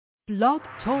Blog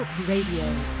Talk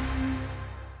Radio.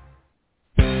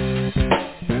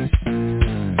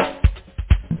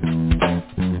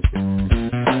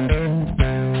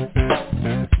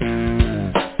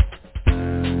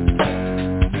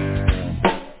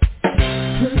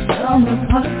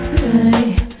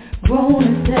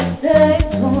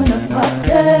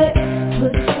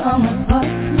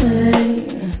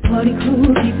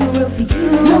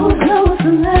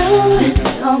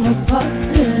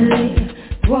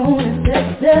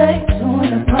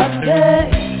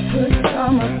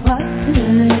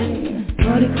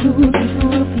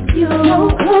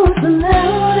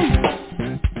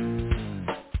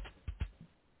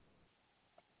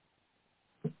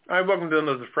 Welcome to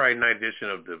another Friday night edition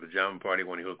of the Pajama Party.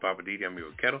 One of your hosts, Papa Didi. I'm here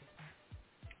with Kettle.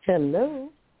 Hello.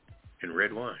 And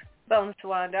Red Wine.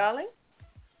 Bonsoir, darling.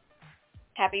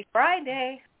 Happy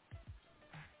Friday.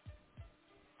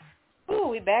 Ooh,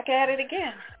 we back at it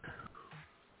again.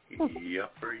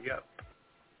 Yup.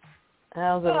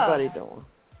 How's everybody doing?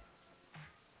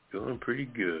 Doing pretty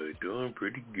good.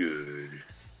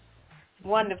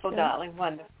 Wonderful, darling.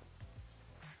 Wonderful.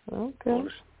 Okay. Want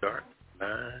to start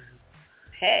line?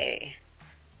 Hey.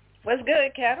 What's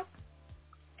good, Kettle?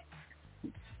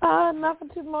 Nothing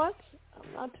too much.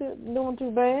 I'm not doing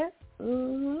too bad.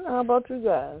 How about you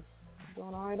guys?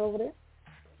 Doing all right over there?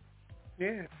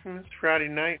 Yeah, it's Friday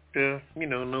night. No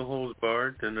holds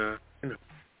barred, and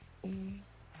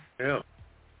yeah.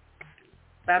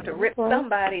 About to rip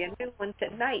somebody a new one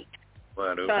tonight.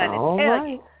 Wide open. Trying to all tell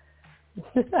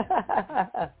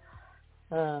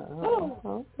right.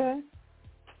 Okay.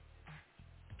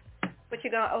 What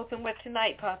you gonna open with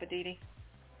tonight, Papa Didi?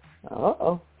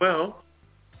 Uh-oh. Well,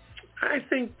 I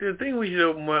think the thing we should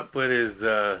open up with is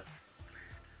let's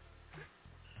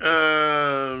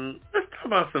talk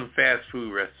about some fast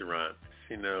food restaurants.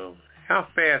 How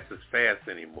fast is fast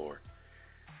anymore?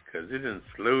 Because it didn't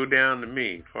slow down to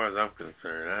me, as far as I'm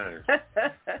concerned.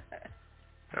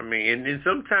 I mean, and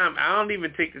sometimes I don't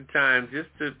even take the time just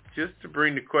to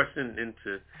bring the question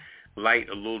into light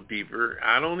a little deeper.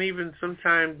 I don't even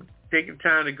sometimes take the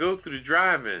time to go through the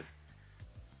drive-in.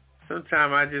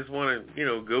 Sometimes I just want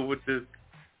to, go with the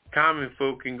common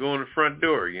folk and go in the front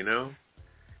door,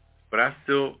 But I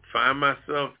still find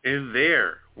myself in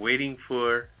there waiting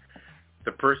for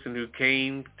the person who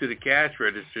came to the cash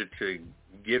register to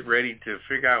get ready to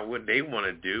figure out what they want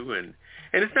to do. And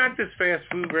it's not just fast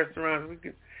food restaurants. We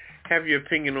can have your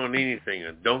opinion on anything,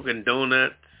 a Dunkin'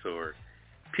 Donuts or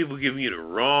people giving you the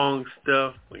wrong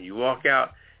stuff when you walk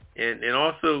out. And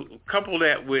also couple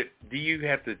that with, do you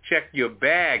have to check your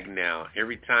bag now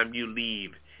every time you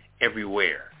leave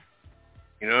everywhere?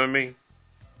 You know what I mean?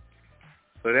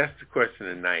 So that's the question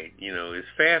tonight. Is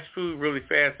fast food really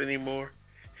fast anymore?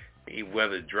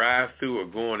 Whether drive-through or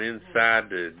going inside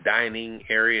the dining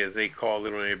area, as they call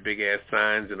it on their big-ass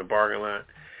signs in the parking lot.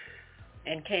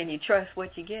 And can you trust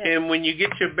what you get? And when you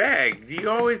get your bag, do you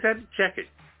always have to check it?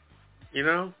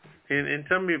 And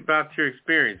tell me about your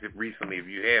experience recently, if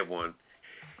you had one,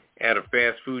 at a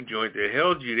fast food joint that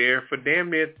held you there for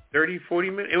damn near 30, 40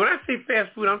 minutes. And when I say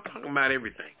fast food, I'm talking about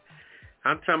everything.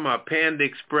 I'm talking about Panda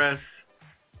Express,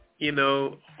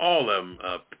 all of them.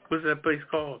 What's that place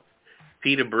called?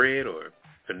 Pita Bread or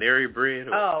Panera Bread?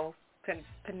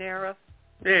 Panera.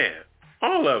 Yeah,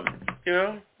 all of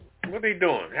them, What they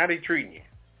doing? How they treating you?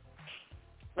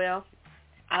 Well,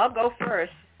 I'll go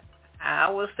first. I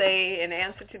will say, in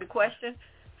answer to the question,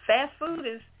 fast food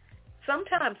is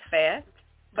sometimes fast,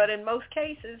 but in most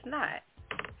cases not.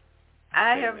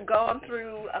 I have gone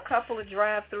through a couple of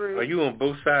drive-throughs. Are you on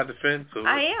both sides of the fence?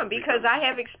 I am, because I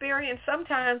have experienced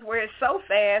sometimes where it's so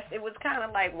fast, it was kind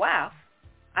of like, wow,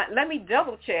 let me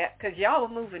double-check, because y'all are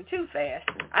moving too fast.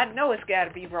 I know it's got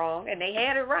to be wrong, and they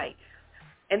had it right.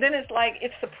 And then it's like,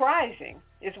 it's surprising,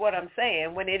 is what I'm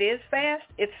saying. When it is fast,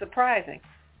 it's surprising,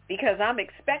 because I'm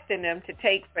expecting them to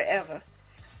take forever.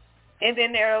 And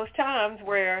then there are those times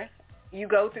where you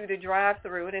go through the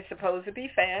drive-through and it's supposed to be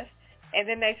fast, and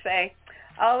then they say,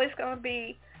 oh, it's going to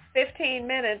be 15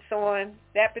 minutes on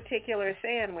that particular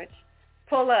sandwich.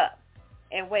 Pull up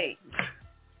and wait.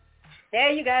 Now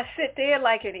you got to sit there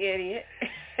like an idiot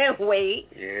and wait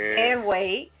and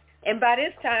wait. And by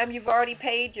this time, you've already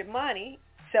paid your money.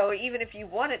 So even if you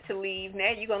wanted to leave,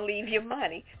 now you're going to leave your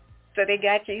money. So they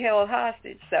got you held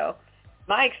hostage. So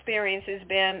my experience has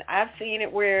been, I've seen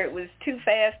it where it was too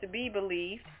fast to be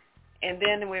believed, and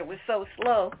then where it was so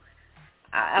slow,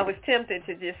 I was tempted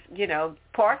to just,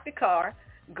 park the car,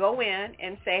 go in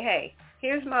and say, hey,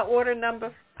 here's my order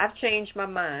number. I've changed my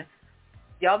mind.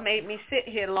 Y'all made me sit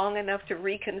here long enough to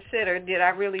reconsider, did I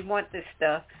really want this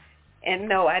stuff? And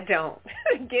no, I don't.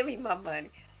 Give me my money.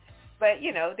 But,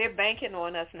 they're banking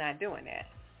on us not doing that.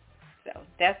 So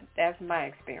that's my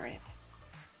experience.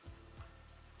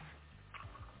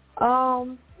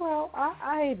 Well,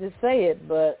 I hate to say it,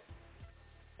 but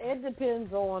it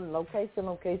depends on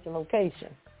location.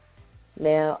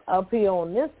 Now, up here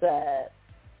on this side,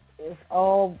 it's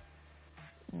all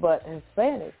but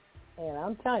Hispanic. And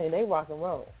I'm telling you, they rock and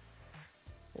roll.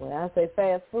 When I say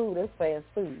fast food, it's fast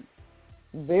food.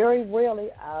 Very rarely,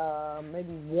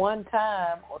 maybe one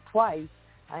time or twice,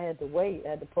 I had to wait.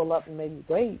 I had to pull up and maybe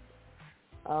wait.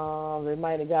 They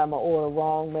might have got my order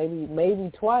wrong,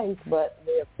 maybe twice, but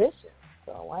they're efficient.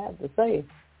 So I have to say,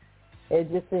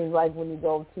 it just seems like when you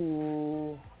go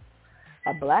to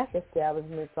a black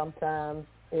establishment, sometimes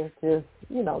it's just,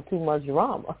 too much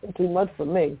drama, too much for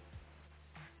me.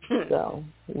 So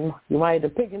you might have to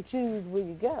pick and choose where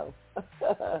you go.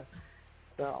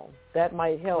 So that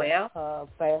might help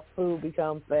fast food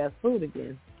become fast food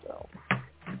again. So,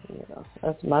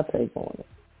 that's my take on it.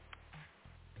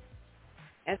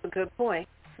 That's a good point.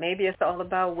 Maybe it's all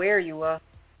about where you are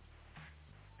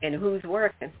and who's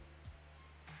working.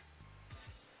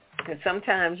 Because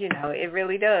sometimes, it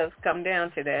really does come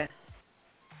down to that.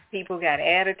 People got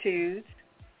attitudes.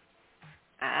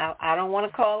 I don't want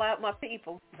to call out my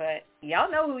people, but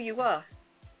y'all know who you are.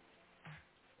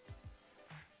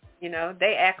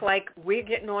 They act like we're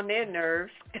getting on their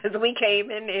nerves because we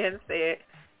came in there and said,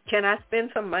 can I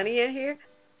spend some money in here?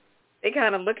 They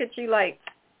kind of look at you like,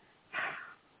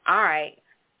 all right.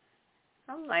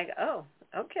 I'm like, oh,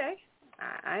 okay.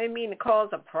 I didn't mean to cause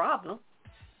a problem.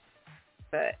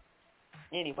 But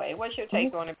anyway, what's your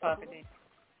take on it, Papa D?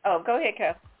 Oh, go ahead,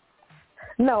 Kel.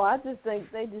 No, I just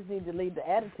think they just need to leave the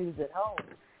attitudes at home.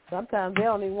 Sometimes they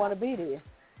don't even want to be there,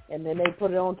 and then they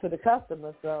put it on to the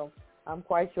customer. So I'm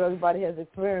quite sure everybody has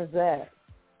experienced that.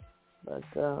 But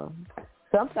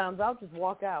sometimes I'll just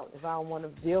walk out if I don't want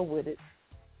to deal with it.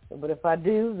 But if I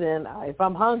do, then if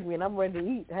I'm hungry and I'm ready to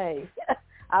eat, hey,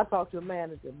 I'll talk to a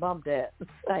manager. Bump that.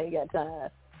 I ain't got time.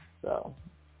 So.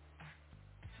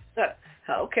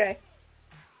 Okay.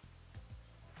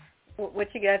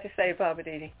 What you got to say, Papa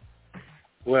Didi?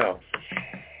 Well,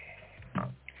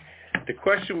 the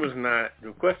question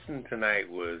tonight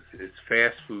was, is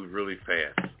fast food really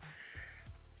fast?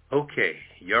 Okay,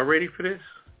 y'all ready for this?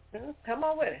 Come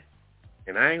on with it.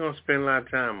 And I ain't going to spend a lot of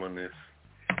time on this.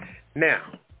 Now,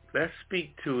 let's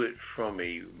speak to it from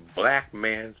a black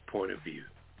man's point of view.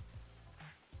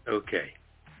 Okay,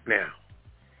 now,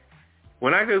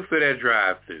 when I go for that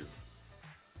drive-thru,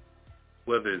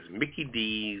 whether it's Mickey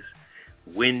D's,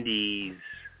 Wendy's,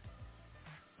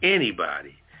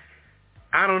 anybody,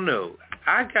 I don't know.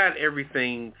 I got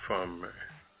everything from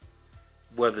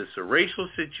whether it's a racial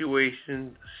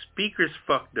situation, speakers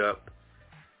fucked up,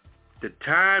 the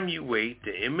time you wait,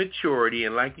 the immaturity,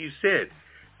 and like you said,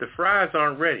 the fries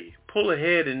aren't ready. Pull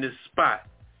ahead in this spot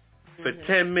for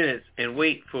 10 minutes and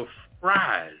wait for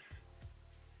fries.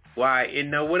 Why?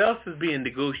 And now what else is being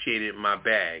negotiated in my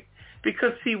bag?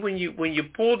 Because see, when you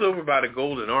pulled over by the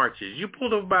Golden Arches, you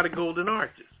pulled over by the Golden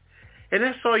Arches. And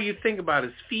that's all you think about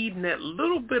is feeding that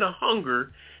little bit of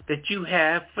hunger that you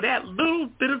have for that little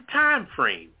bit of time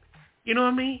frame. You know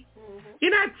what I mean? Mm-hmm.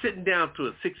 You're not sitting down to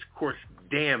a 6-course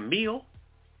damn meal.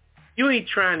 You ain't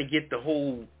trying to get the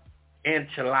whole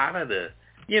enchilada, the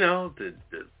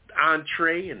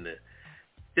entree and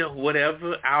the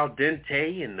whatever, al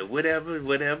dente and the whatever,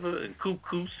 and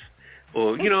couscous,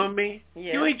 or you know what I mean?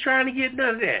 Yeah. You ain't trying to get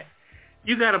none of that.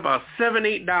 You got about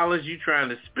 $7, $8 you trying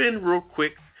to spend real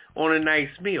quick on a nice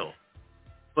meal.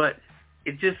 But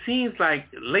it just seems like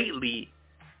lately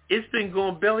it's been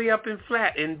going belly up and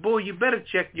flat. And boy, you better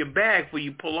check your bag before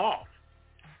you pull off.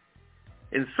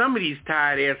 And some of these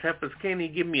tired-ass heifers can't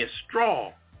even give me a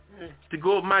straw to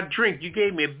go with my drink. You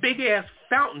gave me a big-ass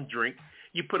fountain drink.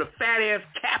 You put a fat-ass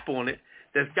cap on it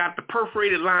that's got the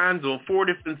perforated lines on 4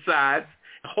 different sides,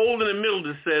 a hole in the middle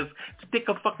that says, stick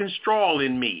a fucking straw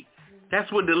in me.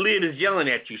 That's what the lid is yelling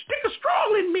at you. Stick a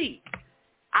straw in me.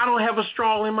 I don't have a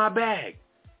straw in my bag.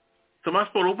 So am I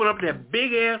supposed to open up that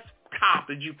big-ass top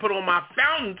that you put on my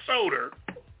fountain soda,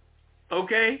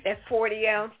 okay? That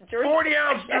 40-ounce drink.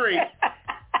 40-ounce drink.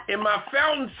 And my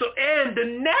fountain and the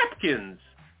napkins.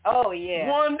 Oh, yeah.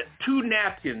 1, 2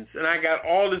 napkins, and I got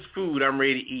all this food I'm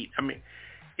ready to eat. I mean,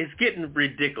 it's getting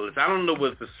ridiculous. I don't know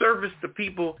what's the service to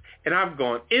people, and I've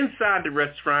gone inside the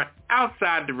restaurant,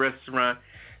 outside the restaurant,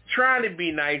 trying to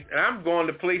be nice, and I'm going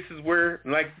to places where,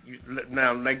 like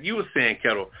you were saying,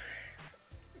 Kettle,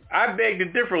 I beg to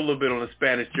differ a little bit on the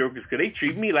Spanish jokers because they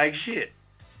treat me like shit.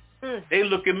 They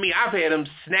look at me. I've had them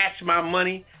snatch my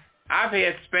money. I've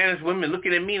had Spanish women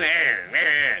looking at me like,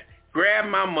 grab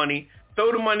my money,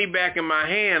 throw the money back in my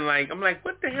hand. I'm like,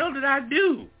 what the hell did I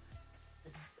do?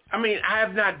 I mean, I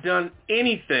have not done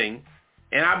anything,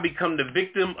 and I've become the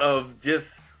victim of just,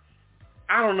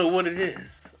 I don't know what it is.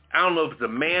 I don't know if it's a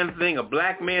man thing, a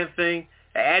black man thing,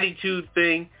 an attitude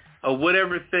thing, or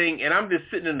whatever thing, and I'm just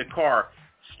sitting in the car,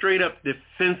 straight up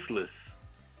defenseless,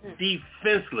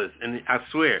 and I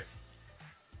swear.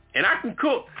 And I can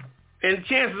cook, and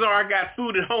chances are I got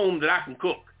food at home that I can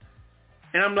cook.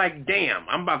 And I'm like, damn,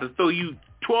 I'm about to throw you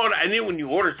 $12, and then when you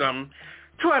order something,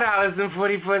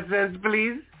 $12.44,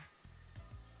 please.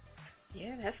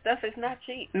 Yeah, that stuff is not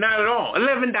cheap. Not at all.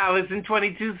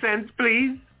 $11.22,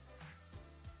 please.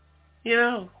 You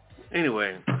know.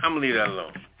 Anyway, I'm gonna leave that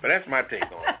alone. But that's my take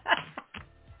on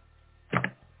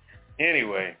it.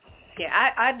 Anyway. Yeah,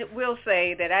 I will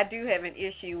say that I do have an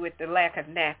issue with the lack of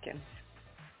napkins.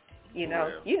 You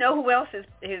know, You know who else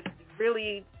is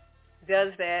really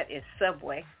does that is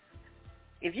Subway.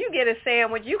 If you get a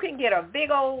sandwich, you can get a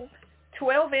big old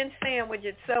 12-inch sandwich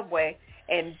at Subway,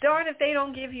 and darn if they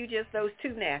don't give you just those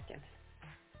 2 napkins.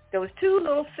 Those 2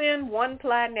 little thin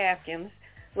one-ply napkins,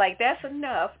 like that's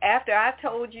enough after I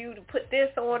told you to put this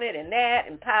on it and that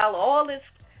and pile all this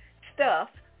stuff,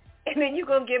 and then you're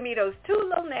going to give me those 2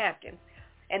 little napkins,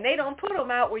 and they don't put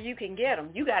them out where you can get them.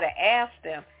 You got to ask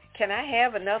them, can I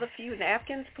have another few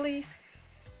napkins, please?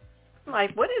 I'm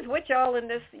like, what is with y'all in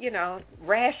this,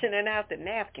 rationing out the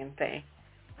napkin thing?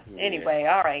 Yeah. Anyway,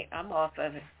 all right, I'm off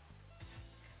of it.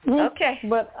 Okay.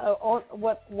 But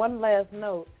one last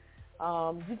note.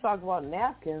 You talk about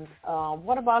napkins.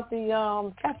 What about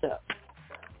the ketchup?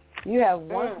 You have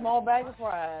one small bag of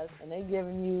fries, and they're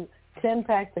giving you 10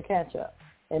 packs of ketchup,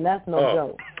 and that's no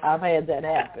joke. I've had that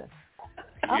happen.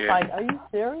 I'm like, are you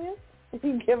serious?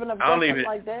 You giving up ketchup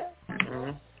like that?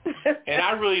 Mm-hmm. And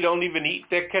I really don't even eat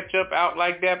that ketchup out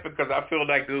like that because I feel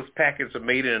like those packets are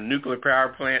made in a nuclear power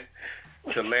plant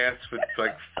to last for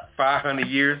like 500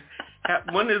 years.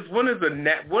 When does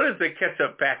the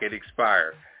ketchup packet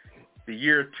expire? The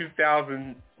year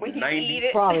 2090?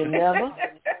 Probably never.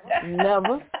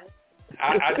 Never.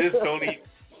 I just don't eat.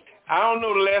 I don't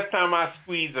know the last time I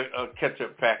squeezed a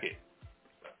ketchup packet.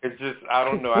 It's just, I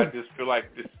don't know. I just feel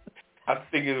like this. I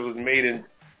think it was made in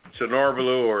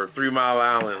Chernobyl or 3 Mile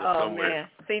Island or somewhere. Man.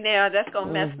 See, now that's going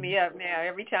to mess me up now.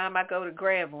 Every time I go to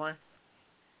grab one,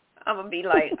 I'm going to be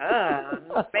like,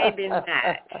 maybe not.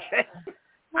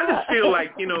 I just feel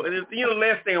like, the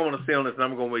last thing I want to say on this, and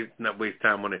I'm going to not waste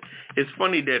time on it. It's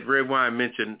funny that Red Wine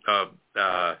mentioned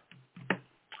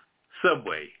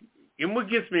Subway. And what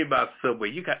gets me about Subway,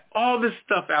 you got all this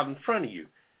stuff out in front of you.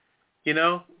 You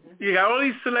got all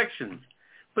these selections.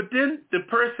 But then the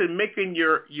person making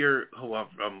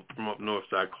I'm from up north,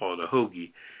 so I call it a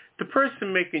hoagie. The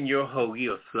person making your hoagie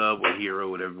or sub or hero,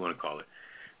 whatever you want to call it,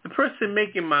 the person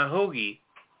making my hoagie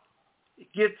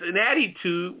gets an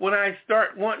attitude when I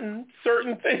start wanting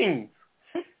certain things.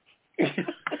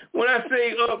 When I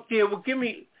say, give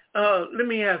me, let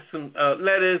me have some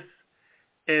lettuce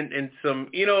and some,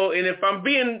 and if I'm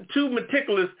being too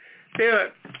meticulous, they're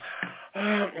like,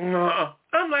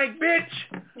 I'm like, bitch.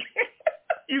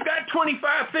 You got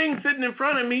 25 things sitting in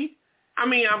front of me. I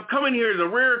mean, I'm coming here as a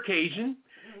rare occasion.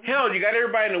 Hell, you got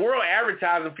everybody in the world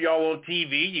advertising for y'all on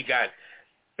TV. You got...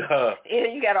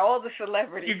 you got all the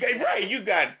celebrities. You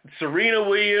got Serena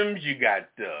Williams. You got,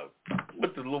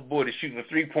 what's the little boy that's shooting the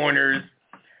 3-pointers?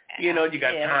 You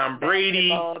got Tom Brady.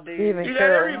 You got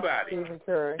everybody. Stephen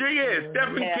Curry. Stephen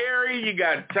Curry. You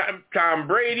got Tom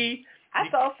Brady. I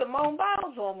saw Simone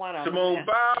Biles on one of them. Simone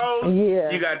Biles. Yeah.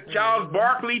 You got Charles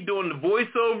Barkley doing the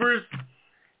voiceovers.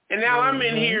 And now I'm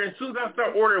in here, and as soon as I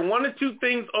start ordering 1 or 2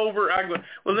 things over, I go,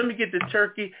 well, let me get the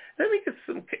turkey. Let me get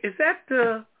some, is that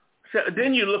the, so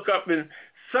then you look up, and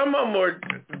some of them are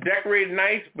decorated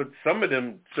nice, but some of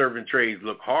them serving trays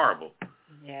look horrible.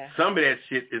 Yeah. Some of that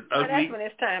shit is ugly. That's when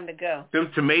it's time to go.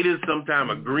 Them tomatoes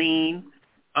sometimes are green.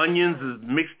 Onions is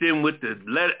mixed in with the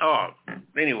lettuce. Oh,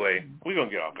 anyway, we're going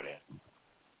to get off of that.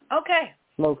 Okay.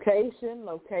 Location.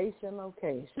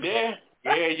 Yeah,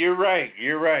 you're right. Yeah,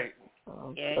 you're right,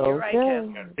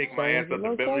 Kevin. Got to take my ass up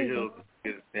to Beverly Hills to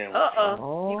get a sandwich.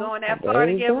 You going that far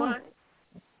to get one?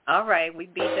 All right, we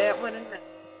beat that one in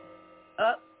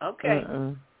the... okay.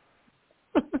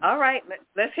 All right,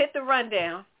 let's hit the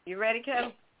rundown. You ready,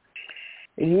 Kevin?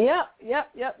 Yep.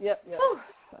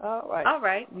 All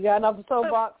right. You got another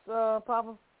soapbox,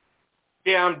 Papa?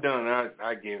 Yeah, I'm done. I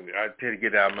try to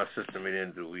get out of my system at the end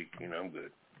of the week. I'm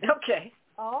good. Okay.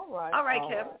 All right,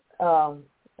 Kevin. All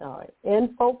right.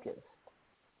 In focus.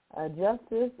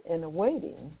 Justice in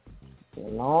waiting.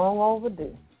 Long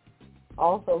overdue.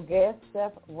 Also, gas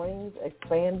theft rings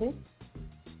expanding.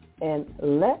 and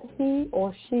let he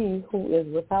or she who is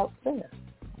without sin.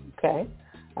 Okay.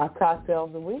 Our cocktail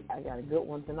of the week. I got a good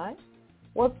one tonight.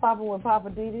 What's poppin' with Papa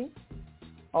Didi?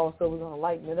 Also, we're going to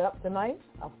lighten it up tonight.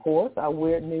 Of course, our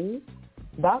weird news.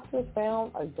 Doctors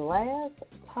found a glass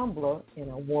tumbler in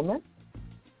a woman.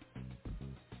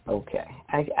 Okay.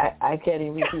 I can't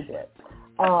even repeat that.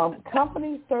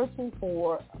 Companies searching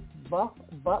for buff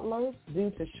butlers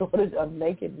due to shortage of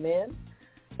naked men.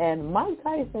 And Mike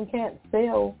Tyson can't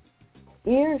sell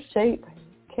ear-shaped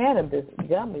cannabis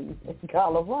gummies in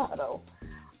Colorado.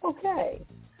 Okay.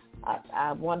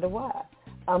 I wonder why.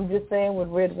 I'm just saying with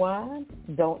red wine,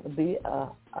 don't be a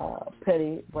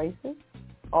petty racist.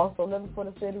 Also living for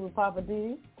the city with Papa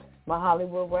D. My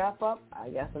Hollywood wrap-up. I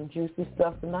got some juicy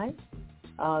stuff tonight.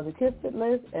 The Kiss It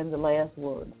list and the last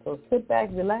word. So sit back,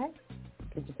 relax,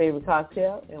 get your favorite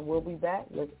cocktail, and we'll be back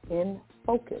with In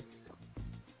Focus.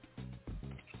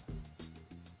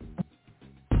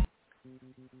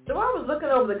 So I was looking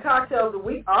over the Cocktail of the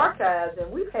Week archives,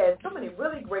 and we've had so many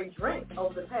really great drinks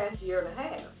over the past year and a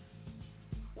half.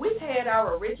 We've had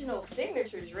our original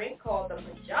signature drink called the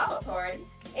Pajama Party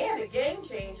and a Game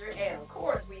Changer, and of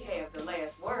course we have the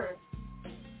last word.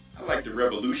 I like the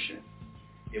Revolution.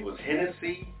 It was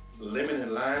Hennessy, lemon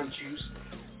and lime juice,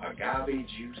 agave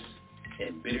juice,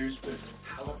 and bitters with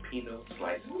jalapeno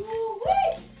slices.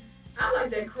 Woo-wee! I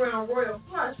like that Crown Royal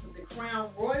Flush with the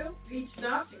Crown Royal, peach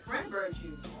schnapps, and cranberry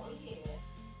juice. Oh,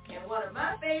 yeah. And one of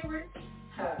my favorites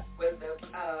was the,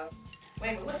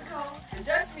 wait a minute, what's it called? The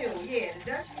Dutch Mule, yeah, the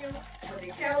Dutch Mule with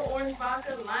the kettle orange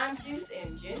vodka, lime juice,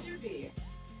 and ginger beer.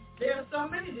 There are so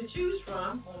many to choose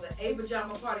from on the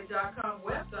apajamaparty.com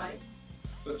website.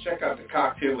 So check out the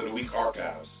Cocktail of the Week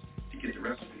archives to get the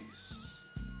recipes.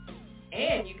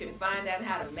 And you can find out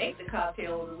how to make the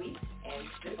Cocktail of the Week and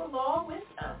sip along with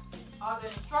us. Are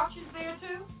there instructions there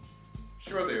too?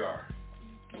 Sure they are,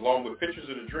 along with pictures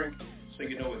of the drink so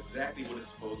you know exactly what it's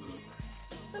supposed to look like.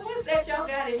 So what's that y'all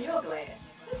got in your glass?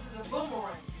 This is a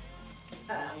boomerang.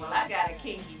 Well, I got a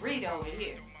Kinky Reed over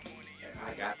here. And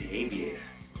I got the Aviator.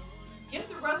 Get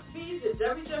the recipes at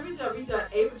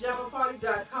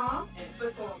www.apajamaparty.com and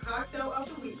click on Cocktail of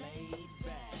the Week.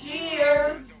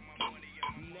 Cheers!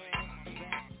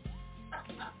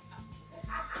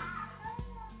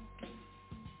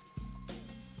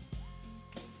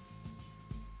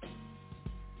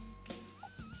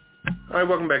 All right,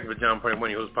 welcome back to Pajama Party. One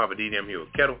of your hosts, Papa D. I'm here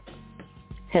with Kettle.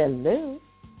 Hello.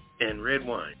 And red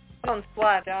wine. On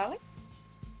squad, darling.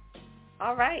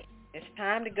 All right, it's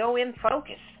time to go in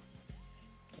focus.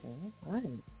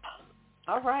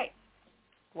 All right.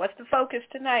 What's the focus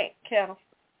tonight, Kettle?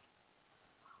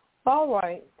 All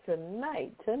right,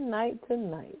 tonight,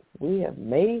 we have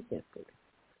made history.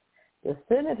 The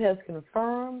Senate has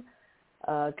confirmed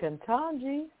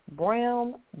Ketanji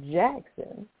Brown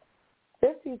Jackson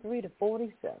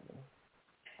 53-47.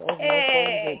 Those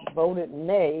motherfuckers that voted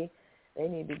nay, they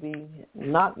need to be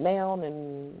knocked down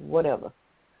and whatever.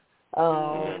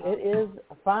 It is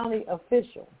finally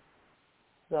official.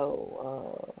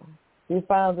 So she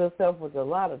finds herself with a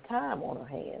lot of time on her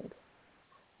hands.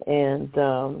 And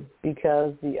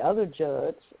because the other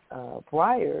judge,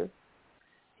 Breyer,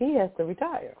 he has to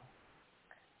retire.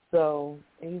 So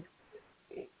this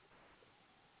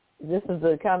is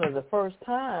the kind of the first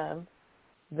time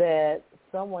that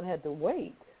someone had to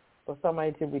wait for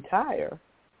somebody to retire.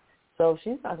 So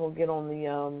she's not going to get on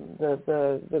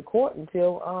the court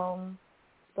until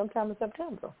sometime in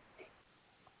September.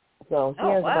 So she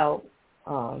has about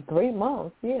 3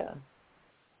 months, yeah.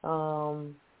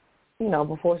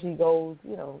 Before she goes,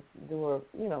 do her,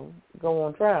 go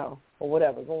on trial or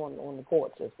whatever, go on the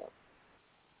court system.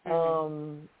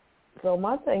 Mm-hmm. So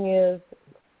my thing is,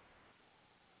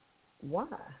 why?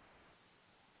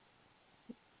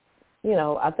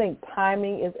 I think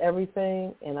timing is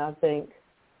everything, and I think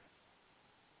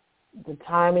the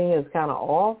timing is kind of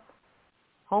off.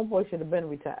 Homeboy should have been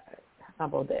retired. How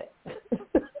about that?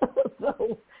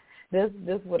 So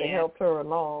this would have helped her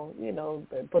along,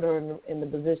 put her in the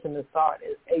position to start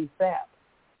ASAP.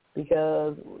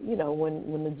 Because,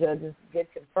 when the judges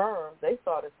get confirmed, they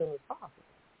start as soon as possible.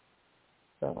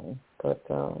 So, but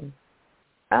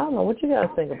I don't know. What you guys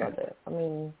think about that? I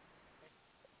mean,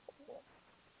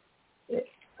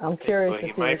 I'm curious to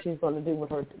see what she's going to do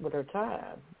with her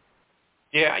time.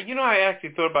 Yeah, I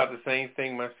actually thought about the same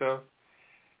thing myself.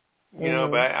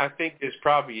 But I think there's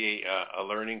probably a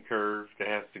learning curve that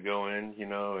has to go in,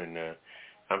 and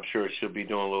I'm sure she'll be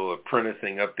doing a little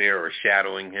apprenticing up there or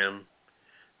shadowing him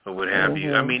or what have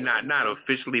you. I mean, not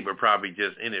officially, but probably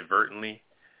just inadvertently.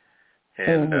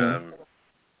 And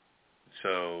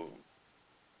so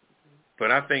But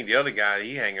I think the other guy,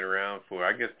 he hanging around for,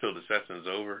 I guess, till the session's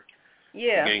over.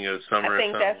 Yeah. Beginning of summer I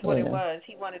think or something. that's what it was.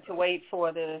 He wanted to wait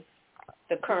for the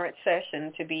current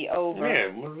session to be over. Yeah,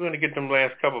 we're going to get them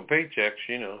last couple paychecks,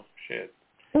 you know, shit.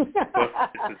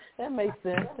 That makes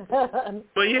sense.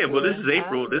 Well, yeah, well, this is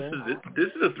April. This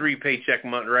is a 3 paycheck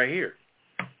month right here.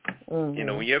 Mm-hmm. You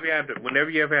know, whenever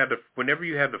you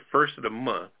have the first of the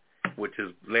month, which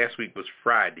is last week was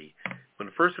Friday. When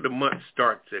the first of the month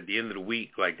starts at the end of the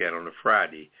week like that on a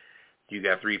Friday, you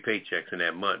got 3 paychecks in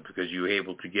that month because you're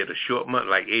able to get a short month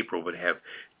like April but have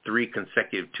 3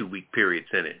 consecutive 2-week periods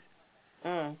in it.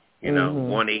 You know,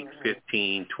 1, 8,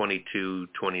 15, 22,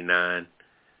 29.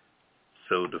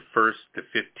 So the 1st, the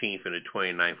 15th, and the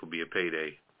 29th will be a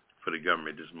payday for the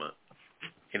government this month.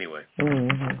 Anyway,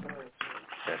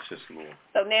 that's just a little.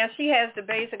 So now she has to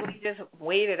basically just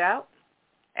wait it out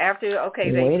after, they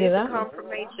did the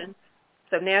confirmation.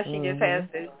 So now she just has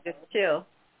to just chill.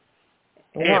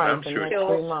 Yeah, right, I'm sure.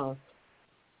 3 months.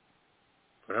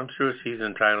 But I'm sure she's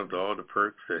entitled to all the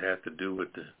perks that have to do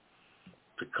with the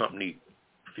company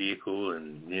vehicle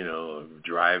and, you know,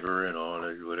 driver and all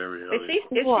that, whatever. Is she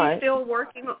still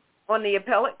working on the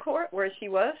appellate court where she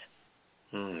was?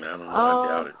 I don't know. I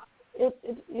doubt it.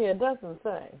 It doesn't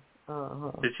say.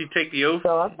 Did she take the oath?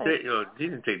 So I think, she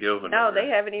didn't take the oath. No, they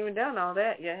haven't even done all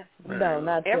that yet. No,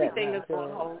 not yet. Everything is on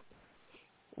hold.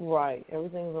 Right,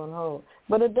 everything's on hold.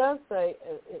 But it does say,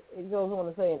 it goes on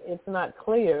to say, it's not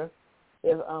clear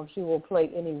if she will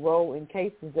play any role in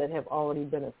cases that have already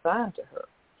been assigned to her.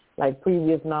 Like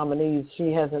previous nominees,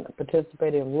 she hasn't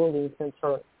participated in rulings since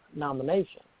her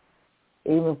nomination,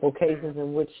 even for cases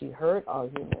in which she heard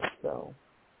arguments. So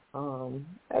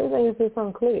everything is just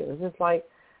unclear. It's just like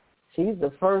she's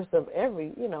the first of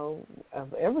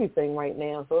of everything right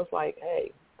now. So it's like,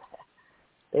 hey,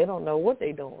 they don't know what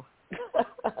they're doing.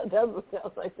 That's what it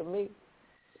sounds like to me.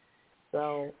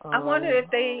 So I wonder if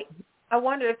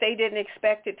they didn't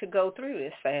expect it to go through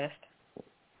this fast.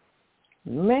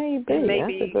 Maybe. That's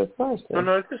a good question.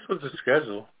 No, this was a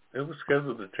schedule. It was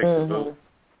scheduled to take the vote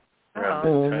around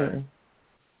this time.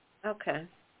 Okay.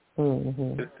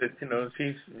 You know,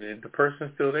 the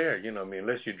person's still there. You know, I mean,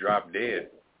 unless you drop dead,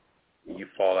 you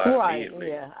fall out immediately.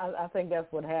 Yeah, I think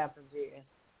that's what happens here.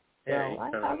 Yeah,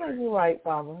 so I think you're right,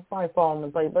 Barbara. Probably falling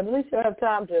in place, but at least she'll have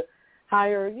time to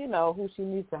hire, who she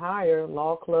needs to hire,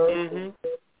 law clerks,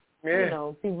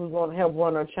 people who's going to help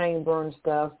run her chamber and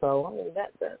stuff. So I mean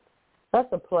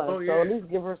that's a plus. Oh, yeah. So at least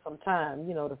give her some time,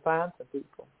 to find some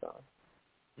people. So.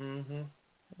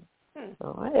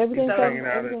 So everything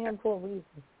happens for a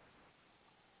reason.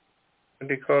 What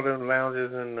they call them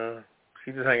lounges, and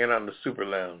she's just hanging out in the super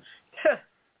lounge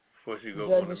before she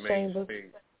goes on the main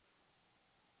stage.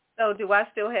 So do I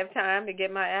still have time to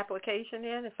get my application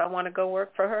in if I want to go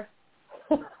work for her?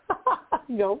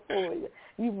 Go for it.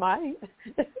 You might.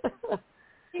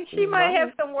 She might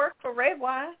have some work for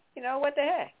Redwine. You know, what the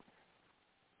heck?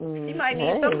 She might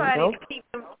need somebody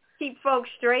to keep folks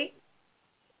straight.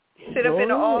 Sit up in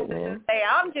the office and say,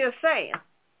 I'm just saying.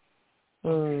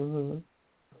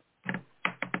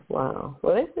 Wow.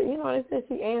 Well, they said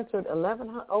she answered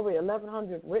over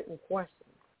 1,100 written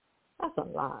questions. That's a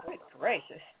lot. Good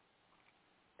gracious.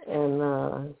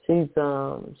 And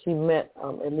she met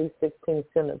at least 16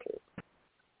 senators.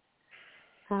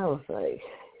 I was like,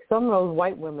 some of those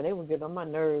white women, they would get on my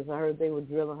nerves. I heard they were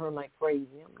drilling her like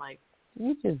crazy. I'm like,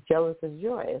 you just jealous because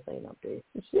your ass ain't up there.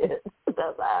 Shit.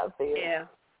 That's how I feel. Yeah.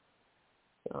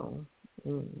 So,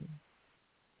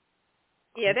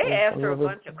 yeah, they asked her a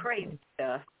bunch of crazy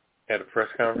stuff. At a press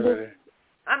conference?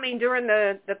 I mean, during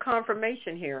the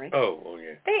confirmation hearing. Oh,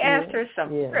 yeah. They asked her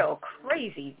some real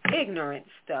crazy, ignorant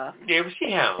stuff. Yeah, but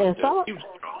she hounded and some, she was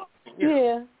strong.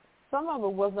 Yeah, some of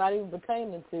it was not even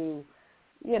pertaining to,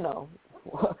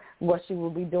 what she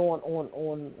would be doing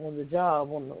on the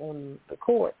job, on the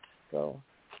court. So,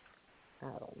 I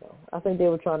don't know. I think they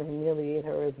were trying to humiliate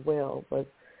her as well, but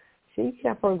she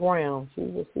kept her ground. She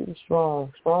was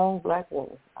strong black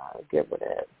woman. I'll give her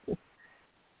that.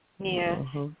 Yeah.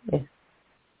 Yeah.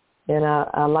 And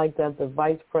I like that the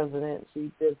vice president,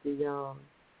 she did the,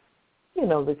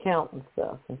 the count and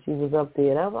stuff, and she was up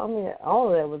there. All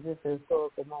of that was just a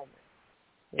historical moment.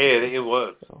 Yeah, it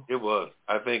was. So. It was.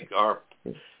 I think our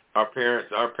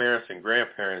parents and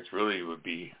grandparents really would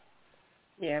be.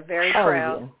 Yeah, very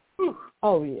proud.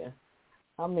 Oh yeah.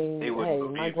 I mean, hey,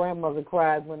 my grandmother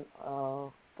cried when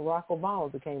Barack Obama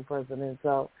became president.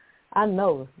 So I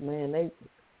know, man.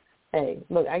 Hey,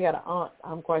 look, I got an aunt.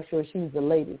 I'm quite sure she's a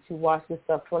lady. She watches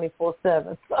stuff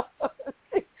 24/7. So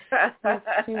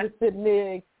she was sitting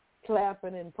there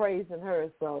clapping and praising her.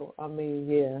 So I mean,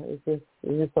 yeah, it's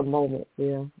just a moment,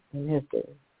 in history.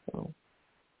 So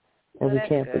And we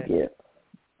can't good. forget.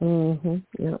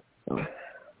 Yep. So,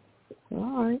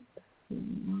 all right.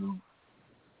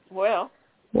 Well,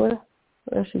 what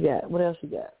else you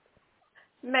got?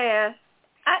 Man,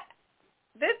 I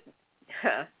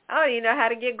don't even know how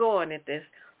to get going at this.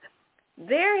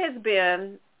 There has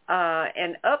been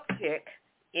an uptick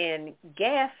in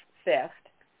gas theft.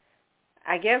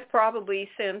 I guess probably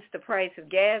since the price of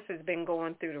gas has been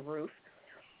going through the roof.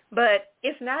 But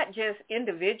it's not just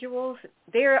individuals.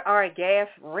 There are gas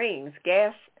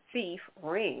thief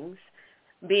rings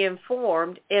being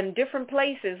formed in different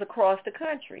places across the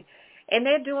country. And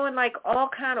they're doing like all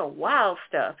kind of wild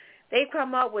stuff. They've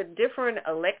come up with different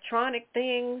electronic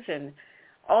things and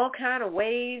all kind of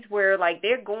ways where like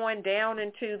they're going down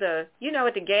into the,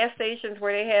 at the gas stations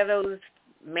where they have those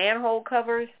manhole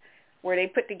covers where they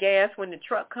put the gas when the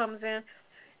truck comes in.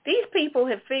 These people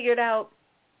have figured out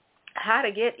how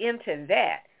to get into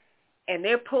that. And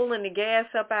they're pulling the gas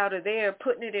up out of there,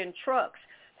 putting it in trucks.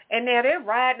 And now they're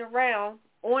riding around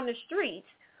on the streets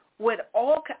with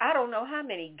I don't know how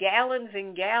many gallons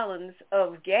and gallons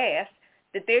of gas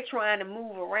that they're trying to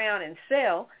move around and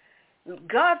sell.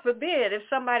 God forbid if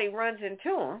somebody runs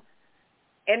into them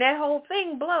and that whole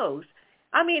thing blows.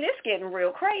 I mean, it's getting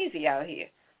real crazy out here.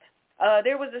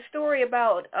 There was a story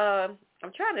about, I'm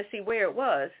trying to see where it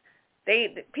was.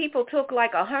 People took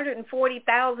like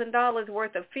 $140,000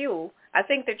 worth of fuel. I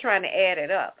think they're trying to add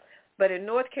it up. But in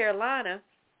North Carolina,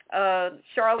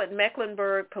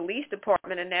 Charlotte-Mecklenburg Police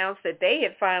Department announced that they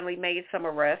had finally made some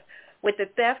arrests with the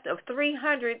theft of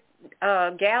 300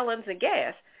 gallons of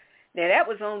gas. Now, that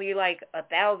was only like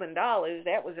 $1,000.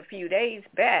 That was a few days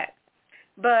back.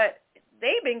 But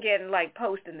they've been getting like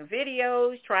posting the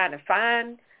videos, trying to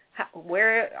find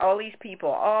where all these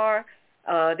people are.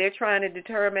 They're trying to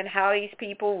determine how these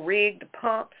people rigged the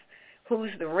pumps,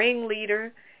 who's the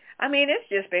ringleader. I mean, it's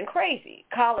just been crazy.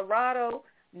 Colorado,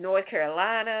 North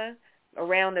Carolina,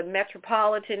 around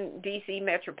the D.C.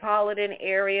 metropolitan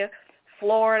area,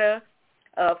 Florida.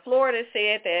 Florida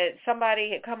said that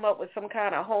somebody had come up with some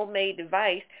kind of homemade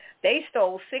device. They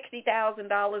stole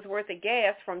 $60,000 worth of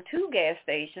gas from 2 gas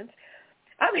stations.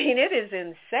 I mean, it is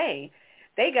insane.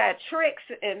 They got tricks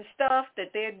and stuff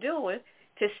that they're doing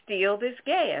to steal this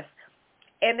gas.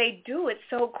 And they do it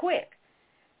so quick.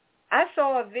 I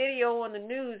saw a video on the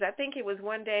news, I think it was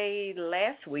one day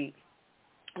last week,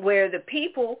 where the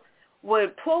people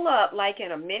would pull up like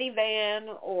in a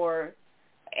minivan or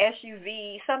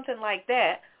SUV, something like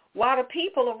that, while the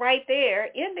people are right there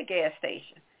in the gas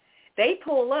station. They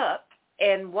pull up,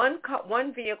 and one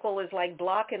vehicle is like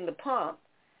blocking the pump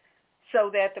so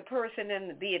that the person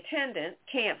and the attendant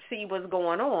can't see what's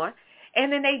going on,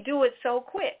 and then they do it so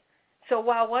quick. So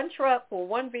while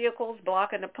one vehicle is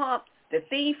blocking the pump, the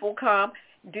thief will come,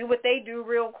 do what they do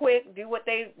real quick, do what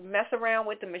they mess around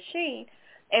with the machine,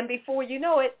 and before you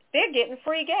know it, they're getting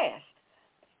free gas.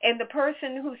 And the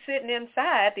person who's sitting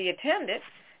inside, the attendant,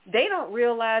 they don't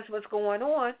realize what's going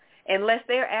on unless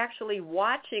they're actually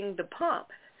watching the pump.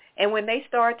 And when they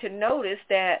start to notice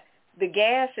that the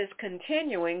gas is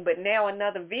continuing, but now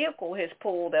another vehicle has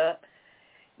pulled up,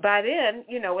 by then,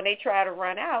 when they try to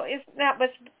run out, it's not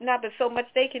but so much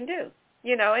they can do.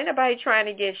 Ain't nobody trying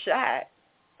to get shot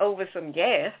over some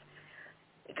gas.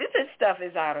 This stuff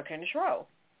is out of control.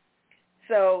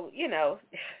 So,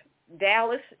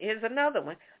 Dallas is another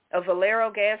one. A Valero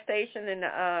gas station in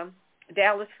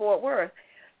Dallas-Fort Worth.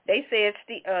 They said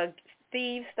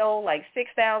thieves stole like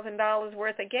 $6,000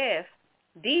 worth of gas,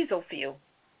 diesel fuel.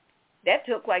 That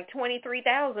took like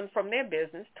 $23,000 from their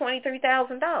business,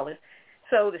 $23,000.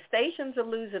 So the stations are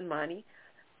losing money.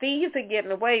 Thieves are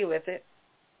getting away with it.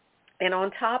 And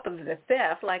on top of the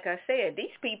theft, like I said, these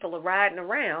people are riding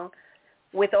around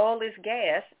with all this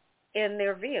gas in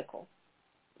their vehicle.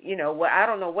 I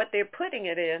don't know what they're putting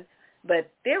it in,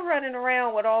 but they're running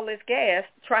around with all this gas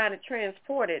trying to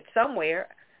transport it somewhere,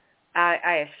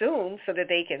 I assume, so that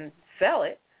they can sell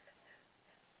it.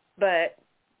 But,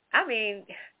 I mean,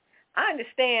 I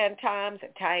understand times are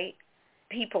tight.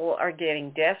 People are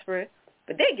getting desperate,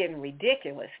 but they're getting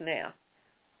ridiculous now.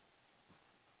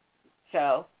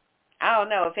 So, I don't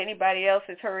know if anybody else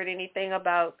has heard anything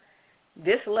about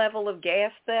this level of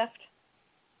gas theft.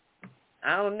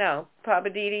 I don't know. Papa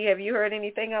Didi, have you heard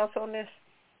anything else on this?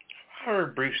 I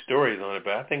heard brief stories on it,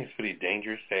 but I think it's pretty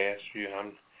dangerous to ask you.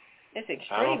 It's extremely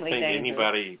dangerous. I don't think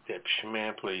anybody,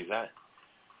 man, please.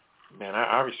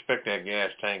 I respect that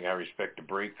gas tank. I respect the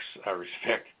brakes. I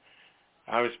respect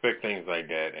things like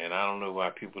that, and I don't know why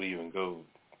people even go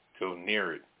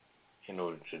near it in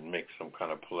order to make some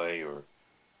kind of play or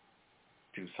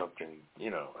do something. I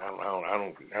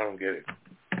don't get it.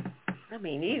 I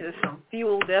mean, these are some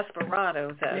fuel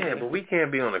desperados out Yeah, there. but we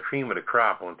can't be on the cream of the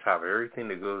crop on top of everything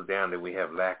that goes down that we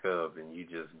have lack of, and you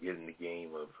just get in the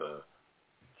game of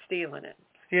stealing it.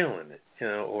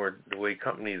 Or the way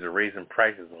companies are raising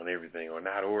prices on everything, or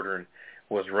not ordering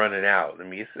what's running out. I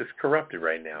mean, it's corrupted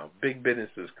right now. Big business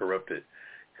is corrupted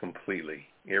completely.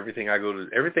 Everything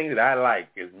that I like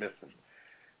is missing.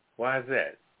 Why is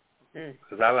that?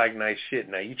 Because I like nice shit.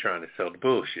 Now you trying to sell the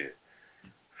bullshit.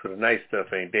 So the nice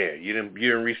stuff ain't there. You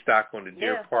didn't restock on the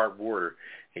Deer Park border,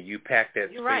 and you pack that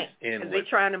space in with they're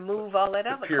trying to move all that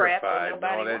other crap that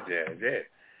nobody all that wants. jazz. Yeah.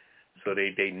 So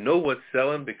they know what's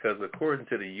selling because according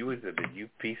to the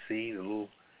UPC, the little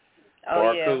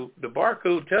barcode, the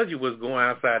barcode tells you what's going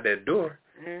outside that door.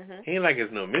 Mm-hmm. Ain't like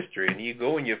it's no mystery. And you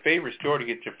go in your favorite store to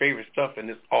get your favorite stuff, and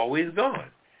it's always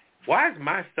gone. Why is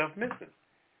my stuff missing?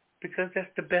 Because that's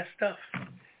the best stuff.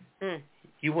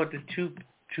 You want the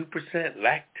 2%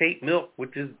 lactate milk,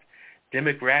 which is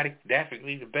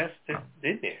demographically the best that's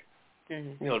in there.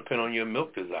 Mm-hmm. Depend on your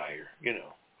milk desire,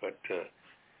 But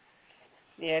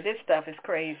yeah, this stuff is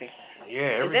crazy.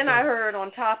 Yeah. And then I heard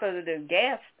on top of the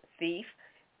gas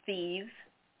thieves,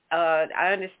 I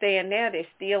understand now they're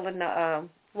stealing the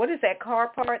what is that car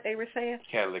part they were saying?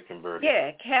 Catalytic converters.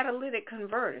 Yeah, catalytic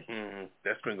converters. Mm-hmm.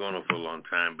 That's been going on for a long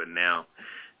time, but now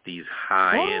these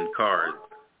high-end cars.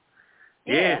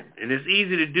 Yeah, and it's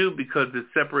easy to do because it's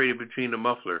separated between the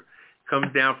muffler.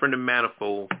 Comes down from the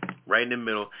manifold, right in the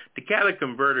middle. The catalytic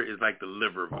converter is like the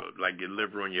liver, like your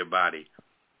liver on your body.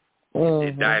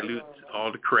 It dilutes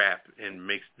all the crap and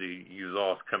makes the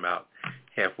exhaust come out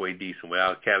halfway decent.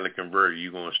 Without a catalytic converter,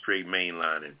 you're going straight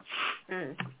mainline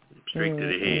and straight to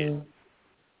the head.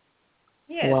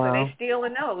 Yeah, so they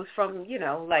stealing those from,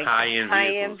 like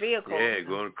high-end vehicles. Yeah,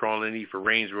 going crawling for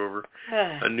Range Rover,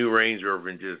 a new Range Rover,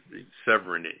 and just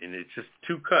severing it. And it's just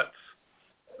two cuts.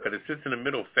 But it sits in the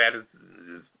middle, fat as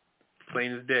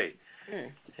plain as day.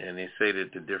 And they say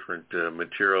that the different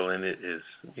material in it is,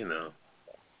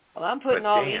 Well, I'm putting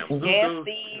all these gas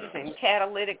thieves and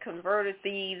catalytic converter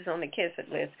thieves on the kiss it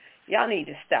list. Y'all need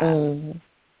to stop.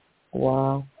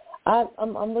 Wow.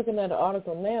 I'm looking at an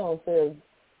article now. It says,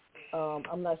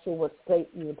 I'm not sure what state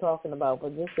you were talking about,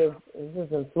 but this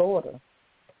is in Florida.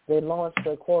 They launched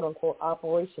a quote-unquote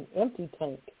Operation Empty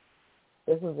Tank.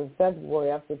 This was in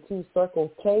February after two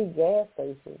Circle K gas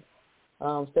stations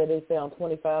said they found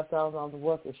 $25,000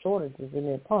 worth of shortages in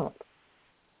their pump.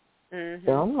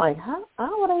 So I'm like, how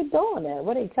are they doing that?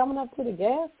 Were they coming up to the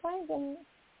gas tank and,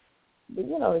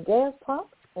 the gas pump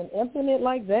and emptying it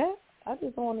like that? I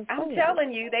just don't understand. I'm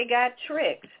telling you, they got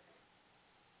tricked.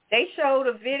 They showed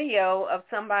a video of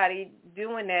somebody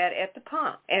doing that at the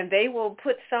pump, and they will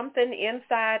put something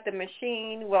inside the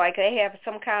machine, like they have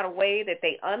some kind of way that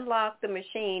they unlock the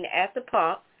machine at the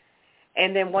pump,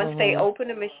 and then once they open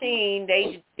the machine,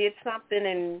 they did something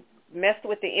and messed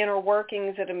with the inner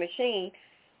workings of the machine,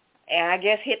 and I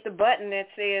guess hit the button that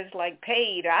says, like,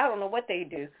 paid. I don't know what they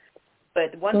do.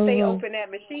 But once they open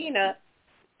that machine up,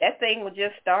 that thing will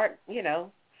just start,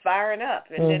 firing up,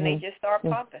 and then they just start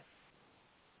pumping.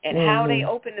 And how they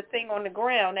opened the thing on the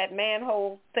ground, that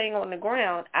manhole thing on the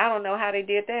ground, I don't know how they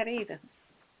did that either.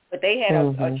 But they had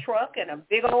a truck and a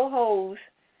big old hose,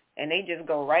 and they just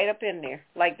go right up in there.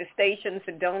 Like the stations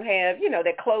that don't have,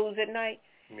 that close at night.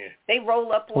 Yeah. They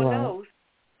roll up on those,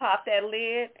 pop that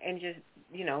lid, and just,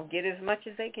 get as much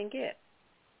as they can get.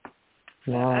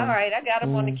 Wow. All right, I got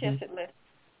them on the kiss it list.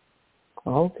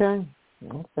 Okay.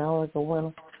 That sounds like a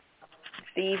winner.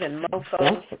 Steve and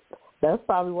Mofo. That's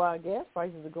probably why gas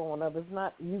prices are going up. It's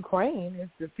not Ukraine.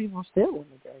 It's the people stealing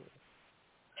the gas.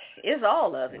 It's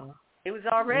all of it. It was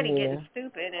already getting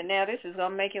stupid, and now this is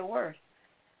going to make it worse.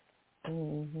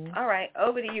 All right,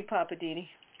 over to you, Papa Didi.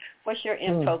 What's your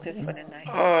in focus for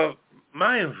tonight?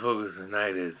 My in focus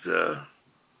tonight is, the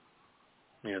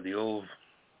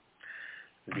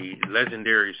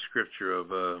legendary scripture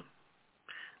of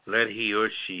let he or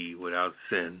she without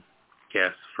sin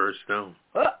cast the first stone.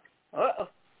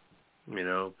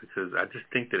 Because I just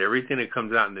think that everything that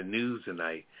comes out in the news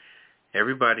tonight,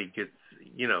 everybody gets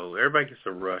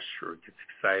a rush or gets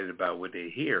excited about what they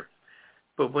hear.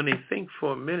 But when they think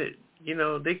for a minute,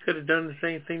 they could have done the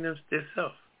same thing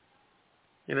themselves.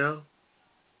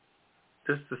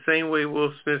 Just the same way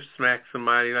Will Smith smacked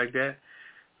somebody like that.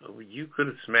 You could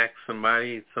have smacked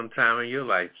somebody sometime in your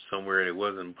life somewhere that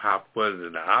wasn't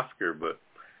an Oscar, but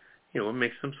what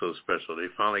makes them so special? They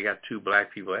finally got two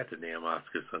black people at the damn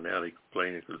Oscars, so now they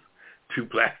complain it was two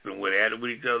blacks and went at it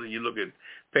with each other. You look at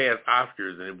past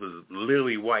Oscars, and it was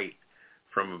lily white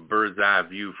from a bird's eye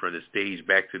view from the stage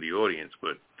back to the audience.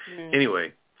 But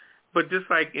anyway, but just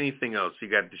like anything else, you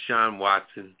got Deshaun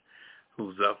Watson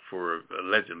who's up for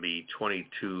allegedly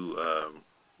 22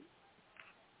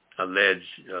 alleged,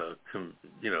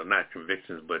 not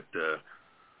convictions, but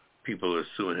people are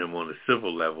suing him on a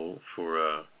civil level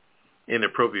for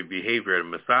inappropriate behavior at a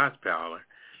massage parlor.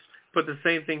 But the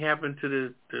same thing happened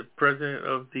to the president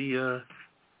of the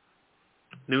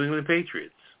New England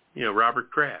Patriots,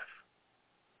 Robert Kraft.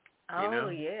 Oh,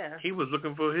 yeah. He was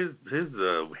looking for his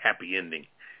happy ending,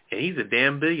 and he's a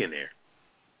damn billionaire.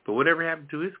 But whatever happened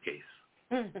to his case?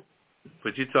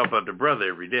 But you talk about the brother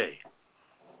every day.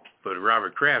 But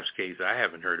Robert Kraft's case, I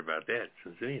haven't heard about that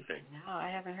since anything. No, I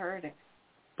haven't heard it.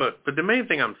 But the main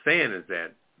thing I'm saying is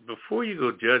that before you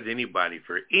go judge anybody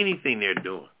for anything they're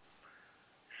doing,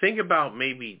 think about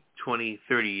maybe 20,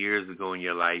 30 years ago in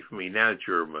your life. I mean, now that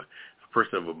you're a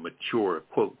person of a mature,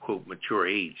 quote, quote, mature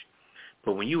age.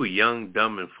 But when you were young,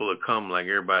 dumb, and full of cum like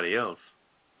everybody else,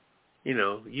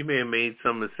 you may have made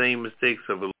some of the same mistakes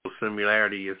of a little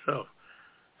similarity yourself.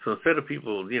 So instead of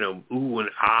people, ooh and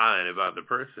ahhing about the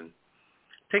person,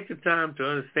 take the time to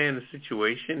understand the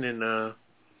situation and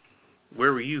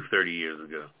where were you 30 years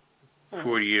ago,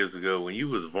 40 years ago when you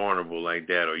was vulnerable like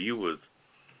that, or you was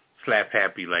slap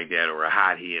happy like that, or a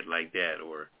hothead like that,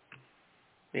 or,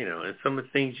 and some of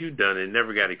the things you done and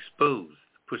never got exposed,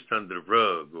 pushed under the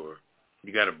rug, or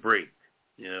you got a break.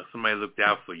 Somebody looked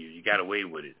out for you. You got away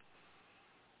with it.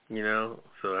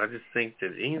 So I just think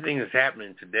that anything that's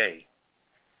happening today,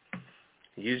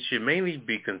 you should mainly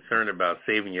be concerned about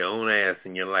saving your own ass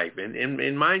in your life.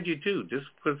 And mind you, too, just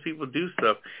because people do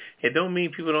stuff, it don't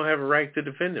mean people don't have a right to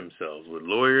defend themselves with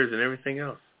lawyers and everything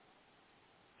else.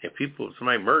 If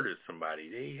somebody murders somebody,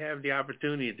 they have the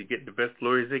opportunity to get the best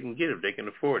lawyers they can get if they can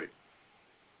afford it.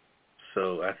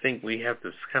 So I think we have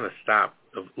to kind of stop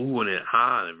of oohing and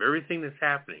ahhing of everything that's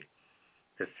happening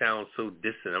that sounds so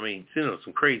distant. I mean,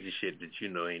 some crazy shit that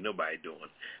ain't nobody doing.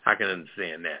 I can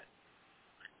understand that.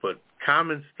 But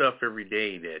common stuff every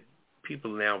day that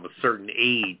people now of a certain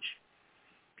age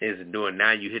isn't doing.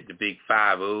 Now you hit the big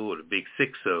 5-0 or the big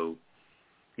 6-0,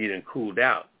 you done cooled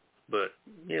out. But,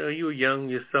 you were young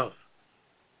yourself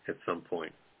at some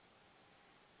point.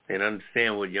 And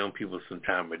understand what young people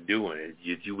sometimes are doing.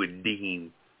 You would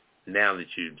deem, now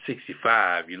that you're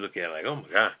 65, you look at it like, oh, my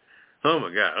God, oh,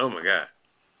 my God, oh, my God.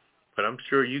 But I'm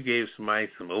sure you gave somebody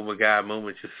some oh, my God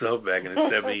moments yourself back in the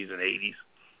 70s and 80s.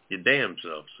 Your damn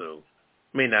self. So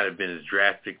it may not have been as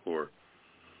drastic, or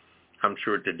I'm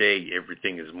sure today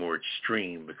everything is more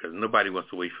extreme because nobody wants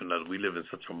to wait for nothing. We live in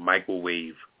such a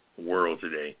microwave world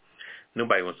today.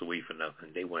 Nobody wants to wait for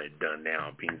nothing. They want it done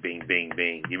now. Bing, bing, bing,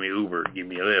 bing. Give me Uber. Give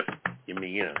me a Lyft. Give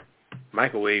me,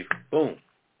 microwave. Boom.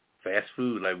 Fast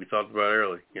food like we talked about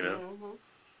earlier,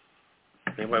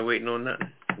 Nobody waiting on nothing.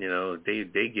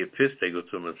 They get pissed. They go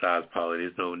to a massage parlor.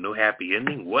 There's no happy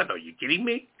ending. What? Are you kidding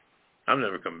me? I'm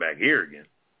never coming back here again.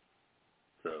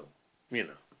 So,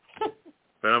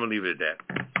 But I'm going to leave it at that.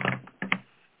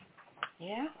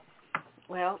 Yeah.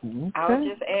 Well, I'll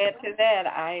just add to that.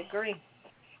 I agree.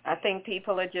 I think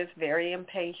people are just very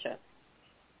impatient,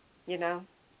 And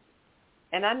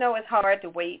I know it's hard to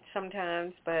wait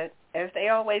sometimes, but as they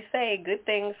always say, good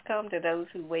things come to those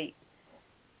who wait.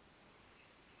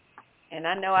 And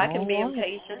I know I can be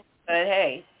impatient, but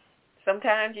hey,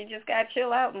 sometimes you just got to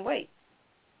chill out and wait.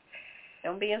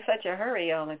 Don't be in such a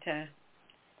hurry all the time.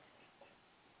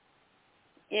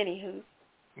 Anywho.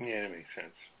 Yeah, that makes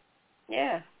sense.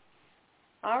 Yeah.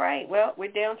 All right. Well,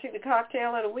 we're down to the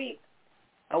cocktail of the week.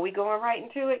 Are we going right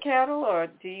into it, Cattle, or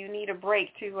do you need a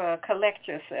break to collect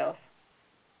yourself?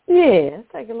 Yeah,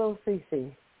 take a little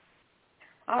CC.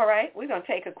 All right. We're going to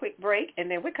take a quick break, and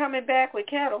then we're coming back with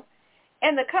Cattle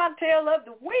and the cocktail of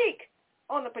the week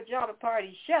on the Pajama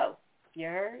Party Show. You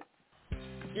heard?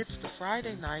 It's the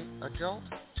Friday night adult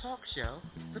talk show,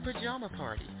 The Pajama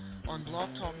Party, on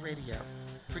Blog Talk Radio,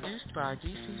 produced by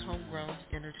DC Homegrown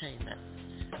Entertainment.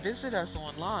 Visit us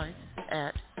online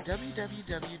at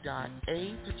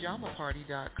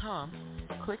www.apajamaparty.com.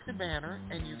 Click the banner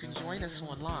and you can join us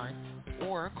online,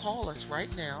 or call us right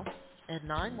now at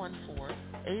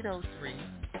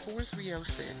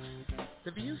 914-803-4306.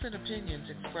 The views and opinions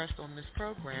expressed on this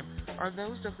program are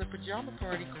those of the Pajama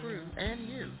Party crew and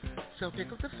you. So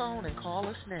pick up the phone and call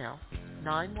us now,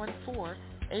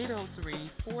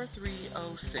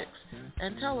 914-803-4306,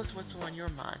 and tell us what's on your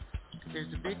mind.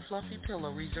 There's a big fluffy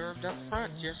pillow reserved up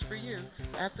front just for you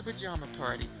at the Pajama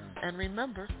Party. And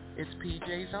remember, it's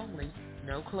PJs only,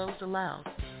 no clothes allowed.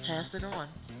 Pass it on.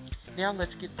 Now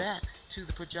let's get back to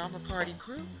the Pajama Party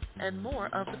crew and more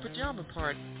of the Pajama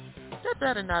Party. That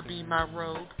better not be my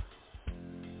robe.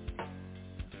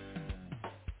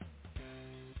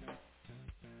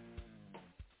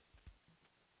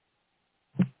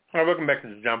 All right, welcome back to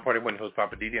the John Party. One host,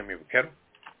 Papa Didi. I'm here with Kettle.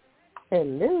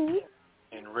 Hello.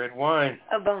 And red wine.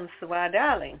 Bonsoir,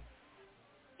 darling.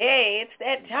 Hey, it's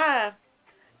that time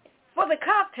for the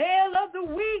cocktail of the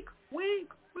week.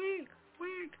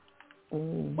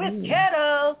 Mm-hmm. With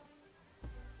Kettle.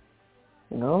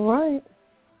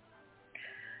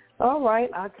 All right,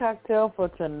 our cocktail for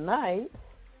tonight,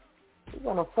 we're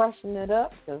going to freshen it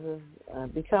up because it's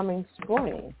becoming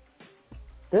spring.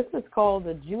 This is called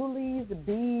the Julie's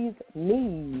Bees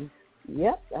Knees.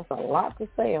 Yep, that's a lot to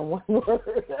say in one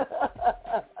word.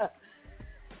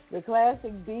 The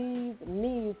classic Bees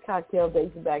Knees cocktail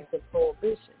dates back to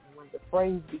Prohibition, when the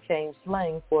phrase became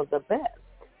slang for the best.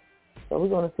 So we're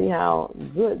going to see how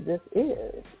good this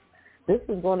is. This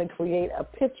is going to create a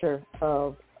picture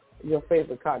of your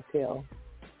favorite cocktail.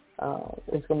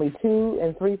 It's going to be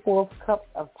 2 3/4 cups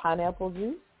of pineapple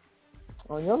juice.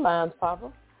 On your lines,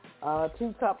 Papa.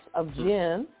 2 cups of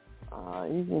gin.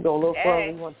 You can go a little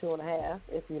further. You want 2.5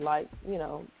 if you like,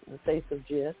 the taste of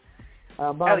gin.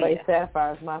 Bombay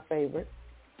Sapphire is my favorite.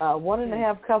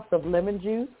 1.5 cups of lemon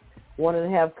juice.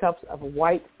 1.5 cups of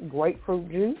white grapefruit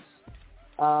juice.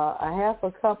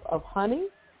 1/2 cup of honey,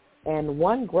 and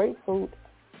 1 grapefruit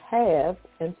halved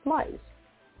and sliced.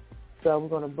 So we're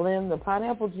going to blend the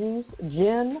pineapple juice,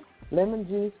 gin, lemon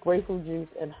juice, grapefruit juice,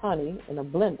 and honey in a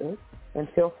blender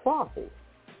until frothy.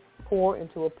 Pour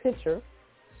into a pitcher,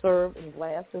 serve in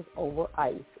glasses over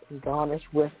ice, and garnish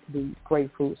with the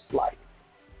grapefruit slice.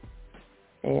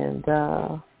 And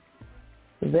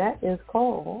that is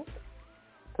called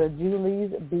the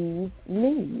Julie's Bees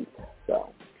Knees.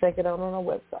 So check it out on our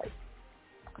website.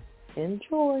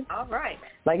 Enjoy. All right.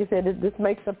 Like I said, this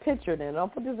makes a picture then.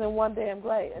 Don't put this in one damn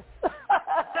glass.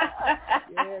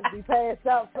 Yeah, be passed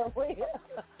out somewhere.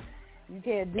 You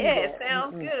can't do that. Yeah, it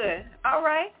sounds good. All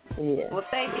right. Yeah. Well,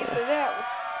 thank you for that one.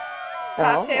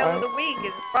 Cocktail of the Week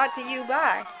is brought to you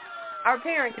by our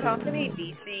parent company,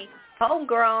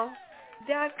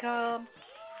 DCHomegrown.com.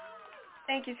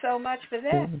 Thank you so much for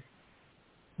that.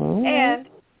 Mm-hmm. And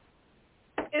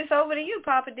it's over to you,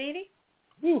 Papa Didi.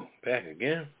 Woo, back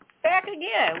again. Back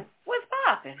again. What's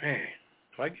poppin'? Man,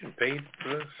 do I get paid for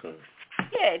this? Or?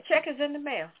 Yeah, check is in the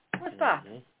mail. What's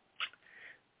poppin'?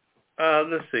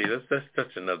 Let's see. Let's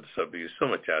touch another subject. There's so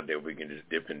much out there we can just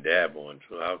dip and dab on.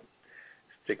 So I'll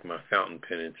stick my fountain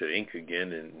pen into the ink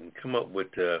again and come up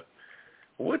with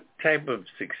what type of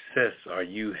success are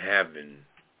you having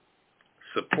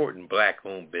supporting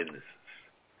black-owned businesses?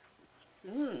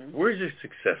 Where's your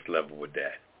success level with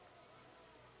that?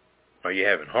 Are you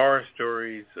having horror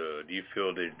stories? Do you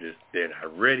feel they're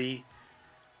not ready?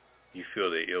 Do you feel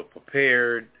they're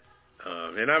ill-prepared?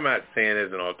 And I'm not saying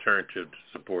as an alternative to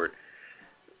support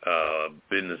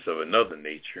business of another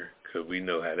nature, because we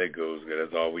know how that goes, because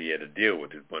that's all we had to deal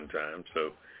with at one time.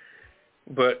 So,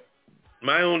 but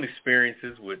my own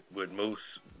experiences with most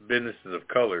businesses of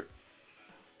color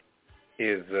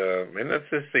is, and let's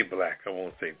just say black, I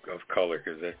won't say of color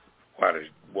because that's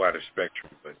wider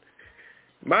spectrum, but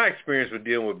my experience with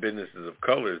dealing with businesses of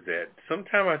color is that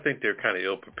sometimes I think they're kind of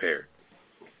ill-prepared.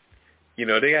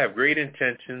 They have great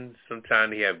intentions.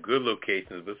 Sometimes they have good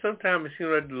locations, but sometimes it seems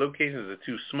like the locations are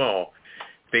too small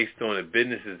based on the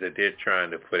businesses that they're trying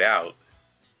to put out.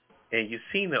 And you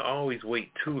seem to always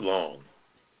wait too long,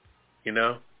 And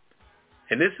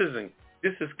this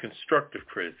is constructive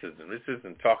criticism. This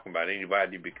isn't talking about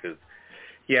anybody because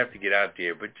you have to get out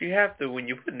there. But you have to, when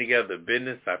you're putting together a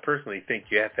business, I personally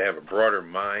think you have to have a broader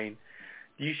mind.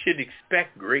 You should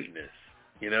expect greatness,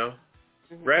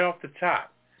 right off the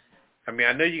top. I mean,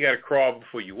 I know you got to crawl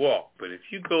before you walk, but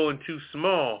if you go in too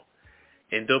small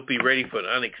and don't be ready for the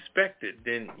unexpected,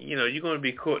 then, you're going to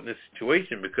be caught in a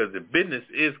situation because the business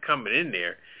is coming in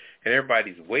there and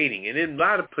everybody's waiting. And in a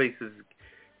lot of places,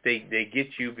 they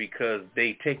get you because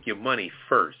they take your money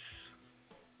first,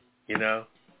 So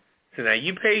now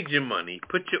you paid your money,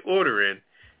 put your order in,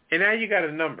 and now you got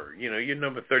a number. You're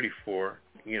number 34,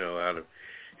 and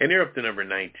they're up to number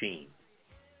 19,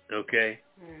 okay?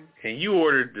 And you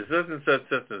ordered the such and such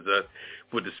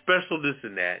with the special this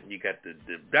and that, and you got the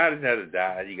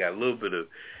da-da-da-da-da, you got a little bit of,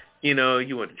 you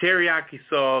want the teriyaki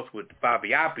sauce with the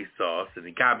fabi-abi sauce, and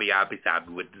the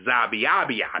kabi-abi-sabi with the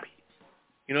zabi-abi-abi.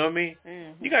 You know what I mean?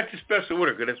 Mm-hmm. You got your special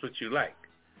order because that's what you like.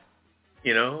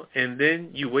 And then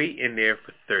you wait in there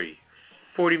for 30,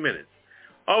 40 minutes.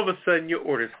 All of a sudden, your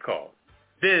order's called.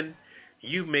 Then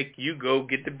you go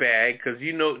get the bag because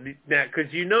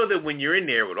that when you're in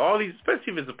there with all these,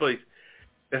 especially if it's a place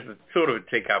that's a sort of a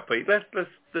takeout place. Let's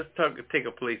take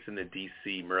a place in the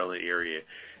D.C., Maryland area.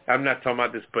 I'm not talking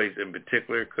about this place in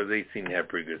particular because they seem to have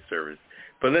pretty good service.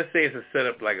 But let's say it's a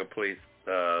setup like a place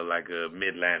like a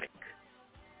Mid-Atlantic.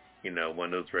 You know,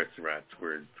 one of those restaurants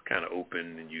where it's kind of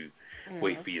open and you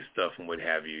wait for your stuff and what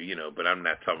have you. You know, but I'm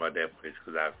not talking about that place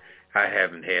because I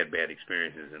haven't had bad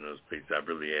experiences in those places. I've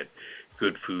really had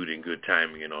good food and good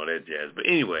timing and all that jazz. But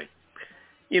anyway,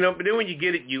 you know, but then when you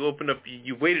get it, you open up,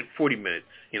 you waited 40 minutes.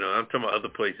 You know, I'm talking about other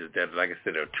places that, like I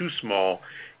said, are too small.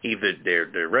 Either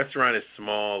their restaurant is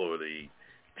small or the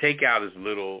takeout is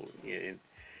little.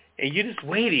 And you're just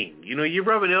waiting. You know, you're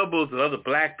rubbing elbows with other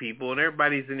black people, and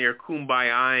everybody's in there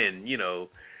kumbaya and, you know,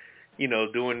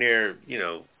 doing their, you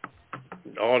know,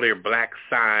 all their black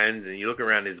signs, and you look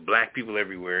around, there's black people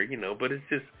everywhere, you know, but it's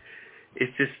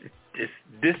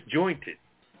disjointed,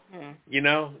 you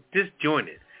know,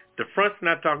 disjointed. The front's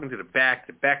not talking to the back's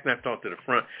not talking to the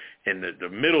front, and the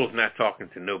middle's not talking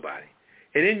to nobody.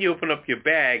 And then you open up your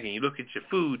bag and you look at your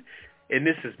food, and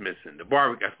this is missing. The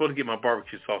barbecue. I'm supposed to get my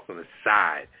barbecue sauce on the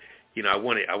side. You know, I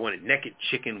wanted naked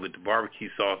chicken with the barbecue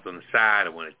sauce on the side. I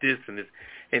wanted this and this,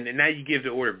 and then now you give the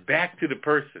order back to the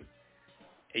person,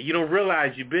 and you don't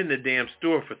realize you've been in the damn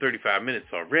store for 35 minutes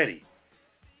already.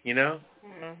 You know,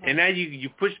 and now you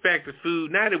push back the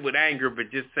food, not with anger,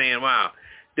 but just saying, wow,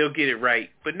 they'll get it right.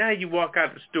 But now you walk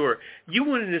out the store. You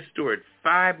went in the store at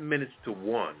 5 minutes to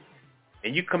 1,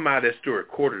 and you come out of that store at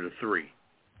 2:45.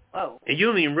 Oh. And you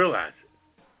don't even realize it.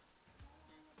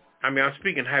 I mean, I'm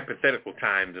speaking hypothetical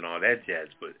times and all that jazz,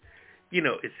 but, you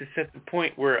know, it's just at the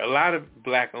point where a lot of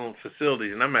black-owned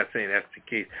facilities, and I'm not saying that's the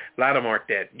case, a lot of them aren't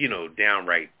that, you know,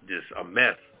 downright just a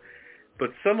mess,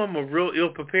 but some of them are real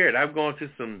ill-prepared. I've gone to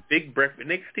some big breakfast, and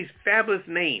they got these fabulous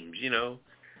names, you know,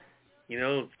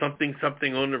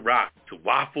 something on the rock, to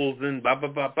waffles and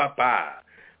ba-ba-ba-ba-ba,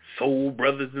 soul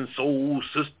brothers and soul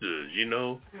sisters, you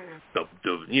know,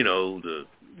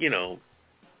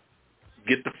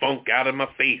 get the funk out of my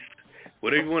face,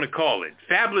 whatever you want to call it.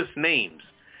 Fabulous names,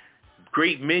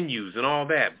 great menus and all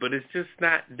that, but it's just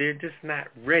not, they're just not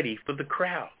ready for the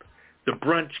crowd, the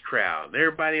brunch crowd,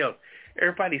 everybody else.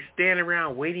 Everybody's standing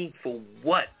around waiting for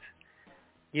what?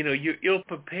 You know, you're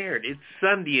ill-prepared. It's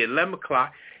Sunday at 11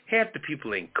 o'clock. Half the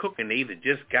people ain't cooking. They either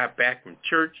just got back from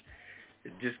church,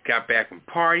 just got back from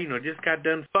partying, or just got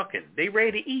done fucking. They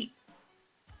ready to eat,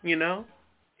 you know?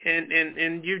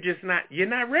 And you're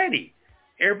not ready.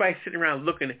 Everybody's sitting around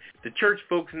looking at the church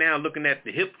folks now, looking at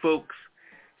the hip folks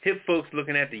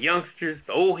looking at the youngsters,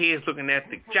 the old heads looking at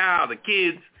the child, the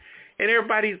kids, and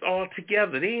everybody's all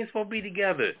together. They ain't supposed to be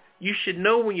together. You should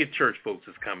know when your church folks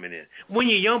is coming in, when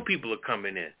your young people are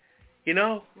coming in. You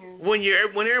know, when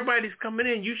everybody's coming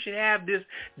in, you should have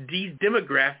these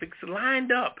demographics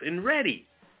lined up and ready,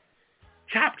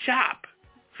 chop,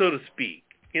 so to speak.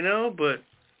 You know, but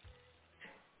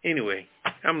anyway,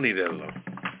 I'm gonna leave that alone.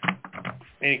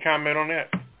 Any comment on that?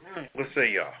 What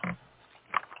say y'all?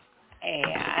 Hey,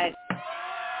 I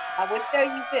would tell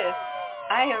you this.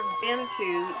 I have been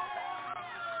to,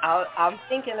 I'm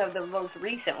thinking of the most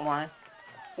recent one,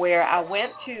 where I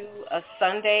went to a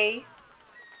Sunday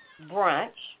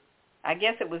brunch. I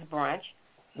guess it was brunch.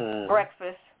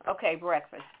 Breakfast. Okay,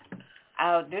 breakfast.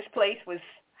 This place was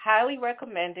highly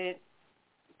recommended.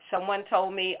 Someone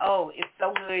told me, oh, it's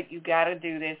so good, you got to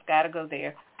do this, got to go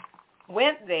there.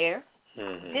 Went there.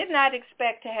 Did not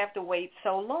expect to have to wait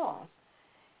so long.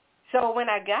 So when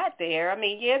I got there, I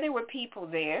mean, yeah, there were people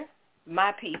there,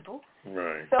 my people.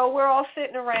 Right. So we're all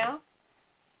sitting around.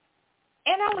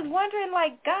 And I was wondering,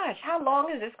 like, gosh, how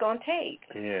long is this going to take?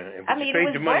 Yeah. I mean, you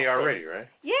paid your money breakfast already, right?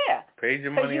 Yeah. Paid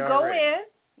your money already. So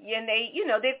you go in, and they, you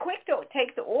know, they're quick to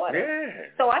take the order. Yeah.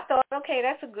 So I thought, okay,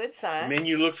 that's a good sign. The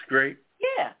menu looks great.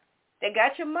 Yeah. They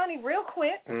got your money real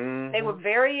quick. They were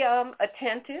very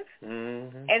attentive.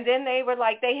 And then they were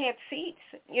like, they had seats,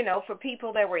 you know, for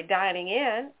people that were dining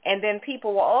in. And then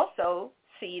people were also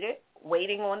seated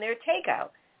waiting on their takeout.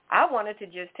 I wanted to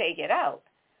just take it out.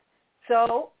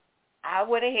 So I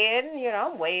went ahead and, you know,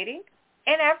 I'm waiting.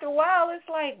 And after a while, it's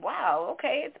like, wow,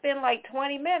 okay, it's been like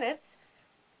 20 minutes.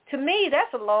 To me,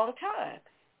 that's a long time.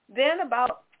 Then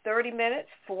about 30 minutes,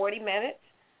 40 minutes.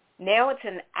 Now it's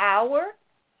an hour.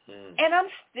 And I'm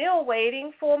still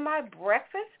waiting for my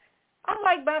breakfast. I'm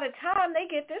like, by the time they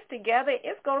get this together,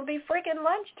 it's going to be freaking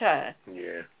lunchtime.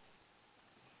 Yeah.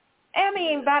 I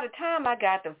mean, by the time I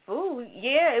got the food,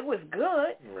 yeah, it was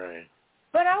good. Right.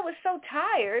 But I was so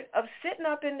tired of sitting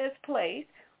up in this place,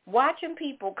 watching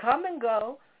people come and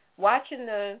go, watching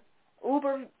the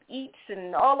Uber Eats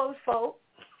and all those folks.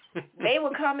 They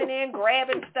were coming in,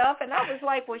 grabbing stuff, and I was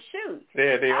like, well, shoot.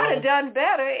 Yeah, I'd have done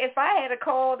better if I had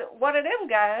called one of them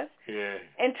guys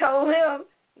and told him,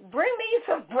 bring me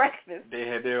some breakfast. They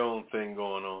had their own thing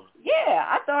going on. Yeah,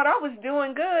 I thought I was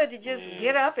doing good to just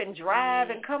get up and drive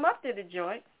and come up to the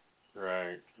joint.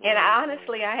 Right. And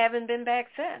honestly, I haven't been back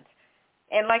since.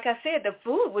 And like I said, the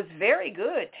food was very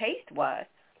good taste-wise.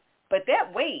 But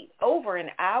that wait, over an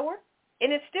hour,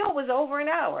 and it still was over an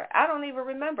hour. I don't even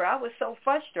remember. I was so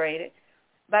frustrated.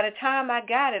 By the time I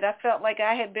got it, I felt like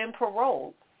I had been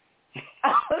paroled.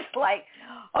 I was like,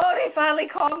 oh, they finally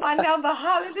called my number.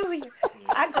 Hallelujah.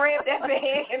 I grabbed that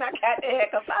bag and I got the heck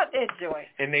about that joint.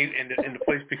 And the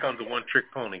place becomes a one-trick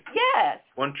pony. Yes.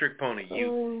 One-trick pony.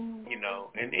 You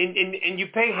know, and you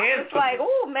pay handsomely. It's like,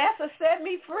 oh, Master set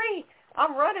me free.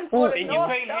 I'm running for the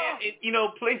North Star. You know,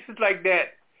 places like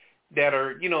that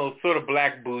are, you know, sort of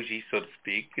black bougie, so to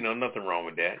speak. You know, nothing wrong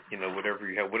with that. You know, whatever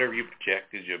you have, whatever you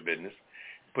project is your business.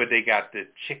 But they got the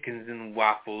chickens and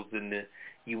waffles and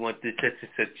you want the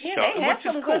such yeah, they had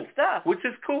some good stuff. Which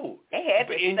is cool. They had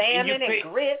the salmon and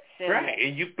grits and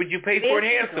right, but you pay for it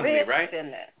handsomely, right?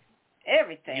 And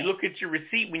everything. You look at your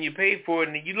receipt when you pay for it,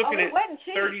 and you're looking at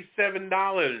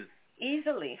 $37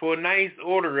 easily for a nice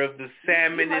order of the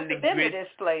salmon and the grits this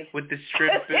place. with the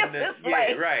shrimp and the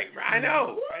right. I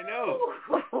know.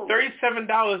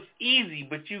 $37 easy,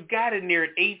 but you got in there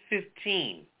at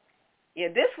 $8.15. Yeah,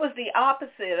 this was the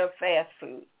opposite of fast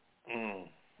food. Mm.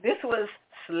 This was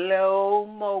slow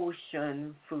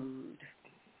motion food.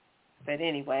 But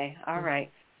anyway, all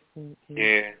right.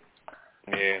 Yeah.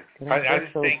 I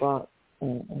just think.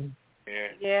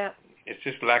 Yeah. It's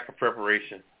just lack of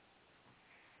preparation.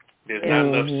 There's not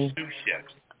enough sous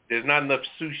chefs. There's not enough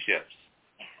sous chefs.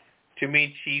 Too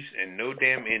many chiefs and no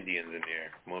damn Indians in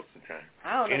there most of the time.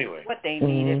 I don't know what they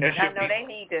needed. I know they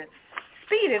need to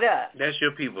speed it up. That's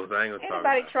your people. So I ain't gonna talk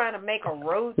about Anybody trying to make a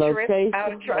road trip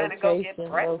out of trying to go get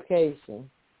breakfast?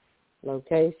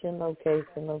 Location.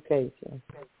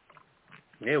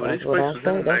 Yeah, well, this place was in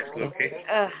a nice location.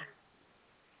 That's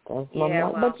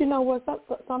but you know what?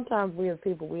 Sometimes we as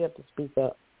people, we have to speak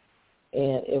up.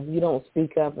 And if you don't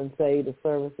speak up and say the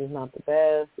service is not the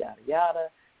best, yada, yada,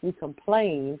 you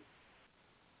complain.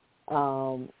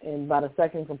 And by the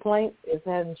second complaint, it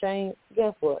hasn't changed.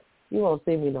 Guess what? You won't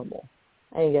see me no more.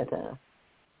 I ain't got time.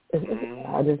 I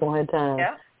just don't have time.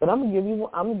 Yeah. But I'm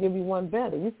gonna give you one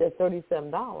better. You said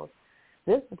 $37.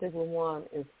 This particular one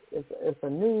is a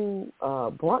new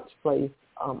brunch place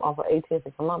off of 18th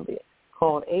and Columbia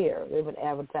called Air. They've been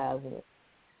advertising it.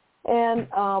 And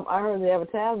I heard the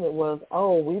advertisement was,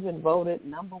 we've been voted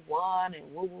number one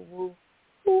and woo.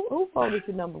 Who voted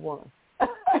you number one?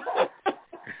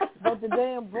 But the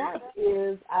damn brunch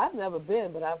is, I've never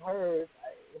been, but I've heard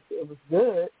it was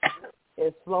good.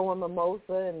 It's flowing mimosa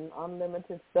and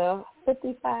unlimited stuff.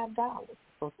 $55.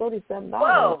 So $37.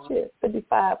 Whoa. Shit,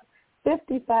 $55.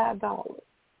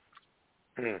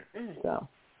 So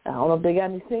I don't know if they got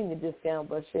any senior discount,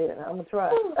 but shit, I'm gonna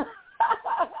try.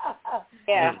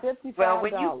 Yeah. $55. Well,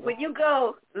 when you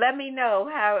go, let me know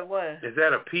how it was. Is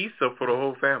that a piece or for the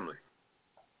whole family?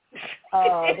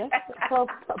 That's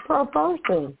per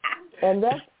person, and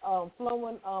that's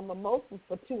flowing mimosas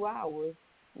for 2 hours.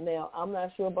 Now I'm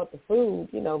not sure about the food,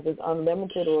 if it's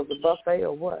unlimited or it's a buffet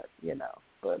or what,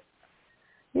 But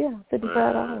yeah,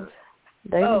 $55.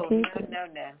 They can keep it. No.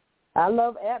 I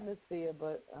love atmosphere,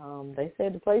 but they say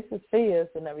the place is fierce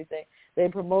and everything. They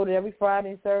promote it every Friday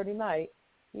and Saturday night,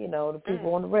 the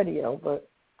people on the radio, but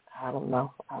I don't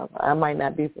know. I might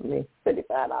not be for me.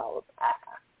 $55.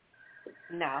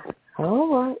 No. All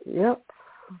right. Yep.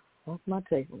 That's my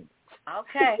take on it.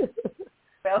 Okay.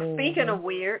 Well, speaking of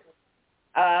weird,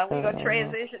 we're going to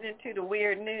transition into the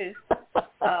weird news.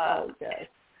 Okay.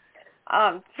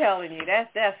 I'm telling you,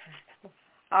 that's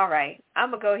all right. I'm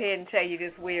going to go ahead and tell you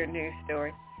this weird news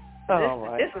story.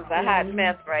 This is a hot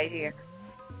mess right here.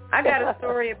 I got a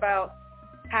story about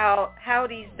how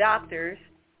these doctors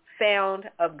found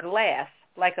a glass,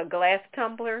 like a glass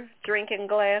tumbler, drinking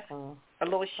glass, a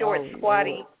little short,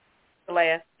 squatty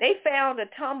glass. They found a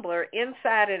tumbler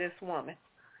inside of this woman.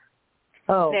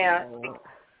 Now,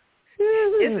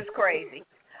 this is crazy.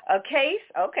 I'm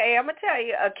going to tell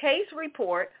you, a case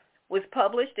report was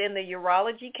published in the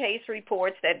Urology Case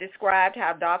Reports that described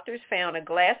how doctors found a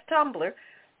glass tumbler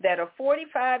that a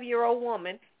 45-year-old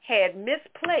woman had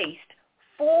misplaced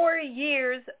 4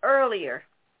 years earlier.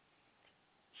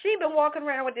 She'd been walking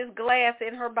around with this glass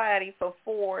in her body for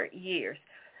 4 years.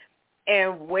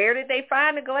 And where did they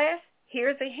find the glass?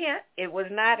 Here's a hint. It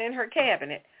was not in her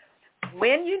cabinet.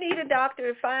 When you need a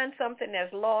doctor to find something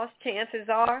that's lost, chances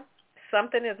are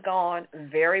something has gone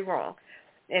very wrong.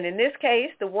 And in this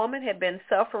case, the woman had been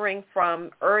suffering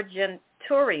from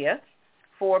urgenturia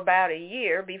for about a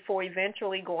year before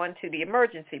eventually going to the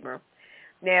emergency room.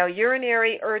 Now,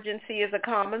 urinary urgency is a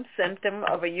common symptom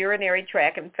of a urinary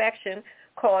tract infection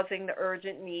causing the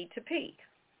urgent need to pee.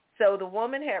 So the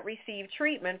woman had received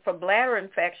treatment for bladder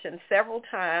infection several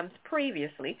times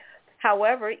previously.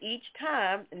 However, each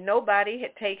time, nobody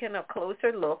had taken a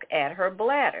closer look at her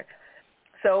bladder.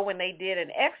 So when they did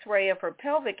an X-ray of her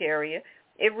pelvic area,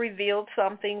 it revealed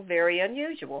something very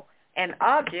unusual, an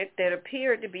object that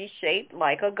appeared to be shaped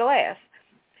like a glass.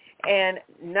 And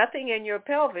nothing in your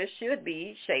pelvis should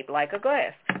be shaped like a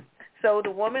glass. So the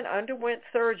woman underwent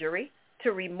surgery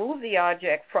to remove the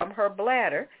object from her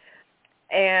bladder,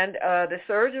 and the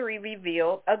surgery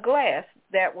revealed a glass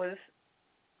that was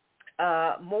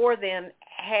more than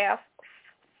half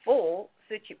full.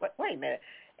 Wait a minute.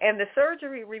 And the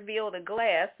surgery revealed a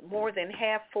glass more than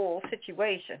half full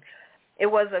situation. It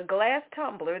was a glass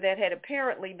tumbler that had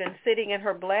apparently been sitting in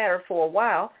her bladder for a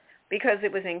while because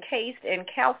it was encased in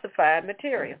calcified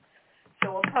material.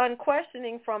 So upon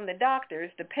questioning from the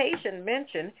doctors, the patient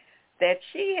mentioned that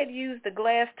she had used the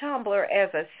glass tumbler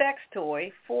as a sex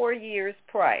toy 4 years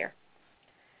prior.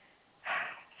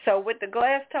 So with the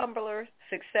glass tumbler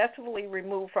successfully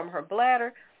removed from her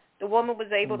bladder, the woman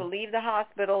was able to leave the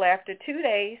hospital after 2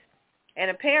 days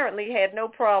and apparently had no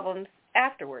problems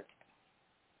afterwards,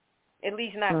 at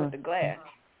least not with the glass,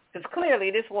 because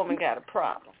clearly this woman got a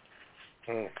problem.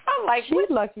 I'm like, she's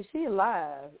lucky she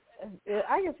alive.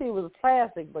 I can see it was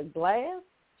plastic, but glass?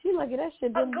 She lucky that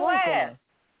shit didn't break her.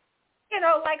 You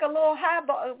know, like a little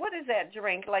highball. What is that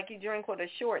drink? Like you drink with a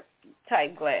short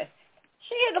type glass.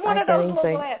 She had one of those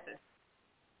little glasses.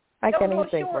 I can't even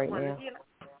think right now. You know?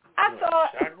 I saw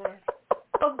it was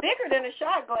bigger than a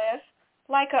shot glass,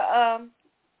 like a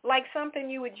like something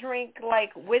you would drink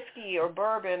like whiskey or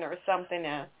bourbon or something.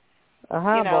 A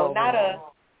highball. You know, not a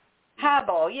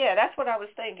highball. Yeah, that's what I was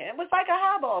thinking. It was like a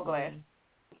highball glass.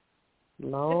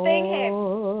 Lord. The thing had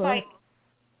like,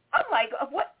 I'm like,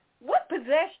 what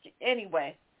possessed you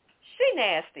anyway? She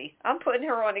nasty. I'm putting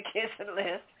her on the kissing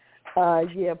list.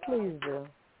 Yeah, please do.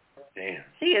 Damn.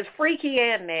 She is freaky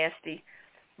and nasty.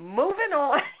 Moving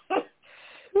on.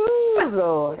 Ooh,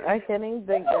 Lord, I can't even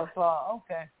think that far.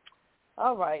 Okay.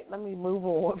 All right, let me move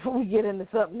on before we get into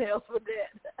something else with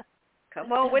that.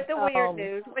 Come on with the weird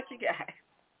news. What you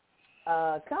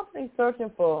got? Companies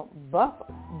searching for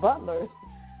butlers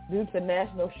due to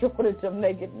national shortage of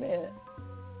naked men.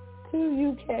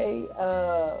 2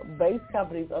 UK-based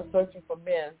companies are searching for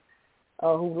men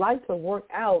who like to work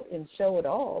out and show it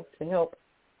off to help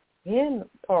hen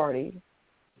party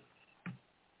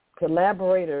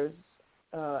collaborators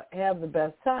have the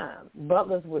best time.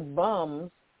 Butlers with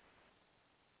Bums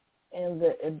and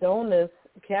the Adonis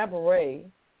Cabaret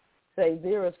say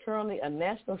there is currently a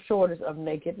national shortage of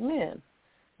naked men.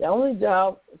 The only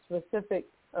job specific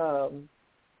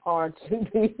are to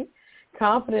be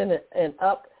confident and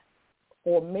up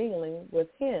for mingling with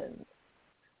hens.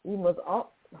 You must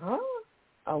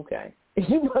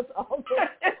You must also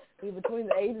be between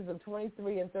the ages of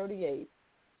 23 and 38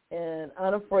 and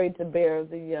unafraid to bear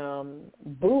the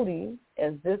booty,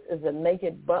 as this is a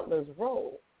naked butler's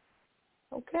role.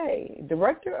 Okay.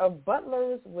 Director of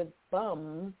Butlers with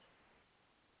Bums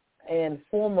and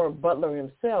former butler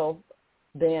himself,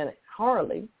 Dan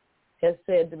Harley, has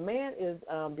said demand is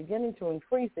beginning to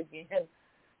increase again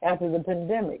after the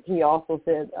pandemic. He also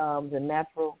said the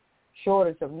natural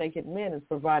shortage of naked men is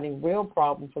providing real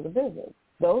problems for the business.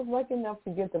 Those lucky enough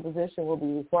to get the position will be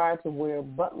required to wear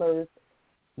Butlers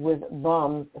with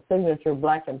Bums signature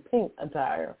black and pink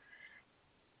attire.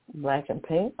 Black and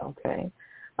pink, okay.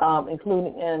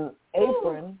 Including an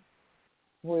apron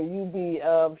where you be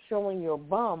showing your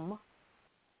bum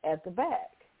at the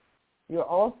back. You're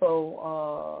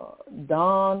also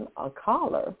don a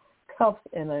collar, cuffs,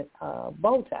 and a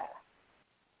bow tie.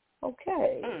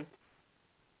 Okay.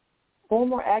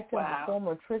 Former actor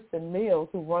performer Tristan Mills,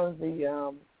 who runs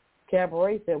the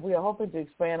cabaret, said, we are hoping to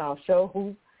expand our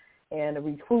shows and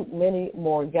recruit many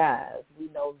more guys. We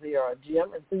know there are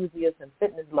gym enthusiasts and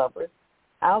fitness lovers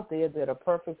out there that are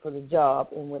perfect for the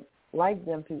job and would like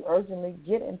them to urgently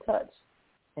get in touch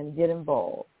and get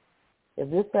involved. If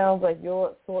this sounds like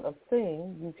your sort of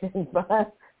thing, you can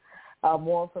find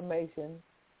more information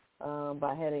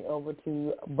by heading over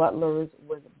to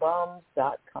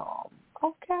butlerswithbums.com.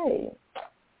 Okay.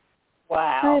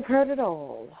 Wow. I've heard it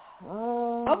all.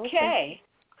 Okay.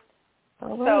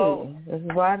 All right. So this is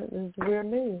weird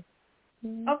news.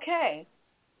 Okay.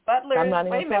 Butlers. I'm not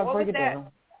even wait a minute. What was that?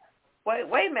 Down. Wait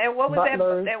a minute. What was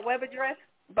Butlers, that web address?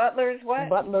 Butlers what?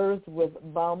 Butlers with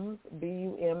Bums,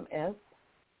 BUMS.com.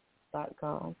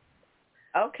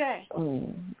 Okay.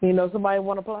 You know somebody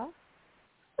want to apply?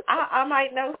 I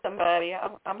might know somebody.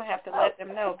 I'm gonna have to let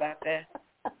them know about that.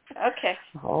 Okay.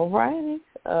 All righty.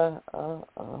 All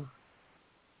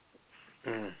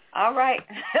right.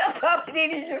 Papa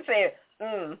Didi just said,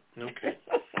 Okay.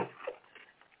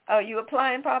 Oh, you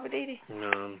applying, Papa Didi?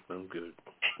 No, I'm good.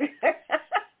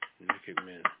 Naked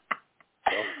men.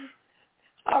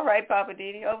 All right, Papa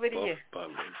Didi, over to you.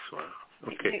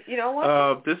 Okay. You know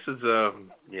what? This is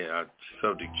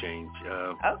subject change.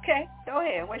 Okay, go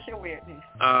ahead. What's your weird news?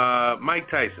 Mike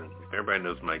Tyson. Everybody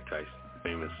knows Mike Tyson,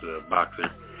 famous boxer.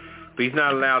 But he's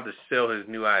not allowed to sell his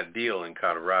new Ideal in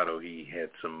Colorado. He had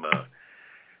some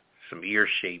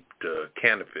ear-shaped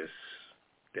cannabis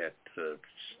that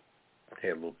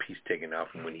had a little piece taken out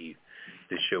from the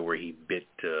show where he bit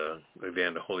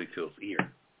Evander Holyfield's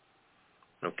ear.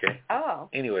 Okay? Oh.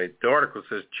 Anyway, the article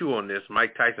says, chew on this.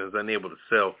 Mike Tyson is unable to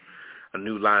sell a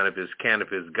new line of his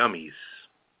cannabis gummies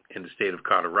in the state of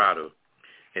Colorado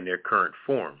in their current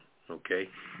form. Okay?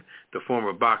 The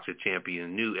former boxer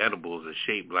champion new edibles are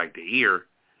shaped like the ear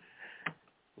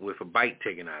with a bite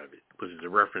taken out of it, which is a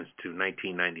reference to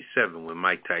 1997 when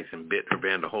Mike Tyson bit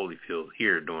Evander Holyfield's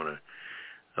ear during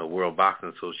a World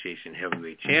Boxing Association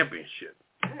heavyweight championship.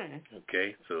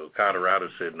 Okay, so Colorado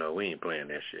said, no, we ain't playing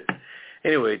that shit.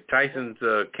 Anyway, Tyson's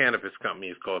cannabis company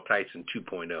is called Tyson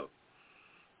 2.0.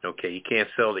 Okay, you can't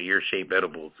sell the ear-shaped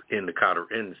edibles in the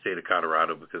state of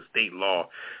Colorado because state law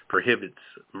prohibits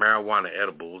marijuana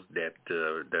edibles that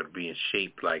are being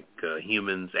shaped like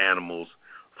humans, animals,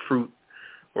 fruit,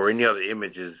 or any other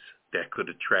images that could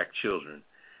attract children.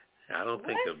 I don't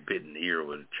think a bitten ear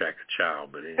would attract a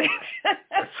child, but anyway,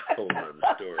 that's a whole other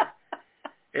story.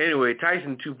 Anyway,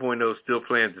 Tyson 2.0 still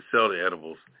plans to sell the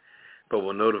edibles, but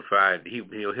will notify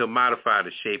he'll modify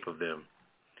the shape of them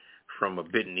from a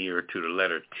bitten ear to the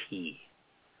letter T.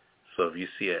 So if you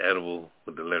see an edible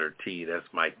with the letter T,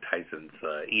 that's Mike Tyson's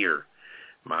ear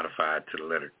modified to the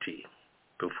letter T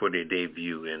before they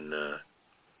debut in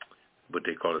what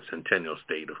they call the Centennial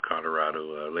State of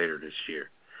Colorado later this year.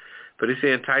 But he's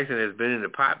saying Tyson has been in the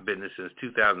pot business since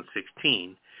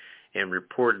 2016 and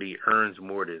reportedly earns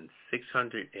more than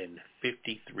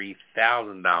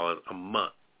 $653,000 a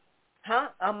month. Huh?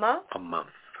 A month? A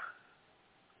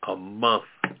month.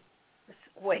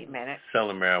 Wait a minute.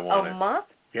 Selling marijuana. A month?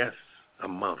 Yes, a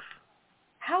month.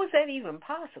 How is that even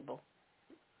possible?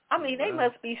 I mean, they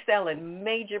must be selling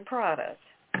major products.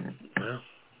 Well,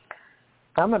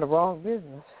 I'm in the wrong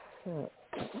business.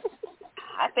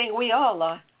 I think we all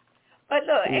are. But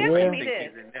look, answer me this.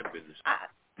 He's in that business.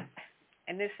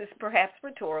 And this is perhaps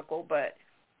rhetorical, but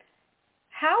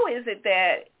how is it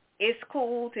that it's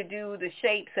cool to do the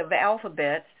shapes of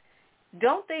alphabets?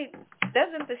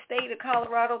 Doesn't the state of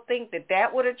Colorado think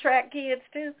that would attract kids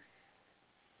too?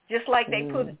 Just like they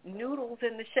put noodles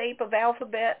in the shape of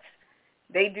alphabets,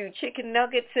 they do chicken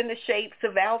nuggets in the shapes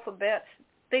of alphabets,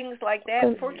 things like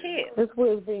that for kids. That's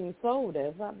where it's being sold at.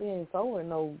 It's not being sold in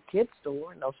no kid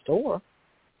store, no store.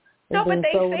 No, but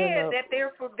they said that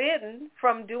they're forbidden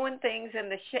from doing things in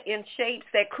shapes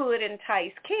that could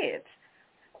entice kids.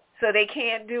 So they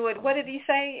can't do it, what did he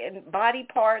say, in body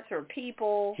parts or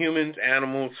people? Humans,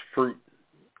 animals, fruit,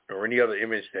 or any other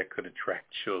image that could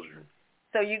attract children.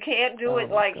 So you can't do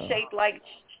it shaped like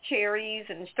cherries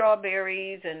and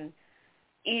strawberries and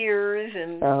ears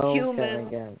and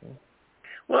humans. Okay.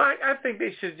 Well, I think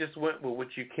they should just went with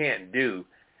what you can't do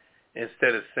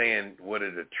instead of saying what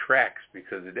it attracts,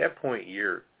 because at that point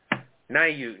you're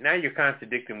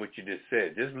contradicting what you just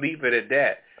said. Just leave it at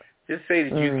that. Just say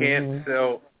that you can't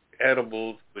sell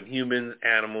edibles with humans,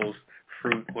 animals,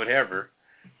 fruit, whatever.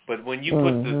 But when you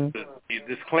put the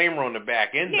disclaimer on the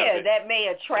back end of it, that may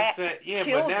attract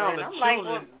children. But now the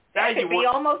children, that could be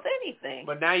almost anything.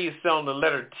 But now you're selling the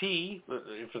letter T.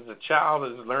 If it's a child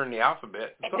that's learning the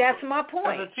alphabet, that's my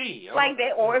point. That's a T. Like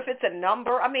that, or if it's a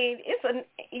number. I mean,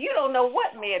 you don't know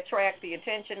what may attract the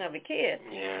attention of a kid.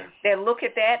 Yeah. They look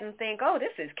at that and think, "Oh,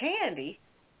 this is candy."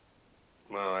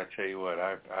 Well, I tell you what,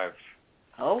 I've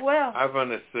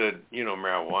understood,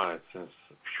 marijuana since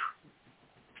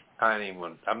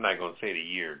I'm not going to say the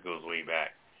year, it goes way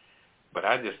back. But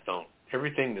I just don't,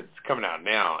 everything that's coming out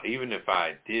now, even if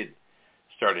I did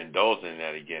start indulging in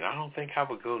that again, I don't think I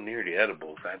would go near the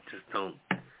edibles. I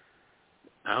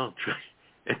don't try.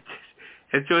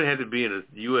 It should have to be in a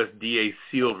USDA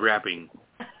sealed wrapping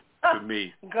for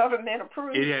me. Government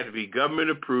approved. It had to be government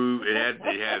approved. It had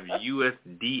to have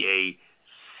USDA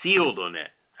sealed on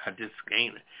that. I just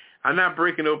ain't. I'm not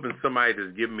breaking open somebody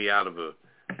that's giving me out of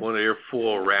one of their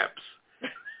foil wraps,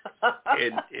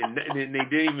 and they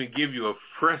didn't even give you a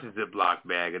fresh Ziploc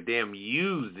bag, a damn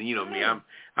used. You know me, I'm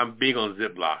big on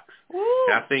Ziplocs.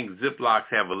 And I think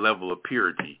Ziplocs have a level of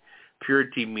purity.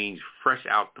 Purity means fresh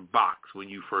out the box when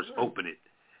you first open it.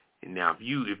 And now if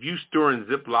you store in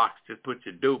Ziplocs to put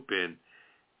your dope in,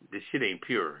 this shit ain't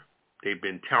pure. They've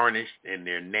been tarnished and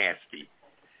they're nasty.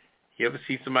 You ever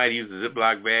see somebody use a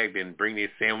Ziploc bag, then bring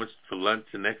their sandwich for lunch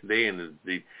the next day, and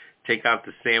the take out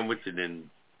the sandwich and then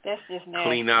That's just nasty.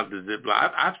 clean out the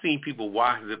Ziploc. I've seen people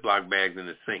wash Ziploc bags in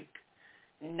the sink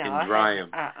No, and dry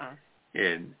them.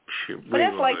 And but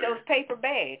that's like those paper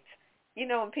bags. You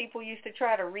know, when people used to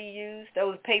try to reuse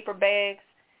those paper bags,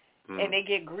 and they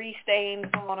get grease stains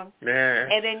on them. Yeah.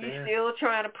 And then you're still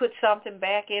trying to put something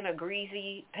back in a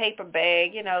greasy paper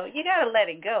bag. You know, you got to let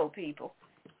it go, people.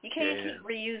 You can't keep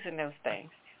reusing those things.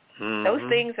 Those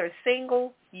things are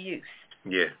single use.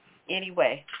 Yeah.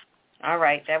 Anyway. All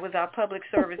right. That was our public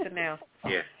service announcement.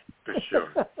 Yeah, for sure.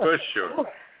 For sure.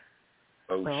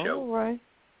 Oh, show. All right.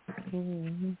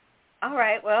 Mm-hmm. All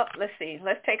right. Well, let's see.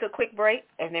 Let's take a quick break,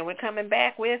 and then we're coming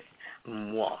back with...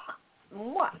 Mwah.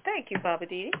 Mwah. Thank you, Baba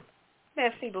Didi.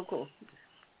 Merci beaucoup.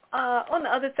 On the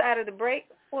other side of the break,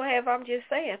 we'll have I'm Just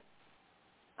Saying.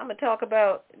 I'm going to talk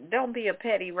about don't be a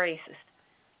petty racist.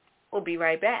 We'll be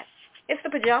right back. It's the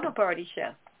Pajama Party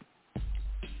Show.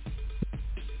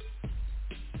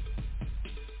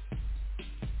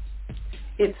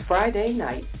 It's Friday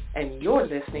night, and you're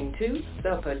listening to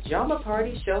the Pajama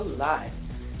Party Show Live.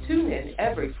 Tune in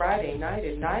every Friday night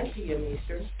at 9 p.m.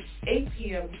 Eastern, 8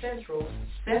 p.m. Central,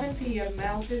 7 p.m.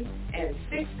 Mountain, and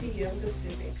 6 p.m.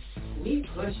 Pacific. We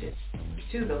push it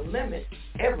to the limit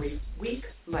every week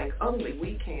like only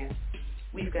we can.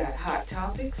 We've got hot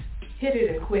topics, hit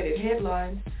it and quit it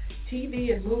headlines,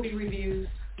 TV and movie reviews,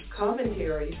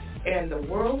 commentary, and the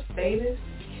world's famous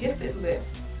Kiss It list.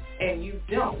 And you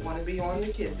don't want to be on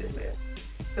the Kiss It list.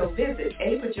 So visit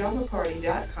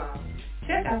apajamaparty.com.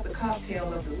 Check out the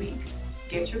cocktail of the week.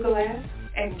 Get your glass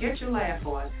and get your laugh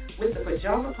on with the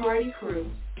Pajama Party crew,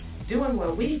 doing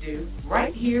what we do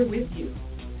right here with you.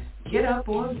 Get up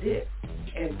on this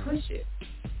and push it.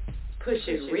 Push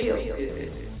it real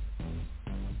good.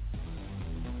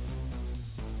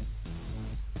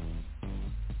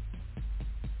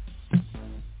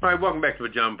 All right, welcome back to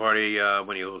Pajama Party.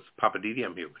 When you host Papa Didi,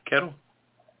 I'm here with Kettle.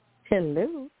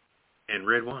 Hello. And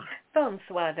Red Wine.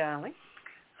 Bonsoir, darling.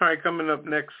 All right, coming up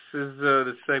next is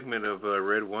the segment of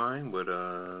Red Wine with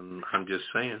I'm Just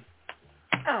Saying.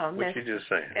 Oh, what you just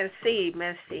saying?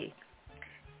 Merci.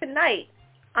 Tonight,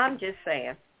 I'm just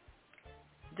saying,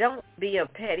 don't be a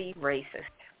petty racist.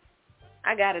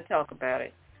 I got to talk about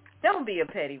it. Don't be a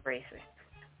petty racist.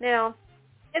 Now,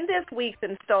 in this week's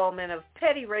installment of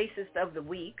Petty Racist of the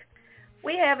Week,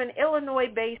 we have an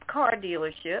Illinois-based car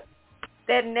dealership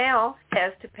that now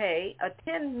has to pay a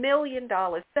 $10 million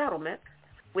settlement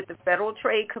with the Federal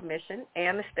Trade Commission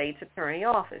and the state's attorney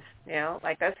office. Now,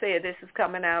 like I said, this is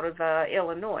coming out of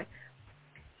Illinois.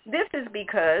 This is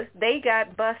because they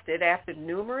got busted after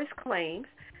numerous claims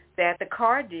that the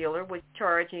car dealer was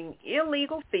charging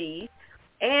illegal fees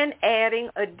and adding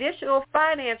additional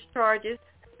finance charges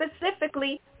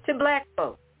specifically to black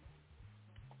folks.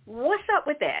 What's up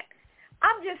with that?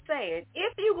 I'm just saying,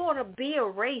 if you're going to be a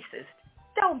racist,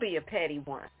 don't be a petty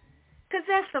one, because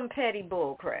that's some petty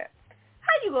bull crap.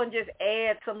 How you going to just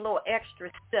add some little extra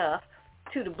stuff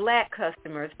to the black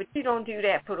customers, but you don't do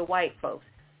that for the white folks?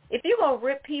 If you're going to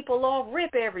rip people off,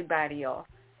 rip everybody off.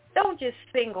 Don't just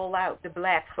single out the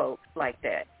black folks like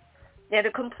that. Now,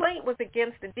 the complaint was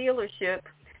against the dealership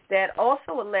that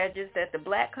also alleges that the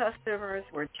black customers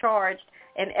were charged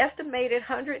an estimated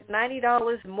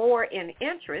 $190 more in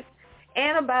interest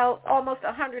and about almost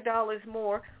 $100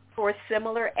 more for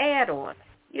similar add-ons.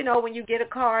 You know, when you get a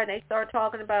car and they start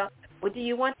talking about, well, do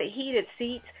you want the heated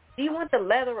seats? Do you want the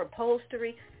leather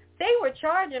upholstery? They were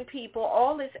charging people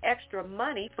all this extra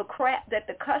money for crap that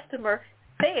the customer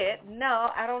said, no,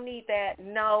 I don't need that.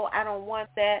 No, I don't want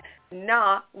that.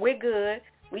 Nah, we're good.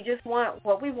 We just want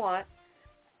what we want.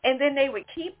 And then they would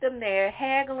keep them there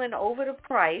haggling over the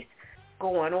price,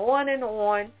 going on and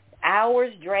on,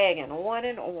 hours dragging on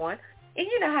and on. And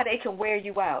you know how they can wear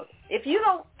you out. If you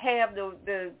don't have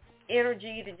the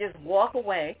energy to just walk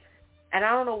away, and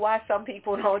I don't know why some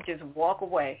people don't just walk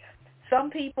away.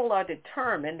 Some people are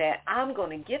determined that I'm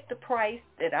going to get the price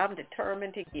that I'm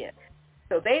determined to get.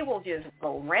 So they will just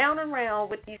go round and round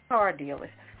with these car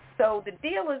dealers. So the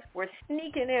dealers were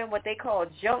sneaking in what they call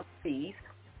junk fees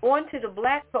onto the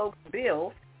black folks'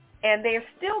 bills, and they're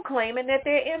still claiming that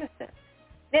they're innocent.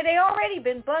 Now, they already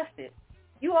been busted.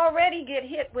 You already get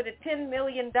hit with a $10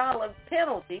 million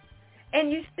penalty,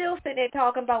 and you still sit there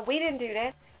talking about, we didn't do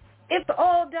that. It's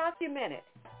all documented.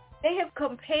 They have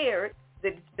compared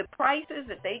the prices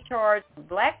that they charge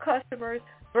black customers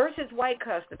versus white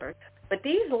customers. But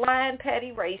these lying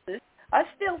petty racists are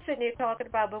still sitting there talking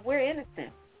about, but we're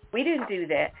innocent. We didn't do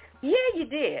that. Yeah, you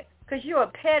did, because you're a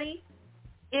petty,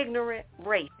 ignorant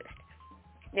racist.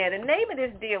 Now, the name of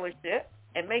this dealership,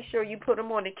 and make sure you put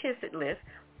them on the Kiss It list,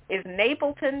 is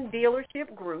Napleton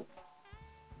Dealership Group.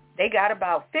 They got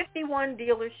about 51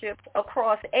 dealerships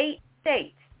across 8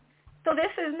 states. So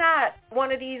this is not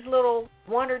one of these little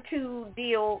 1 or 2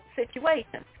 deal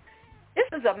situations. This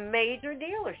is a major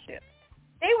dealership.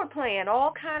 They were playing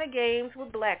all kind of games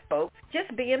with black folks,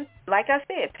 just being, like I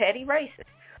said, petty racist,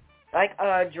 like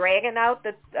dragging out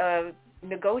the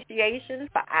negotiations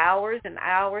for hours and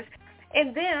hours.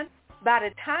 And then by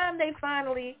the time they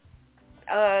finally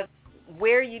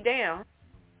wear you down,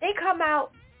 they come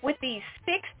out with these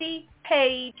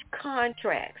 60-page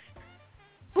contracts.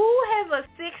 Who has a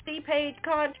 60-page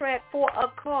contract for a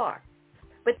car?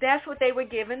 But that's what they were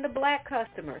giving the black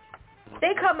customers.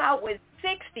 They come out with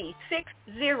 60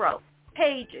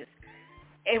 pages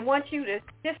and want you to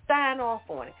just sign off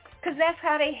on it, because that's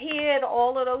how they hid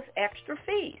all of those extra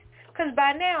fees. Because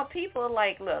by now people are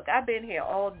like, look, I've been here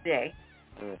all day.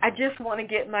 I just want to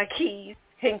get my keys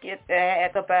and get the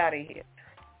heck up out of here.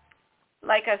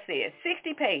 Like I said,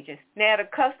 60 pages. Now the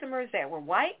customers that were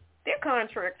white, their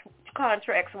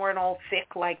contracts weren't all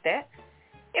thick like that.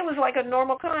 It was like a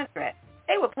normal contract.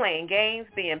 They were playing games,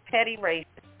 being petty racist.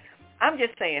 I'm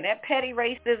just saying, that petty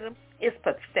racism is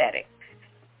pathetic.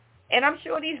 And I'm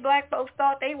sure these black folks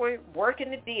thought they were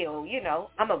working the deal. You know,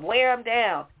 I'm going to wear them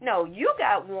down. No, you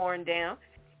got worn down,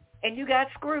 and you got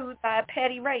screwed by a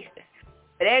petty racist.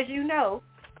 But as you know,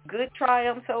 good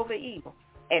triumphs over evil.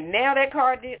 And now that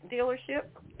car dealership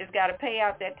has got to pay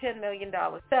out that $10 million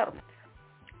settlement.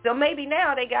 So maybe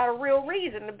now they got a real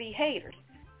reason to be haters,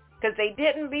 because they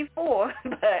didn't before,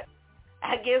 but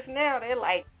I guess now they're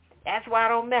like, that's why I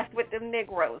don't mess with them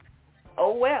Negroes.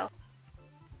 Oh, well.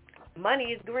 Money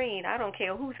is green. I don't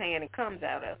care whose hand it comes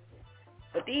out of.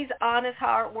 But these honest,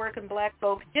 hard-working black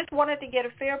folks just wanted to get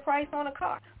a fair price on a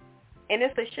car. And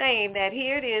it's a shame that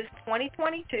here it is,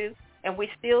 2022, and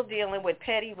we're still dealing with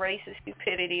petty racist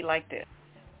stupidity like this.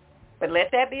 But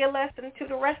let that be a lesson to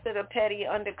the rest of the petty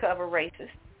undercover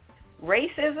racists.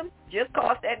 Racism just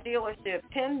cost that dealership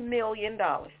 $10 million.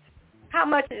 How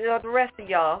much are the rest of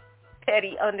y'all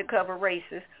petty undercover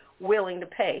racists willing to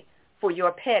pay for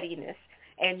your pettiness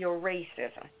and your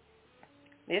racism?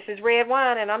 This is Red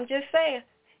Wine, and I'm just saying,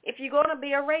 if you're going to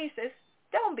be a racist,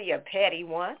 don't be a petty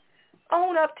one.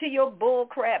 Own up to your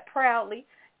bullcrap proudly.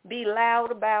 Be loud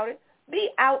about it.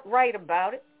 Be outright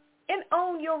about it. And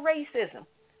own your racism.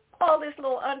 All this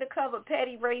little undercover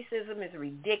petty racism is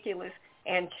ridiculous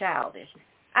and childish.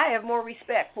 I have more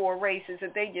respect for a racist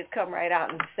if they just come right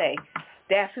out and say,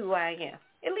 that's who I am.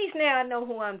 At least now I know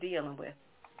who I'm dealing with.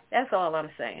 That's all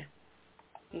I'm saying.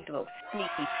 These little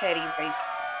sneaky, petty racists.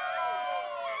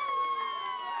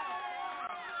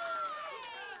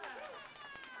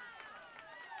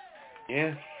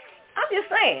 Yeah. I'm just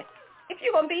saying, if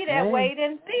you're going to be that way,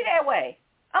 then be that way.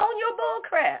 Own your bull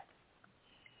crap.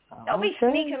 Don't be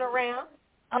sneaking around.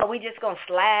 Oh, we just going to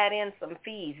slide in some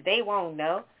fees. They won't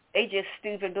know. They just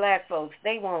stupid black folks.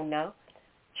 They won't know.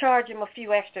 Charge them a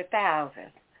few extra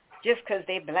thousand just because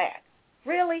they're black.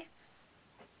 Really?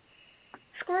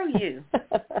 Screw you.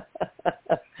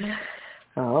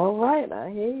 All right.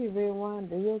 I hear you, everyone.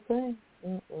 Do your thing.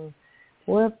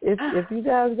 Well, if you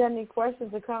guys got any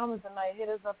questions or comments tonight, hit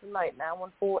us up tonight,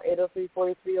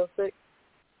 914-803-4306.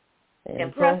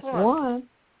 And press 1.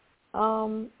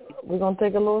 We're going to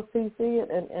take a little CC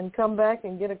and come back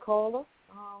and get a caller.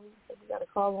 We got a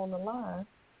caller on the line.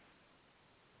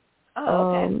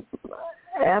 Oh, okay.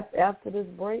 After this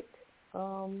break.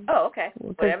 Okay.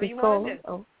 We'll whatever you want to do.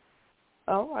 Oh.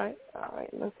 All right.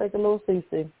 Let's take a little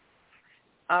CC.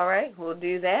 All right. We'll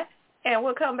do that. And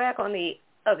we'll come back on the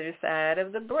other side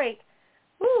of the break.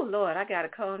 Ooh, Lord, I got to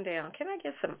calm down. Can I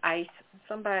get some ice?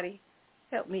 Somebody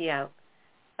help me out.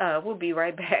 We'll be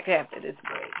right back after this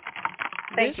break.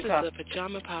 This is The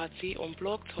Pajama Party on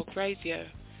Blog Talk Radio.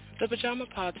 The Pajama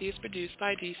Party is produced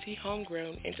by DC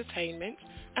Homegrown Entertainment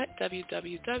at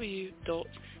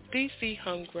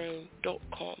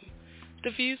www.dchomegrown.com.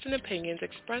 The views and opinions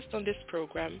expressed on this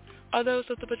program are those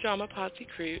of the Pajama Party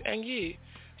crew and you.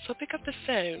 So pick up the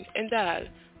phone and dial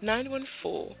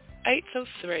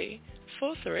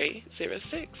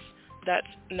 914-803-4306. That's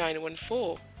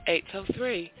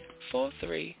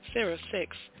 914-803-4306.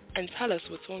 And tell us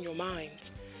what's on your mind.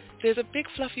 There's a big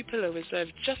fluffy pillow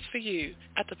reserved just for you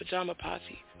at the Pajama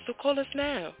Party, so call us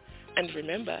now. And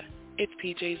remember, it's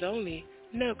PJs only,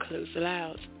 no clothes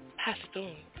allowed. Pass it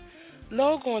on.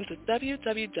 Log on to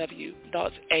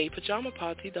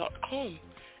www.apajamaparty.com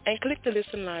and click the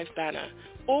Listen Live banner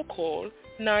or call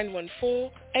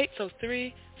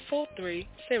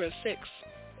 914-803-4306.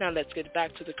 Now let's get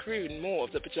back to the crew and more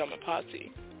of the Pajama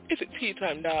Party. Is it tea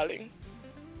time, darling?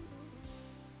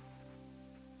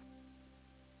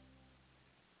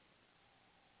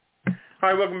 All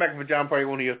right, welcome back to Pajama Party.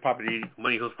 One of your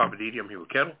Money host, Papa Didi. I'm here with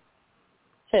Kettle.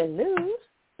 Hello.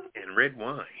 And Red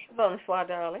Wine. Bonsoir,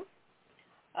 darling.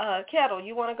 Kettle,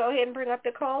 you want to go ahead and bring up the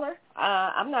caller?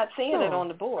 I'm not seeing it on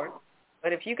the board,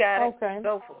 but if you got it,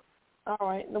 go for it. All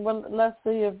right. Well, let's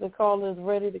see if the caller is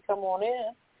ready to come on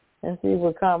in and see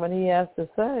what comment he has to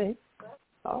say.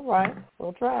 All right.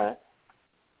 We'll try it.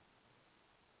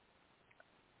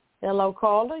 Hello,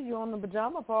 caller. You on the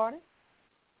Pajama Party?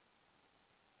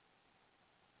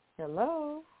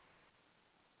 Hello.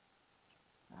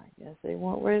 I guess they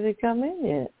weren't ready to come in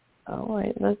yet. All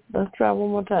right, let's try one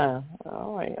more time.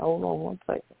 All right, hold on one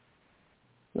second.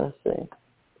 Let's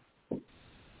see.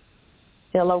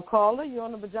 Hello, caller. You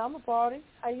on the Pajama Party?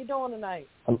 How you doing tonight?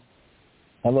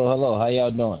 Hello. How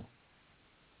y'all doing?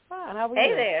 Fine. How are you?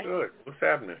 Hey there. Good. What's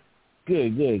happening?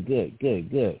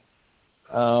 Good.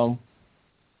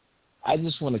 I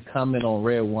just want to comment on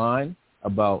Red Wine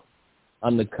about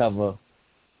undercover.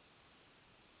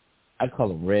 I call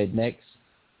them rednecks,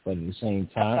 but at the same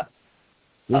time,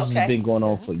 this has been going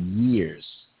on for years.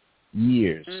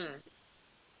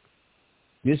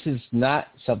 This is not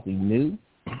something new.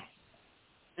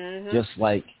 Just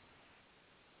like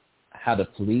how the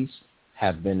police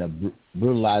have been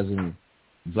brutalizing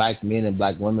black men and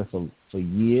black women for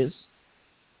years.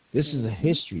 This is a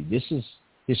history. This is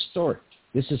historic.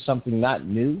 This is something not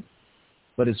new,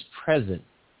 but it's present,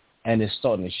 and it's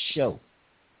starting to show.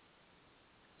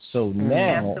 So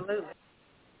now,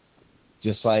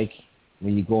 just like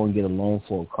when you go and get a loan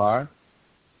for a car,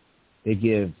 they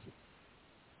give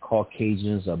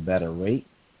Caucasians a better rate,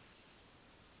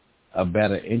 a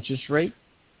better interest rate.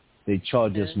 They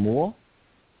charge us more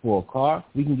for a car.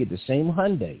 We can get the same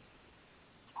Hyundai,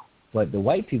 but the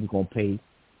white people going to pay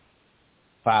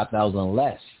 $5,000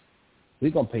 less.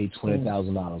 We're going to pay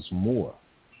 $20,000 more.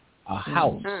 A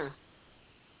house.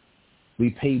 We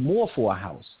pay more for a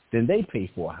house than they pay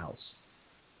for a house.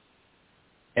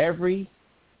 Every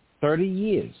 30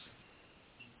 years,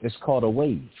 it's called a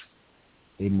wave.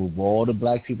 They move all the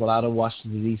black people out of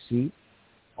Washington, D.C.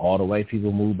 All the white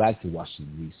people move back to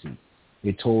Washington, D.C.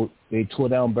 They tore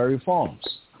down Berry Farms.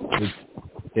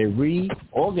 They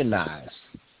reorganized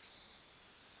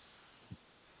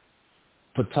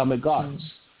Potomac Gardens.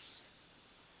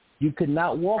 You could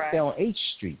not walk down H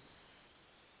Street.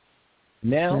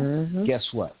 Now, guess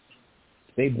what?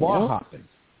 They bar hopping.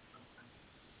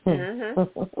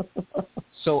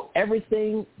 So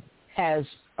everything has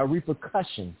a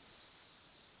repercussion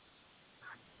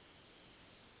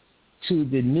to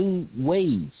the new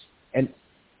ways, and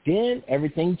then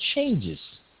everything changes.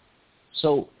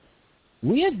 So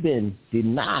we have been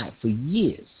denied for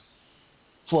years,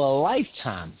 for a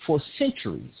lifetime, for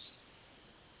centuries.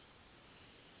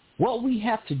 What we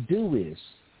have to do is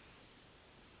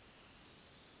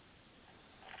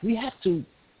we have to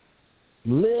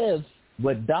live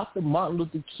what Dr. Martin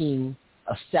Luther King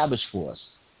established for us,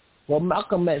 what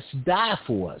Malcolm X died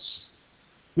for us.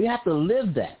 We have to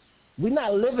live that. We're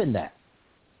not living that.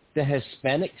 The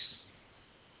Hispanics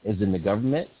is in the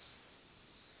government.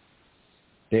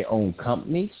 They own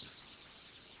companies.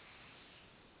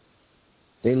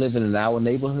 They live in our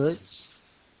neighborhoods.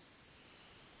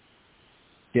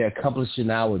 They're accomplishing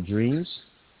our dreams.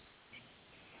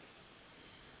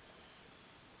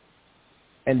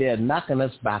 And they're knocking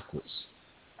us backwards.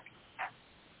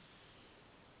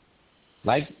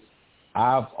 Like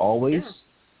I've always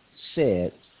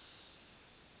said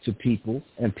to people,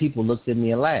 and people looked at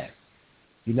me and laughed.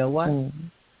 You know what?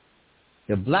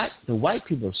 The white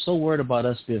people are so worried about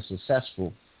us being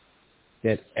successful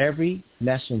that every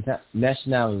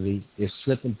nationality is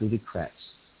slipping through the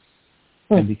cracks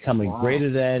and becoming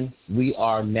greater than we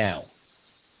are now,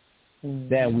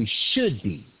 than we should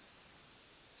be.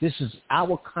 This is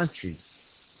our country.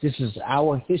 This is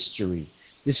our history.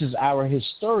 This is our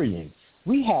historian.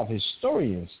 We have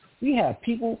historians. We have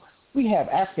people. We have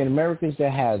African Americans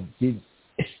that has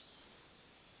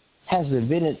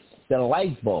invented the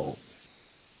light bulb.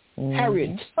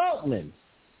 Harriet Tubman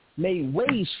made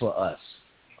ways for us.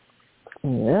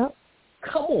 Yeah.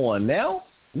 Come on now.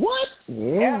 What?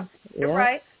 Yeah. You're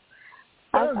right.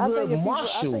 Thurgood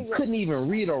Marshall couldn't even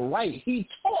read or write. He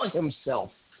taught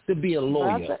himself to be a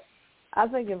lawyer. I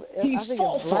think if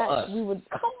black, we would.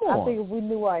 Come on. I think if we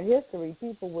knew our history,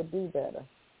 people would do better.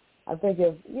 I think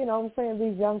if, you know what I'm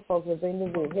saying, these young folks, if they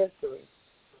knew their history,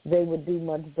 they would do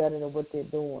much better than what they're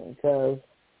doing, because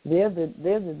they're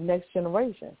the next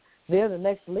generation. They're the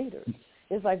next leaders.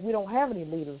 It's like we don't have any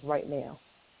leaders right now.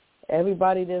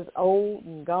 Everybody that's old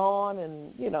and gone,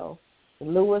 and, you know,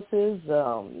 Lewis's,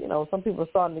 you know, some people are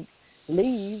starting to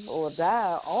leave or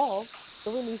die off,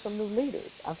 so we need some new leaders.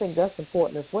 I think that's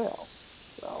important as well.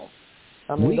 So,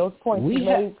 I mean, those points you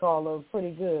made, Carla, are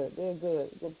pretty good. They're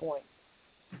good. Good point.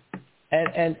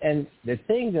 And the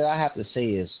thing that I have to say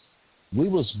is, we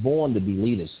was born to be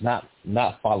leaders, not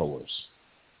followers.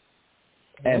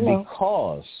 And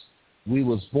because we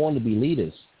was born to be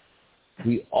leaders,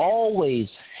 we always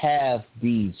have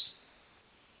these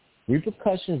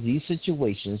repercussions, these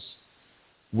situations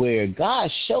where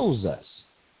God shows us,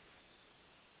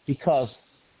 because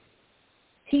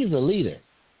he's a leader,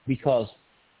 because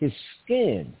his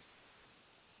skin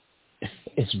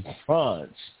is bronze.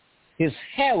 His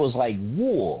hair was like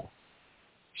wool,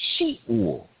 sheep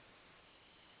wool,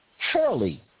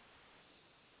 curly.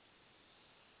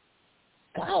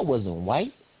 God wasn't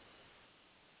white.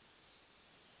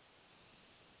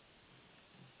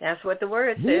 That's what the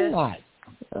word says. We're not.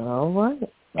 All right.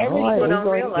 People don't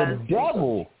realize. The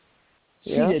devil,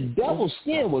 the devil's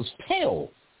skin was pale.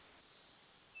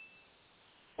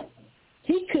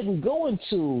 He couldn't go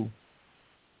into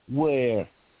where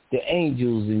the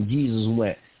angels and Jesus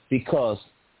went because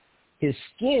his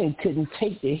skin couldn't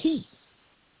take the heat.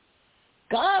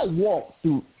 God walked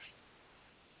through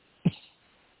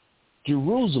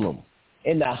Jerusalem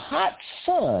in the hot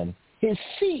sun. His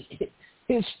feet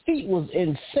was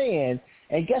in sand,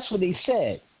 and guess what he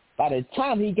said? By the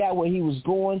time he got where he was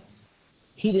going,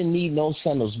 he didn't need no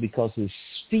sandals because his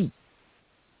feet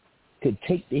could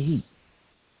take the heat.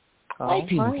 White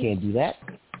people can't do that.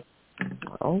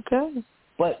 Okay.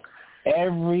 But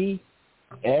every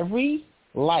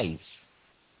life,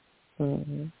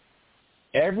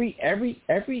 every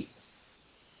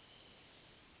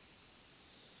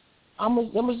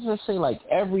I'm gonna just say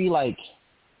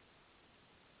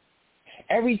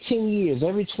every 10 years,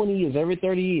 every 20 years, every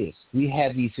 30 years, we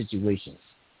have these situations.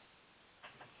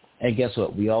 And guess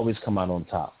what? We always come out on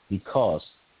top because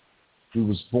we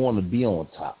was born to be on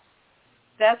top.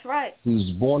 That's right. We was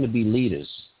born to be leaders.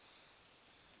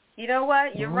 You know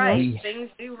what? You're right. Things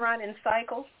do run in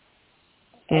cycles.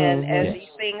 And as these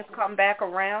things come back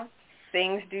around,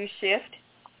 things do shift.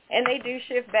 And they do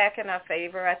shift back in our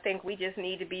favor. I think we just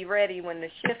need to be ready when the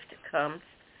shift comes.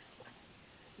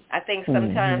 I think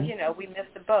sometimes, we miss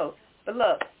the boat. But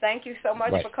look, thank you so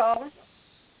much for calling.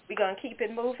 We're going to keep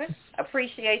it moving.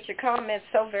 Appreciate your comments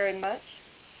so very much.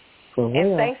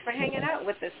 And thanks for hanging out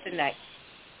with us tonight.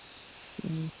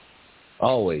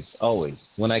 Always,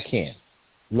 when I can.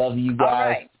 Love you guys. All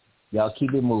right. Y'all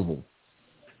keep it moving.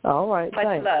 All right.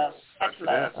 Much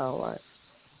love.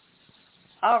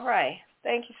 All right.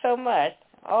 Thank you so much.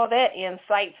 All that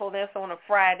insightfulness on a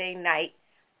Friday night.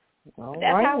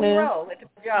 That's how we roll at the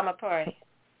pajama party.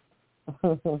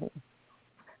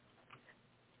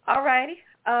 All righty.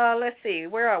 Let's see.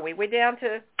 Where are we? We're down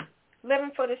to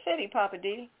living for the city, Papa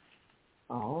D.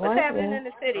 What's happening in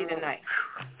the city tonight?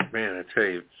 Man, I tell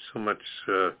you, so much.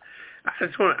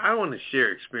 I want to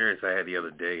share experience I had the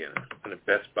other day in a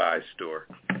Best Buy store.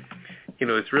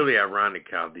 It's really ironic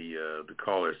how the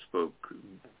caller spoke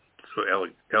so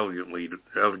elegantly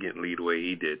the way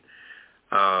he did.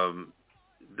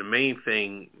 The main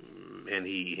thing, and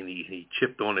he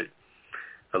chipped on it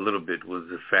a little bit, was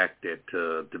the fact that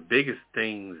the biggest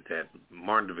things that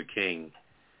Martin Luther King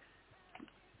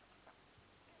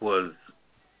was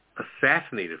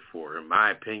assassinated for, in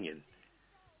my opinion,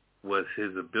 was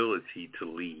his ability to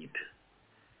lead.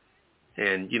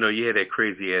 And, you had that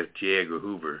crazy-ass J. Edgar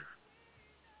Hoover,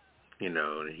 and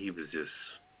he was just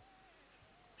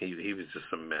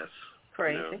a mess.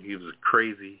 Crazy. He was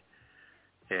crazy.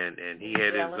 And he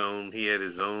had his own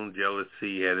jealousy,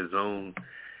 he had his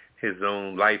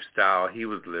own lifestyle he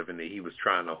was living that he was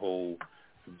trying to hold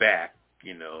back.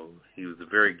 He was a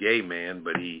very gay man,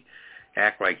 but he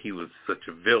act like he was such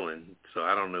a villain. So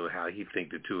I don't know how he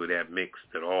think the two of that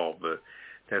mixed at all, but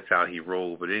that's how he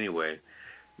rolled. But anyway,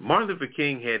 Martin Luther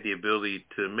King had the ability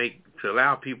to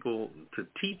allow people, to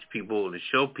teach people, and to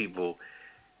show people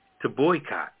to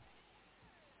boycott.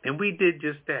 And we did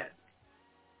just that.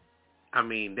 I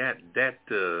mean, that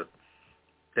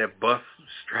bus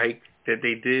strike that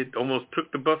they did almost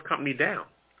took the bus company down.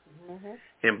 Mm-hmm.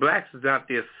 And blacks was out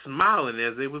there smiling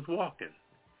as they was walking.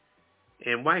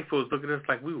 And white folks looking at us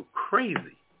like we were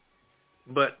crazy.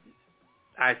 But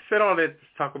I said all that to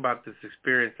talk about this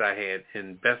experience I had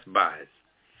in Best Buys.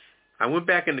 I went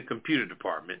back in the computer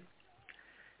department,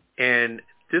 and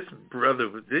this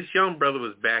young brother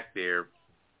was back there,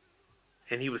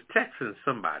 and he was texting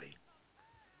somebody.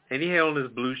 And he had on his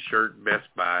blue shirt, Best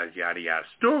Buys, yada, yada.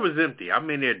 Store was empty. I'm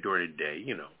in there during the day,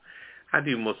 I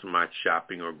do most of my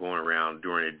shopping or going around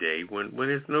during the day when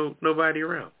there's nobody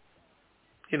around.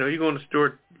 You go in the store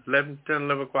at 11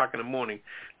 o'clock in the morning,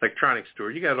 electronics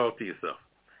store, you got it all to yourself.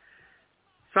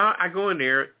 So I go in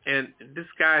there, and this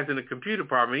guy's in the computer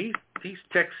department. He's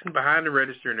texting behind the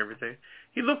register and everything.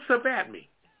 He looks up at me.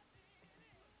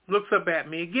 Looks up at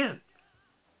me again.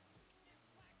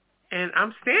 And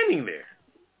I'm standing there.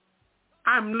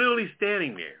 I'm literally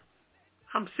standing there.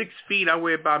 I'm 6 feet. I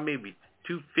weigh about maybe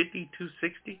 250,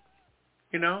 260.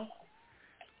 You know?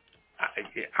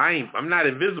 I'm not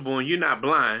invisible and you're not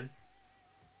blind.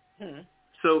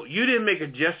 So you didn't make a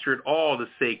gesture at all to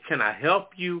say, can I help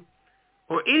you?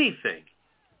 Or anything.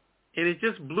 And it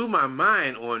just blew my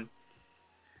mind on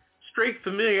straight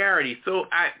familiarity. So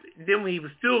then when he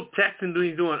was still texting,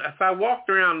 doing, so I walked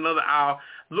around another aisle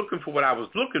looking for what I was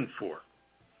looking for.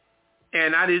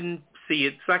 And I didn't see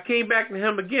it. So I came back to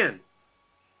him again.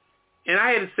 And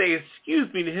I had to say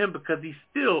excuse me to him because he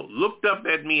still looked up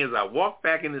at me as I walked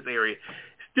back in this area.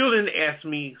 Still didn't ask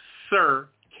me, sir,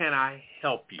 can I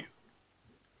help you?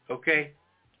 Okay?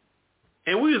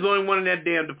 And we was the only one in that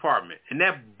damn department. And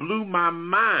that blew my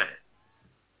mind.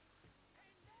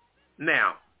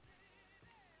 Now,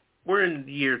 we're in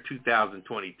the year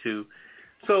 2022.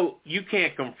 So you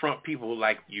can't confront people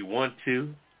like you want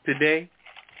to today.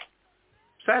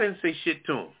 So I didn't say shit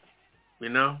to him. You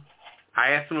know?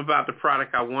 I asked him about the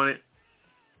product I wanted.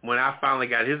 When I finally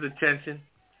got his attention,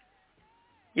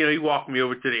 you know, he walked me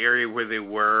over to the area where they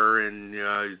were. And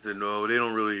he said, no, they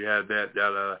don't really have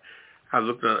that. I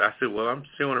looked at it, I said, well, I'm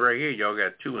showing it right here. Y'all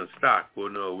got 2 in stock. Well,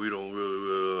 no, we don't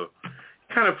really.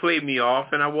 Kind of played me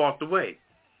off, and I walked away.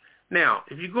 Now,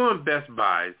 if you go in Best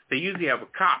Buys, they usually have a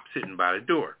cop sitting by the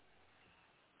door.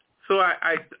 So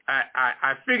I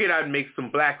figured I'd make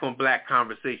some black-on-black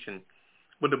conversation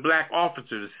with a black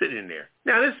officer that's sitting there.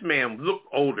 Now, this man looked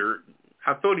older.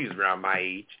 I thought he was around my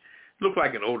age. Looked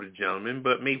like an older gentleman,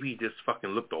 but maybe he just fucking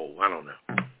looked old. I don't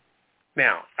know.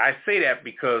 Now, I say that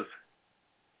because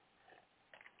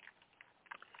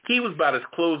he was about as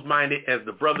closed-minded as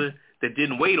the brother that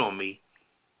didn't wait on me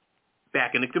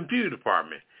back in the computer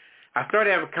department. I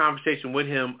started having a conversation with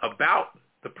him about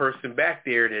the person back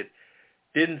there that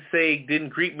didn't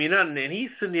greet me nothing, and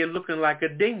he's sitting there looking like a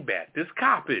dingbat. This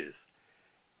cop is.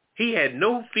 He had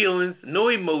no feelings, no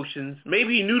emotions.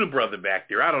 Maybe he knew the brother back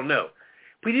there. I don't know.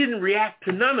 But he didn't react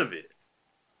to none of it.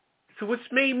 So which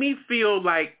made me feel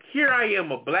like, here I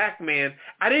am, a black man.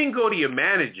 I didn't go to your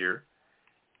manager.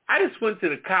 I just went to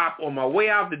the cop on my way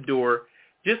out the door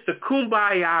just to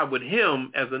kumbaya with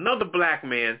him as another black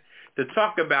man to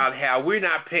talk about how we're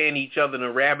not paying each other in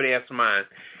a rabbit-ass mind.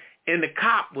 And the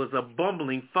cop was a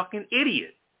bumbling fucking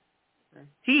idiot.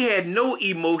 He had no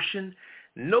emotion,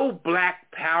 no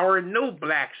black power, no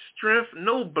black strength,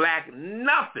 no black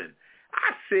nothing.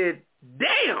 I said,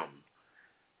 damn,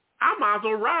 I might as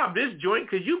well rob this joint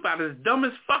because you about as dumb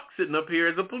as fuck sitting up here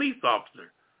as a police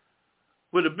officer.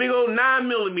 With a big old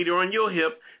 9mm on your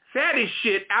hip, fat as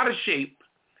shit, out of shape,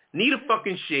 need a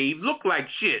fucking shave, look like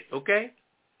shit, okay?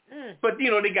 But,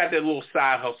 you know, they got that little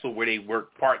side hustle where they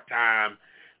work part-time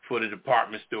for the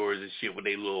department stores and shit with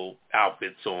their little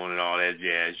outfits on and all that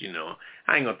jazz, you know.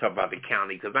 I ain't going to talk about the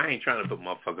county because I ain't trying to put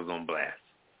motherfuckers on blast,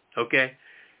 okay?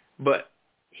 But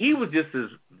he was just as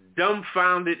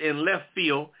dumbfounded and left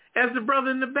field as the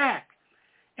brother in the back.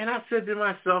 And I said to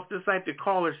myself, just like the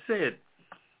caller said,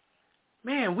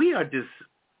 man, we are just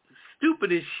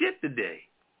stupid as shit today.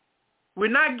 We're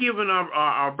not giving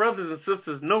our brothers and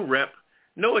sisters no rep,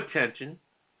 no attention.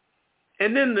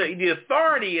 And then the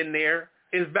authority in there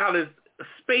is about as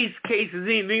space case as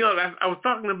anything else. I was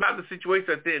talking about the situation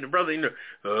I said, and the brother, you know,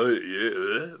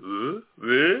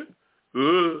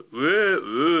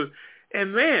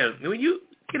 and man, when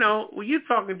you're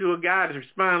talking to a guy that's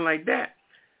responding like that,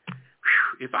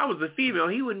 if I was a female,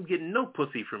 he wouldn't get no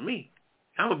pussy from me.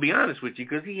 I'm gonna be honest with you,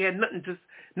 because he had nothing to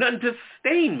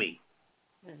sustain me.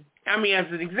 I mean, as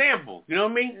an example, you know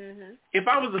what I mean? Mm-hmm. If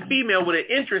I was a female with an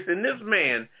interest in this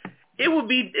man, it was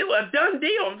a done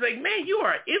deal. I'm like, man, you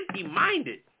are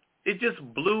empty-minded. It just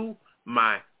blew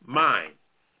my mind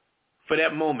for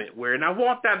that moment and I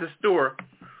walked out the store.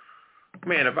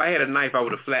 Man, if I had a knife, I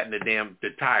would have flattened the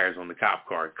tires on the cop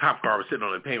car. The cop car was sitting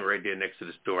on the pavement right there next to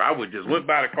the store. I would just went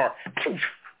by the car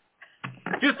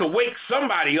just to wake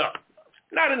somebody up.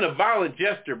 Not in a violent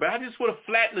gesture, but I just would have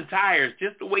flattened the tires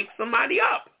just to wake somebody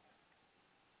up.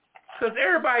 Because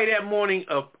everybody that morning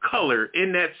of color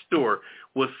in that store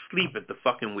was asleep at the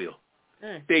fucking wheel.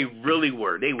 They really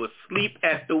were. They were asleep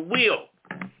at the wheel.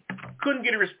 Couldn't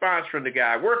get a response from the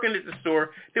guy working at the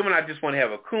store. Then when I just want to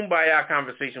have a kumbaya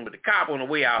conversation with the cop on the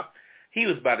way out, he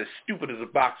was about as stupid as a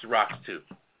box of rocks too.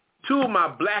 2 of my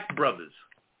black brothers,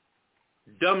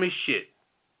 dumb as shit.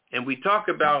 And we talk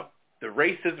about the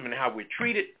racism and how we're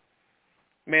treated.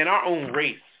 Man, our own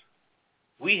race,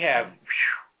 we have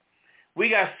We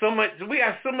got so much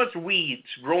weeds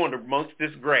growing amongst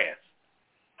this grass.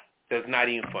 That's not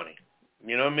even funny.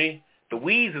 You know what I mean? The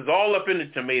weeds is all up in the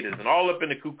tomatoes and all up in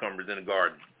the cucumbers in the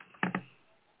garden.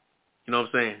 You know what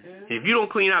I'm saying? Mm-hmm. If you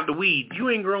don't clean out the weeds, you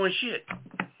ain't growing shit.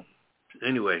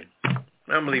 Anyway, I'm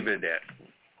going to leave it at that.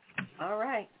 All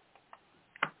right.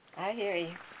 I hear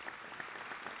you.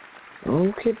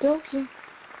 Okie dokie.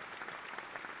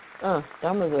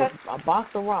 That was a box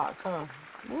of rocks, huh?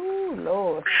 Ooh,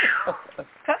 Lord.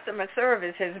 Customer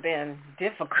service has been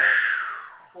difficult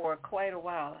for quite a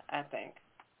while, I think.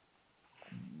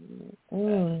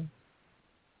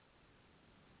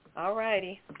 All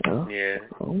righty. Yeah.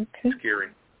 Okay. Scary.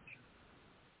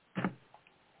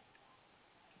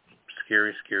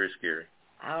 Scary.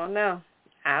 I don't know.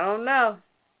 I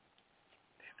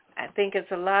think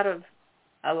it's a lot of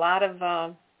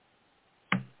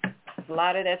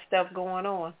that stuff going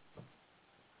on.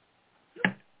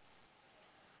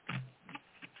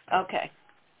 Okay.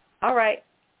 All right.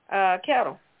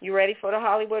 Kettle, you ready for the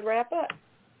Hollywood wrap-up?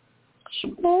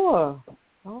 Sure.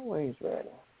 Always ready.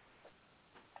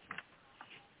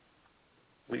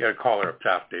 We got a caller up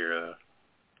top there.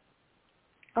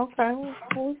 Okay. Well,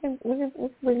 we can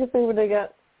see what they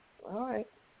got. All right.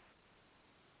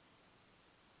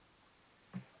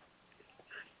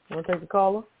 You want to take the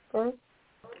caller first?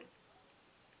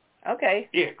 Okay.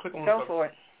 Yeah, click on Go for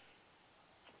it.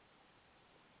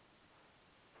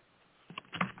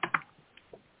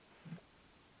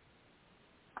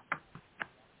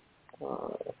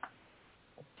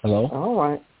 Hello? All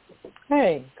right.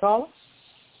 Hey, caller.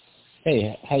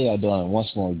 Hey, how y'all doing?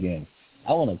 Once more again.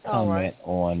 I want to comment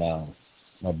on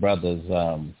my brother's,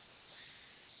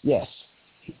 yes,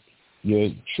 you're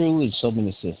true in so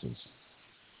many senses.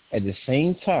 At the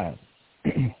same time,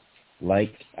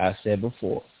 like I said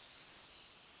before,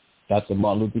 Dr.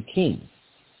 Martin Luther King,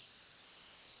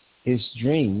 his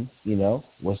dream,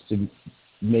 was to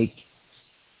make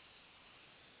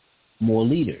more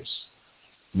leaders.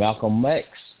 Malcolm X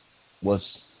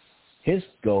his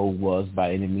goal was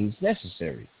by any means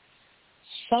necessary.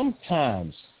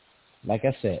 Sometimes, like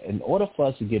I said, in order for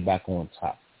us to get back on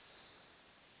top,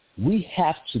 we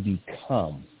have to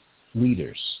become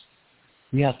leaders.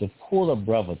 We have to pull a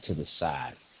brother to the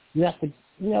side. We have to,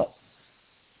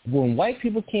 when white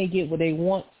people can't get what they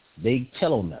want, they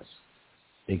tell on us.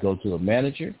 They go to a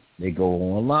manager, they go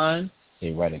online, they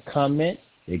write a comment,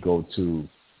 they go to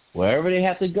wherever they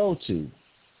have to go to.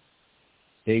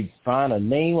 They find a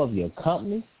name of your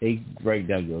company, they break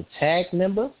down your tag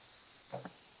number.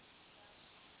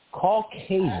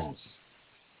 Caucasians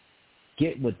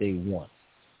get what they want.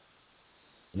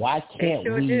 Why can't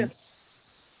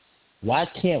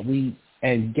we?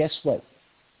 And guess what?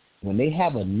 When they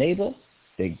have a neighbor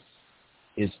that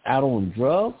is out on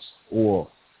drugs, or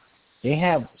they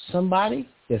have somebody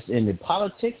that's in the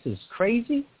politics that's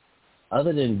crazy,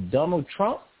 other than Donald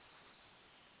Trump,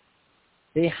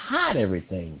 they hide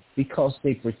everything because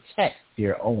they protect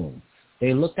their own.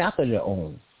 They look after their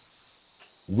own.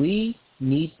 We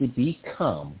need to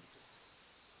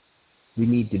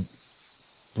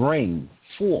bring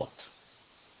forth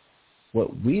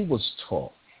what we was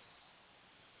taught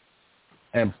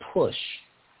and push,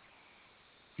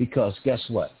 because guess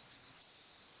what?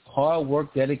 Hard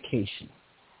work, dedication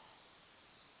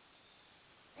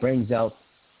brings out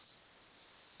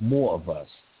more of us.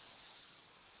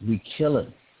 We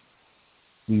killing,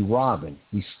 we robbing,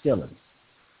 we stealing.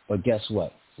 But guess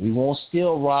what? We won't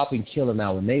steal, rob, and kill in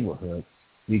our neighborhood.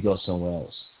 We go somewhere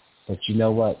else. But you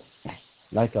know what?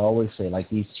 Like I always say, like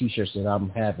these T-shirts that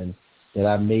I'm having, that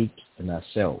I make and I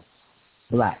sell.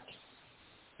 Black,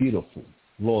 beautiful,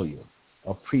 loyal,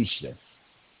 appreciative.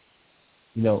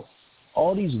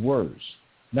 All these words,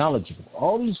 knowledgeable,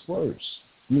 all these words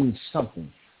mean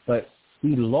something. But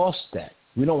we lost that.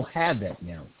 We don't have that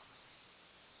now.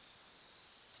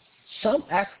 Some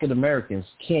African Americans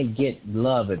can't get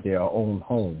love at their own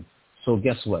home. So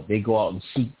guess what? They go out and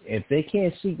seek. If they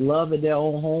can't seek love at their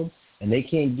own home, and they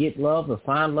can't get love or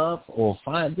find love or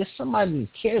find just somebody who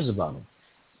cares about them,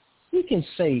 you can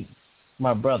say,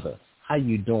 my brother, how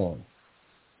you doing?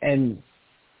 And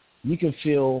you can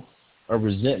feel a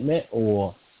resentment,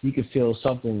 or you can feel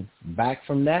something back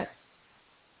from that.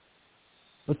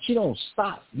 But you don't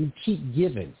stop. You keep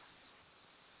giving.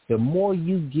 The more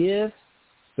you give,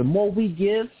 the more we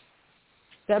give,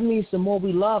 that means the more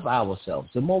we love ourselves,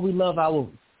 the more we love our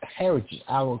heritage,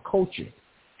 our culture.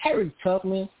 Harriet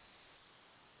Tubman,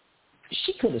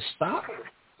 she could have stopped.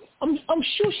 I'm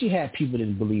sure she had people that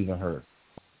didn't believe in her.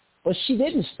 But she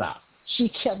didn't stop. She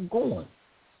kept going.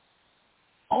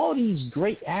 All these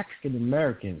great African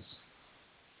Americans,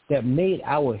 that made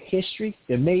our history,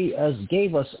 that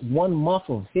gave us 1 month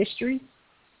of history,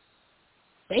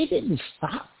 they didn't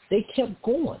stop. They kept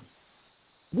going.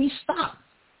 We stopped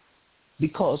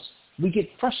because we get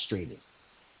frustrated.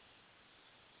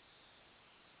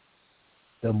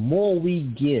 The more we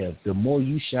give, the more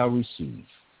you shall receive.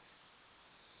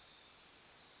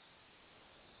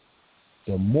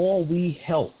 The more we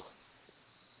help,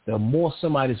 the more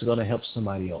somebody's going to help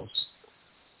somebody else.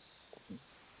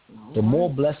 The more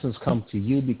blessings come to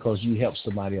you because you help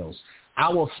somebody else.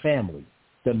 Our family,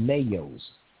 the Mayos,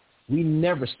 we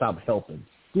never stop helping.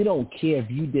 We don't care if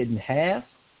you didn't have.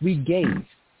 We gave.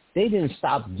 They didn't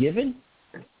stop giving.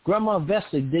 Grandma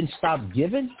Vesta didn't stop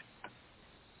giving.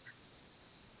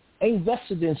 Aunt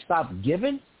Vesta didn't stop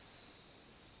giving.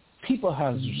 People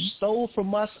have stole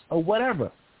from us or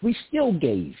whatever. We still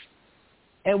gave.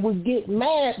 And we get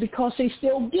mad because they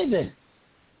still giving.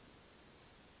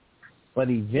 But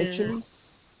eventually,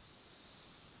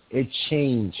 it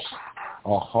changed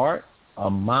a heart, a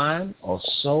mind, a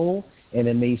soul, and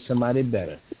it made somebody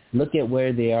better. Look at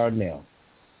where they are now.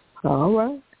 All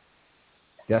right.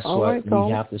 That's what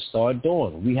we have to start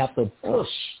doing. We have to push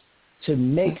to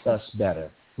make us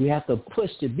better. We have to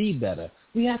push to be better.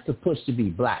 We have to push to be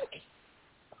black.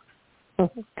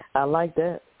 I like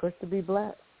that. Push to be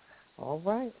black. All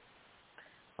right.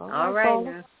 All right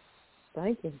now.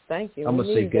 Thank you. Thank you. I'm going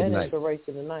to say good night.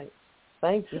 Inspiration tonight.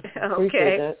 Thank you. Okay.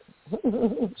 Appreciate that.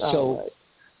 So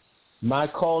my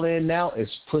call in now is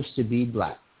push to be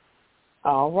black.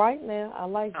 All right now. I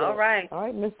like that. All right. All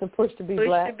right, Mr. Push to be Push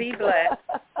black. to be black.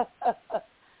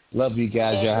 Love you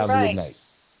guys. Y'all have a good night.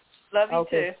 Love you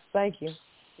too. Thank you.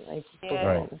 Thank you. Yeah. All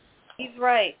right. He's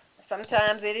right.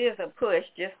 Sometimes it is a push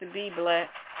just to be black.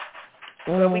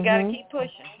 But we got to keep pushing,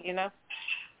 you know.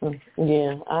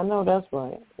 Yeah, I know that's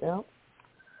right. Yep.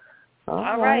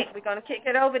 All right. We're going to kick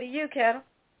it over to you, Kettle.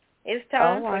 It's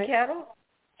time for Kettle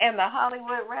and the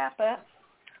Hollywood wrap-up.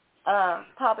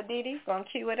 Papa Didi's going to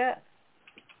cue it up.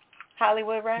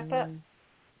 Hollywood wrap-up.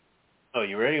 Oh,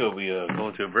 you ready? Or we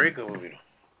going to a break? Or we...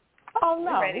 Oh,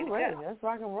 no. We're ready. Let's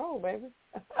rock and roll, baby.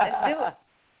 Let's do it.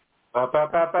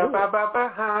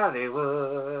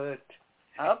 Hollywood.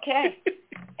 Okay.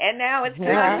 And now it's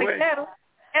time for Kettle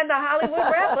and the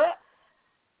Hollywood wrap-up.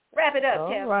 Wrap it up,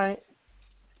 Kettle. All right.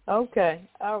 Okay.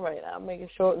 All right. I'll make it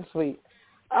short and sweet.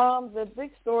 The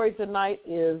big story tonight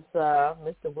is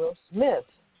Mr. Will Smith.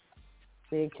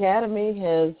 The Academy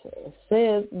has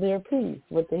said their piece,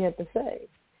 what they had to say.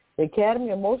 The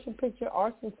Academy of Motion Picture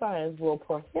Arts and Science will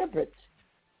prohibit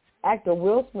actor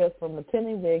Will Smith from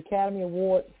attending the Academy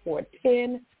Award for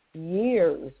 10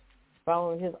 years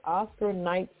following his Oscar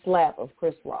night slap of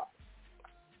Chris Rock.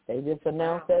 They just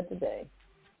announced that today.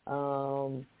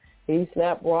 He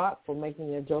slapped Rock for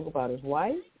making a joke about his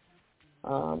wife,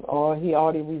 or he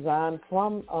already resigned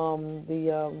from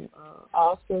the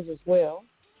Oscars as well.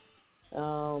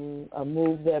 A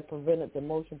move that prevented the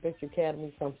Motion Picture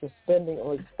Academy from suspending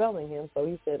or expelling him. So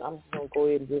he said, "I'm just gonna go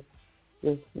ahead and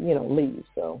just leave."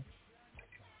 So,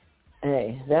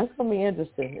 hey, that's gonna be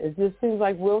interesting. It just seems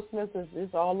like Will Smith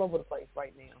is all over the place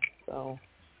right now. So,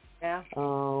 yeah.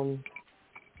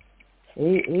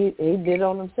 He did it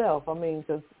on himself. I mean,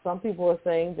 because some people are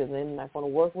saying that they're not going to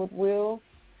work with Will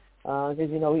because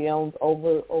he owns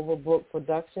Overbrook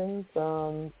Productions.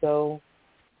 So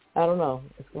I don't know.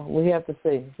 We have to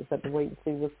see. Just have to wait and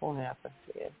see what's going to happen.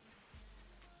 Yeah.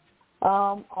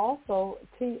 Also,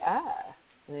 T.I.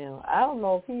 Now, I don't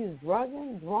know if he's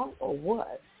drunk or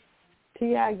what.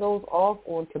 T.I. goes off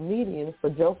on comedians for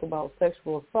jokes about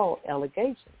sexual assault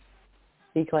allegations.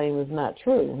 He claims is not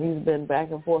true. He's been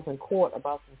back and forth in court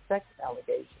about some sex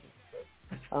allegations.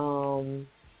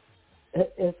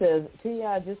 It says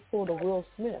T.I. just pulled a Will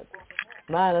Smith,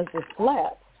 minus the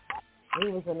slap. He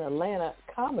was in Atlanta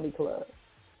Comedy Club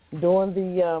during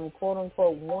the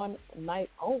quote-unquote one night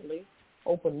only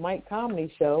open mic comedy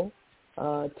show.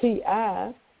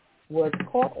 T.I. was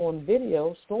caught on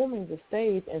video storming the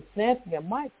stage and snatching a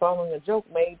mic following a joke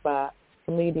made by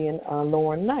comedian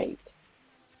Lauren Knight.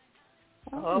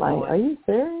 Are you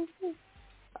serious?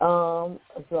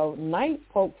 So Knight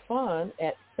poked fun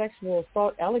at sexual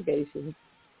assault allegations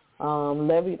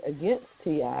levied against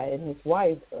T.I. and his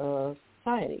wife,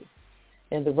 Tiny.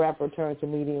 And the rapper turned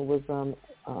comedian was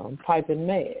piping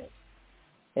mad.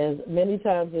 As many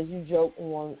times as you joke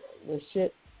on the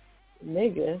shit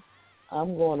nigga,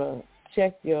 I'm going to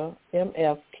check your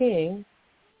MF King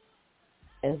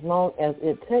as long as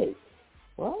it takes.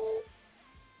 What?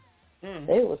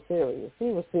 They were serious. He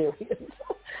was serious.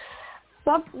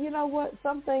 You know what?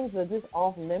 Some things are just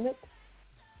off limits.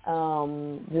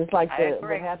 Just like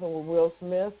what happened with Will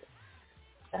Smith.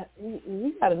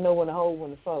 you got to know when to hold,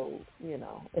 when to fold, you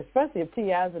know, especially if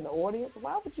T.I.'s in the audience.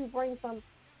 Why would you bring some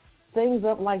things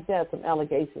up like that, some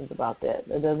allegations about that?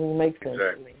 That doesn't make sense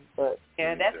to me. But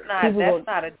yeah, that's not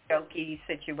a jokey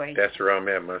situation. That's where I'm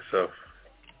at myself.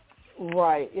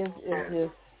 Right. It's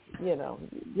just, you know,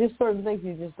 just certain things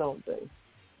you just don't do.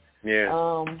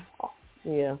 Yeah.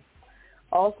 Yeah.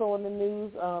 Also in the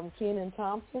news, Kenan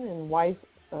Thompson and wife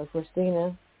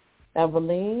Christina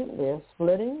Eveline, they're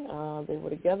splitting. They were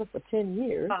together for 10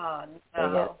 years. Oh, no. They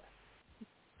got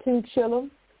 2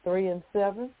 children, 3 and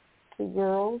 7, 2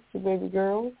 girls, 2 baby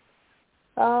girls.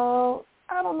 I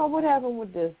don't know what happened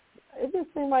with this. It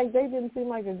just seemed like they didn't seem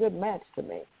like a good match to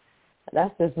me.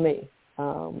 That's just me.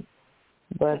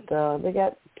 But they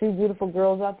got 2 beautiful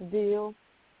girls out the deal.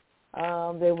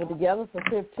 They were together for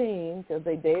 15 because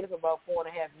they dated for about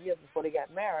 4.5 years before they got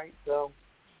married. So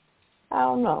I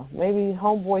don't know. Maybe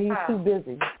homeboy, he's too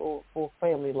busy for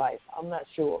family life. I'm not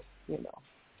sure, you know,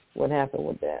 what happened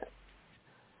with that.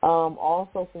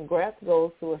 Also, congrats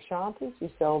goes to Ashanti. She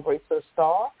celebrates her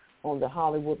star on the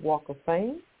Hollywood Walk of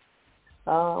Fame.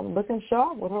 Looking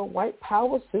sharp with her white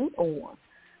power suit on,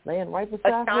 laying right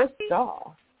beside her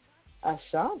star.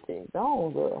 Ashanti, go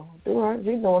on, girl.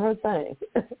 She's doing her thing.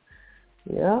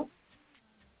 Yeah.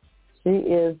 She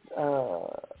is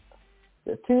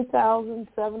the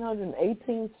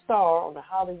 2,718th star on the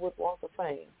Hollywood Walk of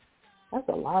Fame. That's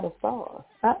a lot of stars.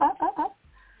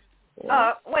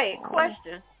 Yeah. Wait,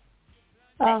 question.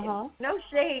 Uh-huh. No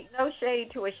shade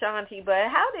to Ashanti, but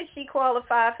how did she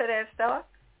qualify for that star?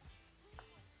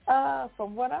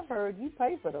 From what I've heard, you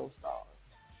pay for those stars.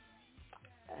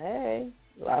 Hey,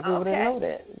 a lot of people didn't know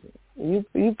that. You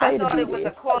pay I to thought be it was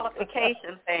there. a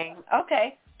qualification thing.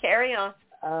 Okay, carry on.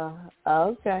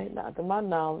 Okay, not to my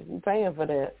knowledge. You paying for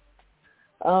that.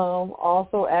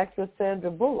 Also, actress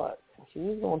Sandra Bullock.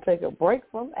 She's going to take a break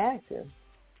from acting.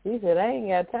 She said, I ain't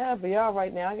got time for y'all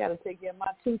right now. I got to take care of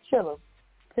my 2 children,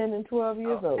 10 and 12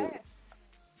 years old.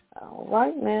 All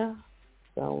right now.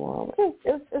 So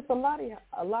it's a lot of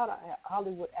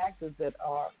Hollywood actors that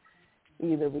are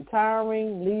either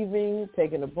retiring, leaving,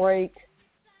 taking a break.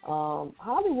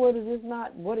 Hollywood is just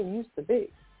not what it used to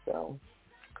be. So,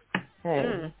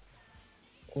 hey,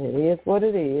 it is what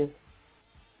it is.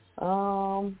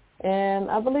 And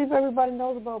I believe everybody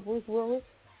knows about Bruce Willis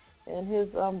and his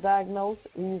diagnosis.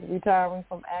 He's retiring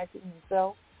from acting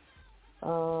himself.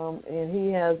 And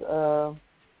he has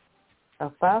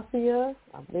aphasia,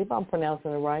 I believe I'm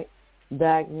pronouncing it right,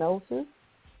 diagnosis.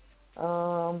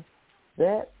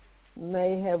 That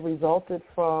may have resulted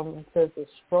from, it says, a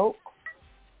stroke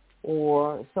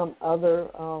or some other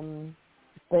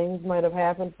things might have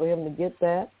happened for him to get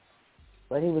that.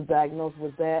 But he was diagnosed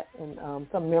with that and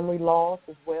some memory loss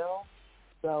as well.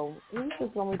 So he's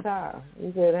just going to retire.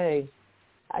 He said, hey,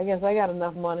 I guess I got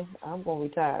enough money. I'm going to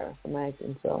retire from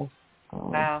acting. So,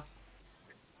 wow.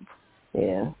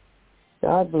 Yeah.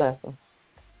 God bless him.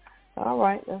 All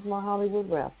right. That's my Hollywood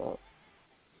wrap-up.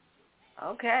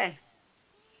 Okay.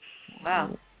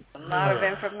 Wow. A lot of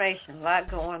information. A lot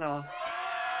going on.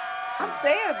 I'm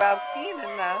sad about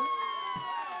Kenan, though.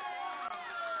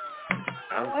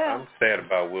 I'm sad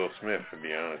about Will Smith, to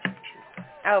be honest with you.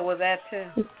 Oh, well, that too.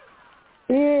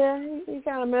 Yeah, he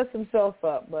kind of messed himself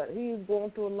up, but he's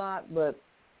going through a lot. But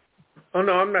oh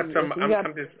no, I'm not talking. I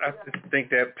just think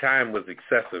that time was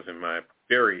excessive in my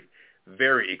very,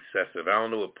 very excessive. I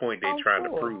don't know what point they're trying to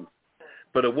prove.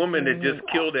 But a woman that just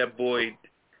killed that boy,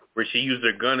 where she used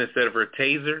her gun instead of her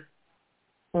taser.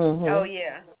 Mm-hmm. Oh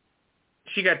yeah.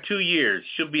 She got 2 years.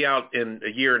 She'll be out in a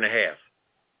year and a half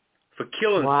for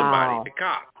killing somebody, the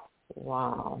cop.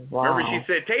 Wow. Remember she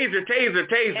said, taser, taser,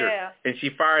 taser, yeah. and she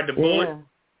fired the bullet? Yeah.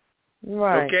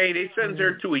 Right. Okay, they sentenced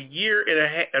her to a year and a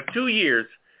half, 2 years,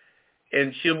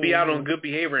 and she'll be out on good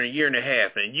behavior in a year and a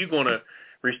half, and you're going to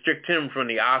restrict him from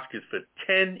the Oscars for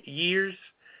 10 years,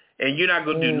 and you're not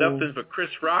going to do nothing for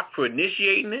Chris Rock for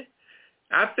initiating it?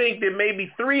 I think there may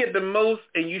be 3 at the most,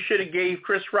 and you should have gave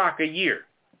Chris Rock a year.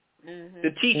 To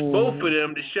teach both of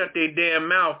them to shut their damn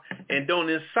mouth and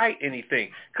don't incite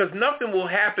anything. Because nothing will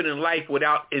happen in life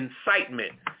without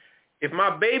incitement. If my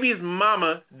baby's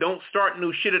mama don't start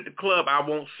new shit at the club, I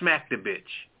won't smack the bitch.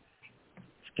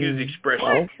 Excuse the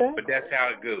expression, but that's how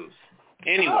it goes.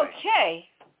 Anyway. Okay.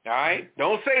 All right?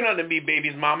 Don't say nothing to me,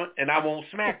 baby's mama, and I won't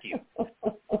smack you.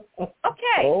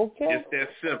 Okay. It's that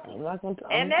simple.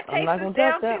 And that takes us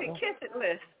down to the kiss it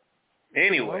list.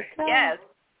 Anyway. Yes.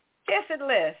 Kiss it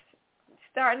list.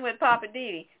 Starting with Papa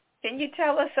Didi. Can you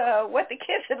tell us what the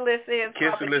kiss it list is?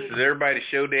 Kiss it list is everybody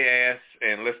show their ass,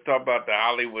 and let's talk about the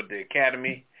Hollywood, the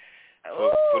Academy,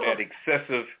 for that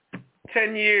excessive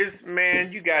 10 years,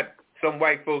 man. You got some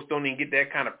white folks don't even get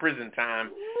that kind of prison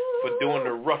time for doing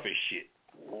the roughest shit.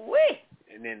 Wait.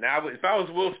 And then if I was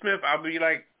Will Smith, I'd be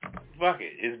like, fuck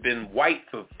it. It's been white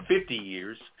for 50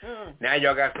 years. Now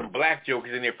y'all got some black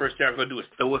jokers in there. First thing I'm going to do is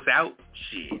throw us out?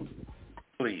 Shit.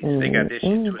 Please. They got that shit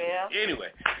twisted. Yeah. Anyway,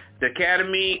 the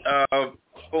Academy,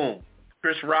 boom.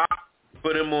 Chris Rock,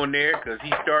 put him on there because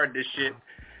he started this shit.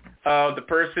 The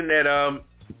person that,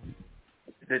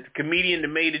 the comedian that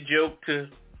made a joke to...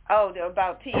 Oh,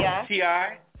 about T.I.?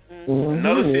 T.I.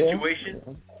 Another situation.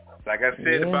 Like I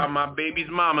said about my baby's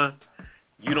mama,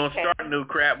 you don't start no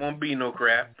crap, won't be no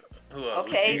crap.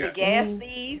 Okay, the gas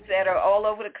thieves that are all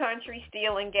over the country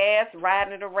stealing gas,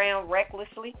 riding it around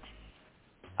recklessly.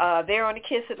 They're on the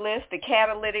kiss it list. The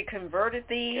catalytic converter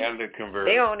thieves.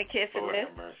 They're on the kiss it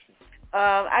list.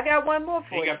 I got one more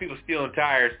for you. You got people stealing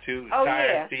tires, too.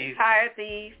 Tire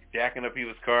thieves. Jacking up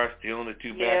people's cars, stealing the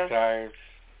two back tires.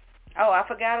 Oh, I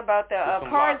forgot about the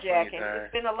carjacking.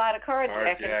 There's been a lot of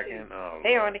carjacking.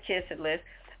 They're on the kiss it list.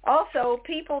 Also,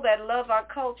 people that love our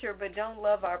culture but don't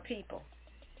love our people.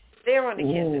 They're on the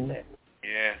kiss it list.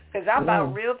 Yeah. Because I'm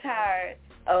about real tired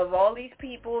of all these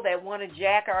people that want to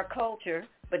jack our culture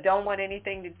but don't want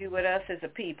anything to do with us as a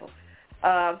people.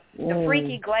 The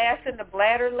freaky glass in the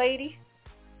bladder lady,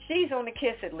 she's on the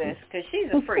kiss it list because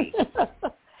she's a freak.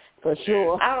 For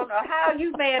sure. I don't know how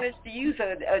you managed to use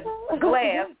a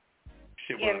glass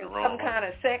in some kind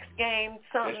of sex game,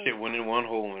 something. That shit went in one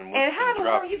hole and how the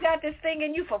hell you got this thing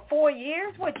in you for 4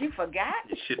 years? What, you forgot?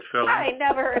 This shit fell in. I ain't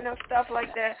never heard no stuff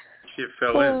like that. Shit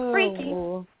fell in. Freaky.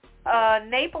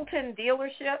 Napleton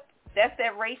dealership, that's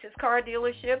that racist car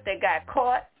dealership that got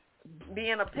caught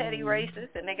being a petty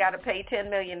racist, and they got to pay $10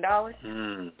 million.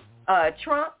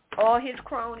 Trump, all his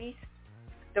cronies,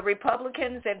 the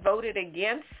Republicans that voted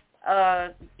against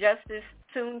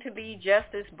soon-to-be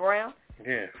Justice Brown.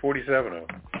 Yeah, 47 of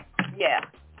them. Yeah,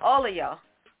 all of y'all.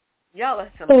 Y'all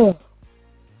are some...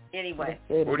 Anyway.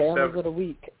 47 of the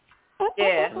week.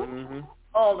 Yeah,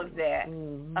 all of that.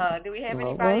 Do we have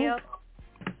anybody else?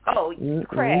 Oh,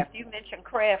 Kraft. You mentioned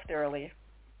Kraft earlier.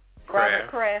 Robert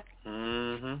Kraft.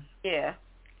 Yeah.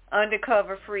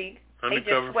 Undercover freak. They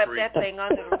just swept that thing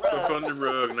under the rug. Swept under the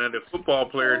rug. Now, the football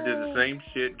player did the same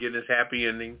shit, getting his happy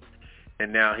ending,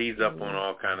 and now he's up on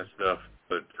all kind of stuff.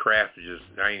 But Kraft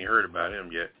I ain't heard about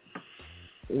him yet.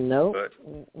 No. But,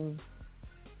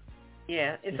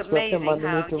 yeah, it's amazing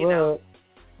how,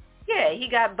 yeah, he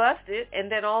got busted,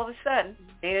 and then all of a sudden,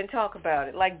 they didn't talk about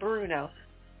it. Like Bruno.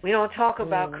 We don't talk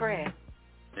about Kraft.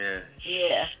 Yeah.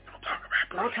 Yeah.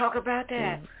 Don't talk about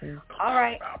that. All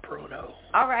right. About Bruno.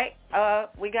 All right.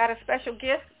 We got a special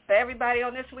gift for everybody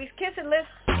on this week's Kissing List.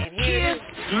 And here Kiss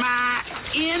my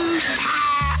entire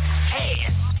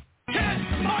ass. Kiss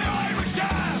my Irish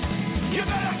ass. You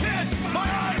better kiss my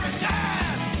Irish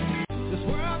ass. This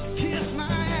world can kiss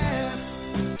my ass.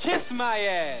 Kiss my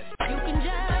ass. You can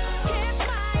just kiss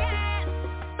my ass.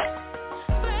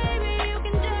 Baby, you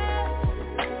can just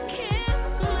kiss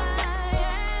my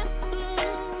ass.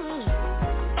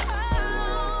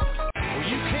 Oh.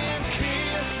 You can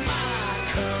kiss my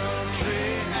country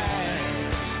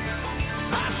ass.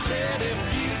 I said if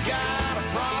you got a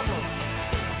problem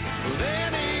with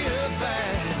any of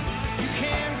that, you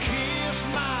can kiss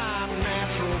my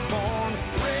natural born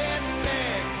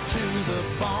redneck to the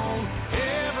bone,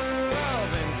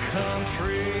 ever-loving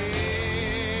country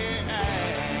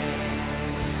ass.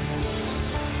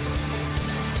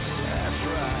 That's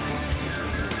right.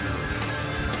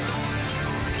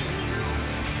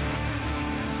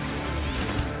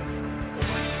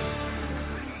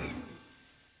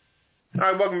 All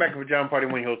right, welcome back to Pajama Party.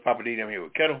 One of your hosts, Papa D. I'm here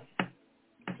with Kettle.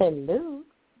 Hello.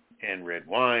 And Red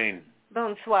Wine.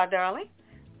 Bonsoir, darling.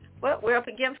 Well, we're up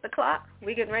against the clock.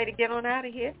 We getting ready to get on out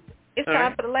of here. It's All time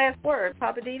right. for the last word,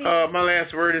 Papa Didi. My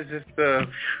last word is just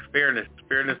fairness.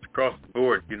 Fairness across the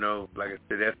board. You know, like I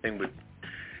said, that thing with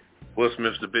Will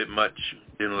Smith's a bit much.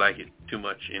 Didn't like it too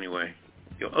much anyway.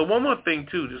 One more thing,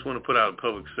 too. Just want to put out a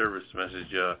public service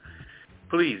message.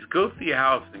 Please, go to your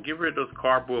house and get rid of those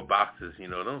cardboard boxes. You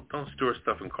know, don't store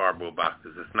stuff in cardboard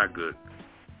boxes. It's not good.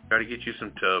 Try to get you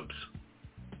some tubs.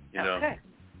 You know. Okay.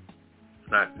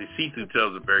 The see-through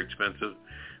tubs are very expensive,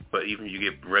 but even if you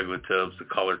get regular tubs, the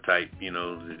color type, you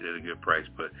know, at a good price.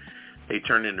 But they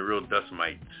turn into real dust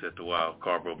mites at the wild.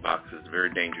 Cardboard boxes, very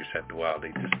dangerous at the wild.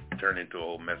 They just turn into a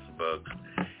whole mess of bugs.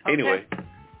 Okay. Anyway.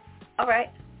 All right.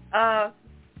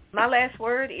 My last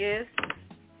word is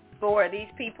for these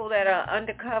people that are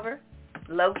undercover,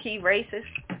 low-key racist,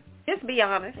 just be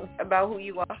honest about who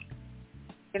you are.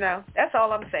 You know, that's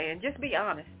all I'm saying. Just be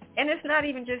honest. And it's not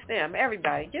even just them,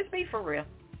 everybody. Just be for real.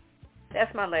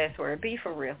 That's my last word. Be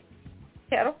for real.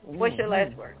 Kettle, what's your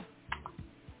last word?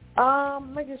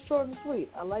 Make it short and sweet.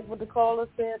 I like what the caller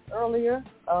said earlier.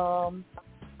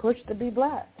 Push to be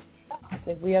black. I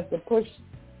think we have to push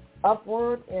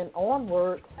upward and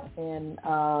onward and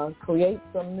create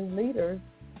some new leaders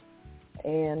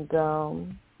and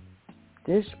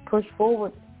just push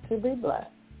forward to be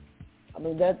black. I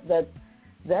mean that's a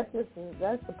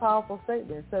powerful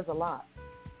statement. It says a lot,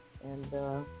 and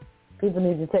people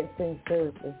need to take things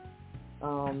seriously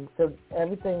because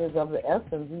everything is of the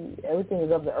essence. Everything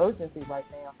is of the urgency right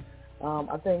now.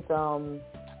 I think the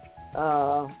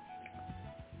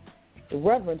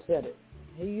Reverend said it.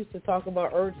 He used to talk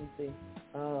about urgency.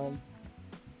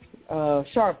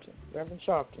 Sharpton, Reverend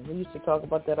Sharpton. He used to talk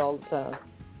about that all the time.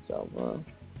 So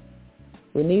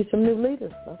we need some new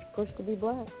leaders. Let's push to be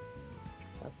black.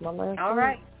 That's my last All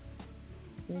right.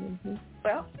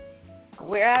 Well,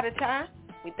 we're out of time.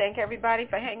 We thank everybody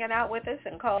for hanging out with us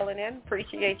and calling in.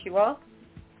 Appreciate you all.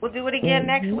 We'll do it again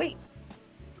next week.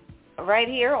 Right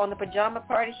here on the Pajama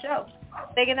Party Show.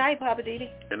 Say goodnight, Papa Didi.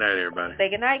 Good night, everybody. Say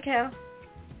goodnight, Kim.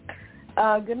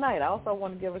 Good night. I also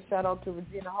want to give a shout out to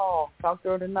Regina Hall. Talk to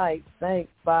her tonight. Thanks.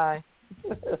 Bye.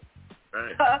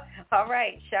 Right. All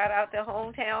right. Shout out to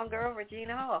hometown girl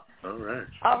Regina Hall. All right.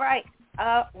 All right.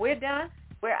 We're done.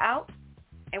 We're out.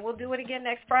 And we'll do it again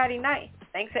next Friday night.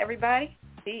 Thanks, everybody.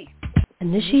 Peace.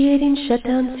 Initiating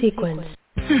shutdown sequence.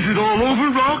 Is it all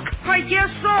over, Rock? I guess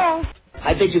so.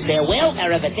 I bid you farewell,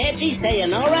 arrivederci,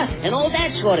 sayonara, and all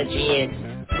that sort of jazz.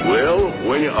 Well,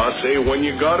 I say when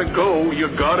you gotta go, you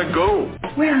gotta go.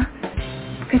 Well,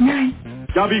 good night.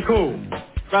 Yabiko.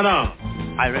 Sana.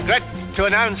 I regret to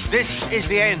announce this is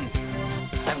the end.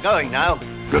 I'm going now.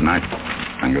 Good night,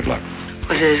 and good luck.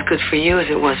 Was it as good for you as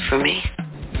it was for me?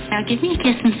 Now give me a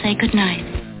kiss and say good night.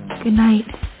 Good night.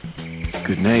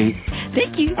 Good night.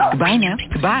 Thank you. Goodbye now.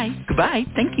 Goodbye. Goodbye.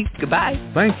 Thank you. Goodbye.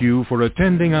 Thank you for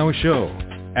attending our show,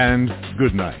 and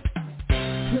good night.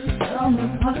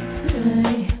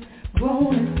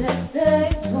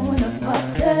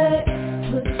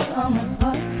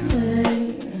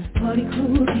 Party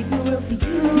crew, keep it real for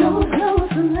you. No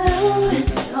clothes allowed. This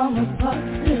summer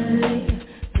party.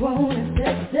 Grown and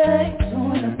sexy,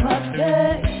 join the party.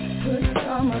 Good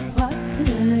summer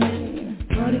party.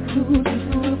 Party crew, keep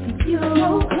it real for you.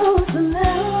 No clothes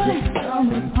allowed.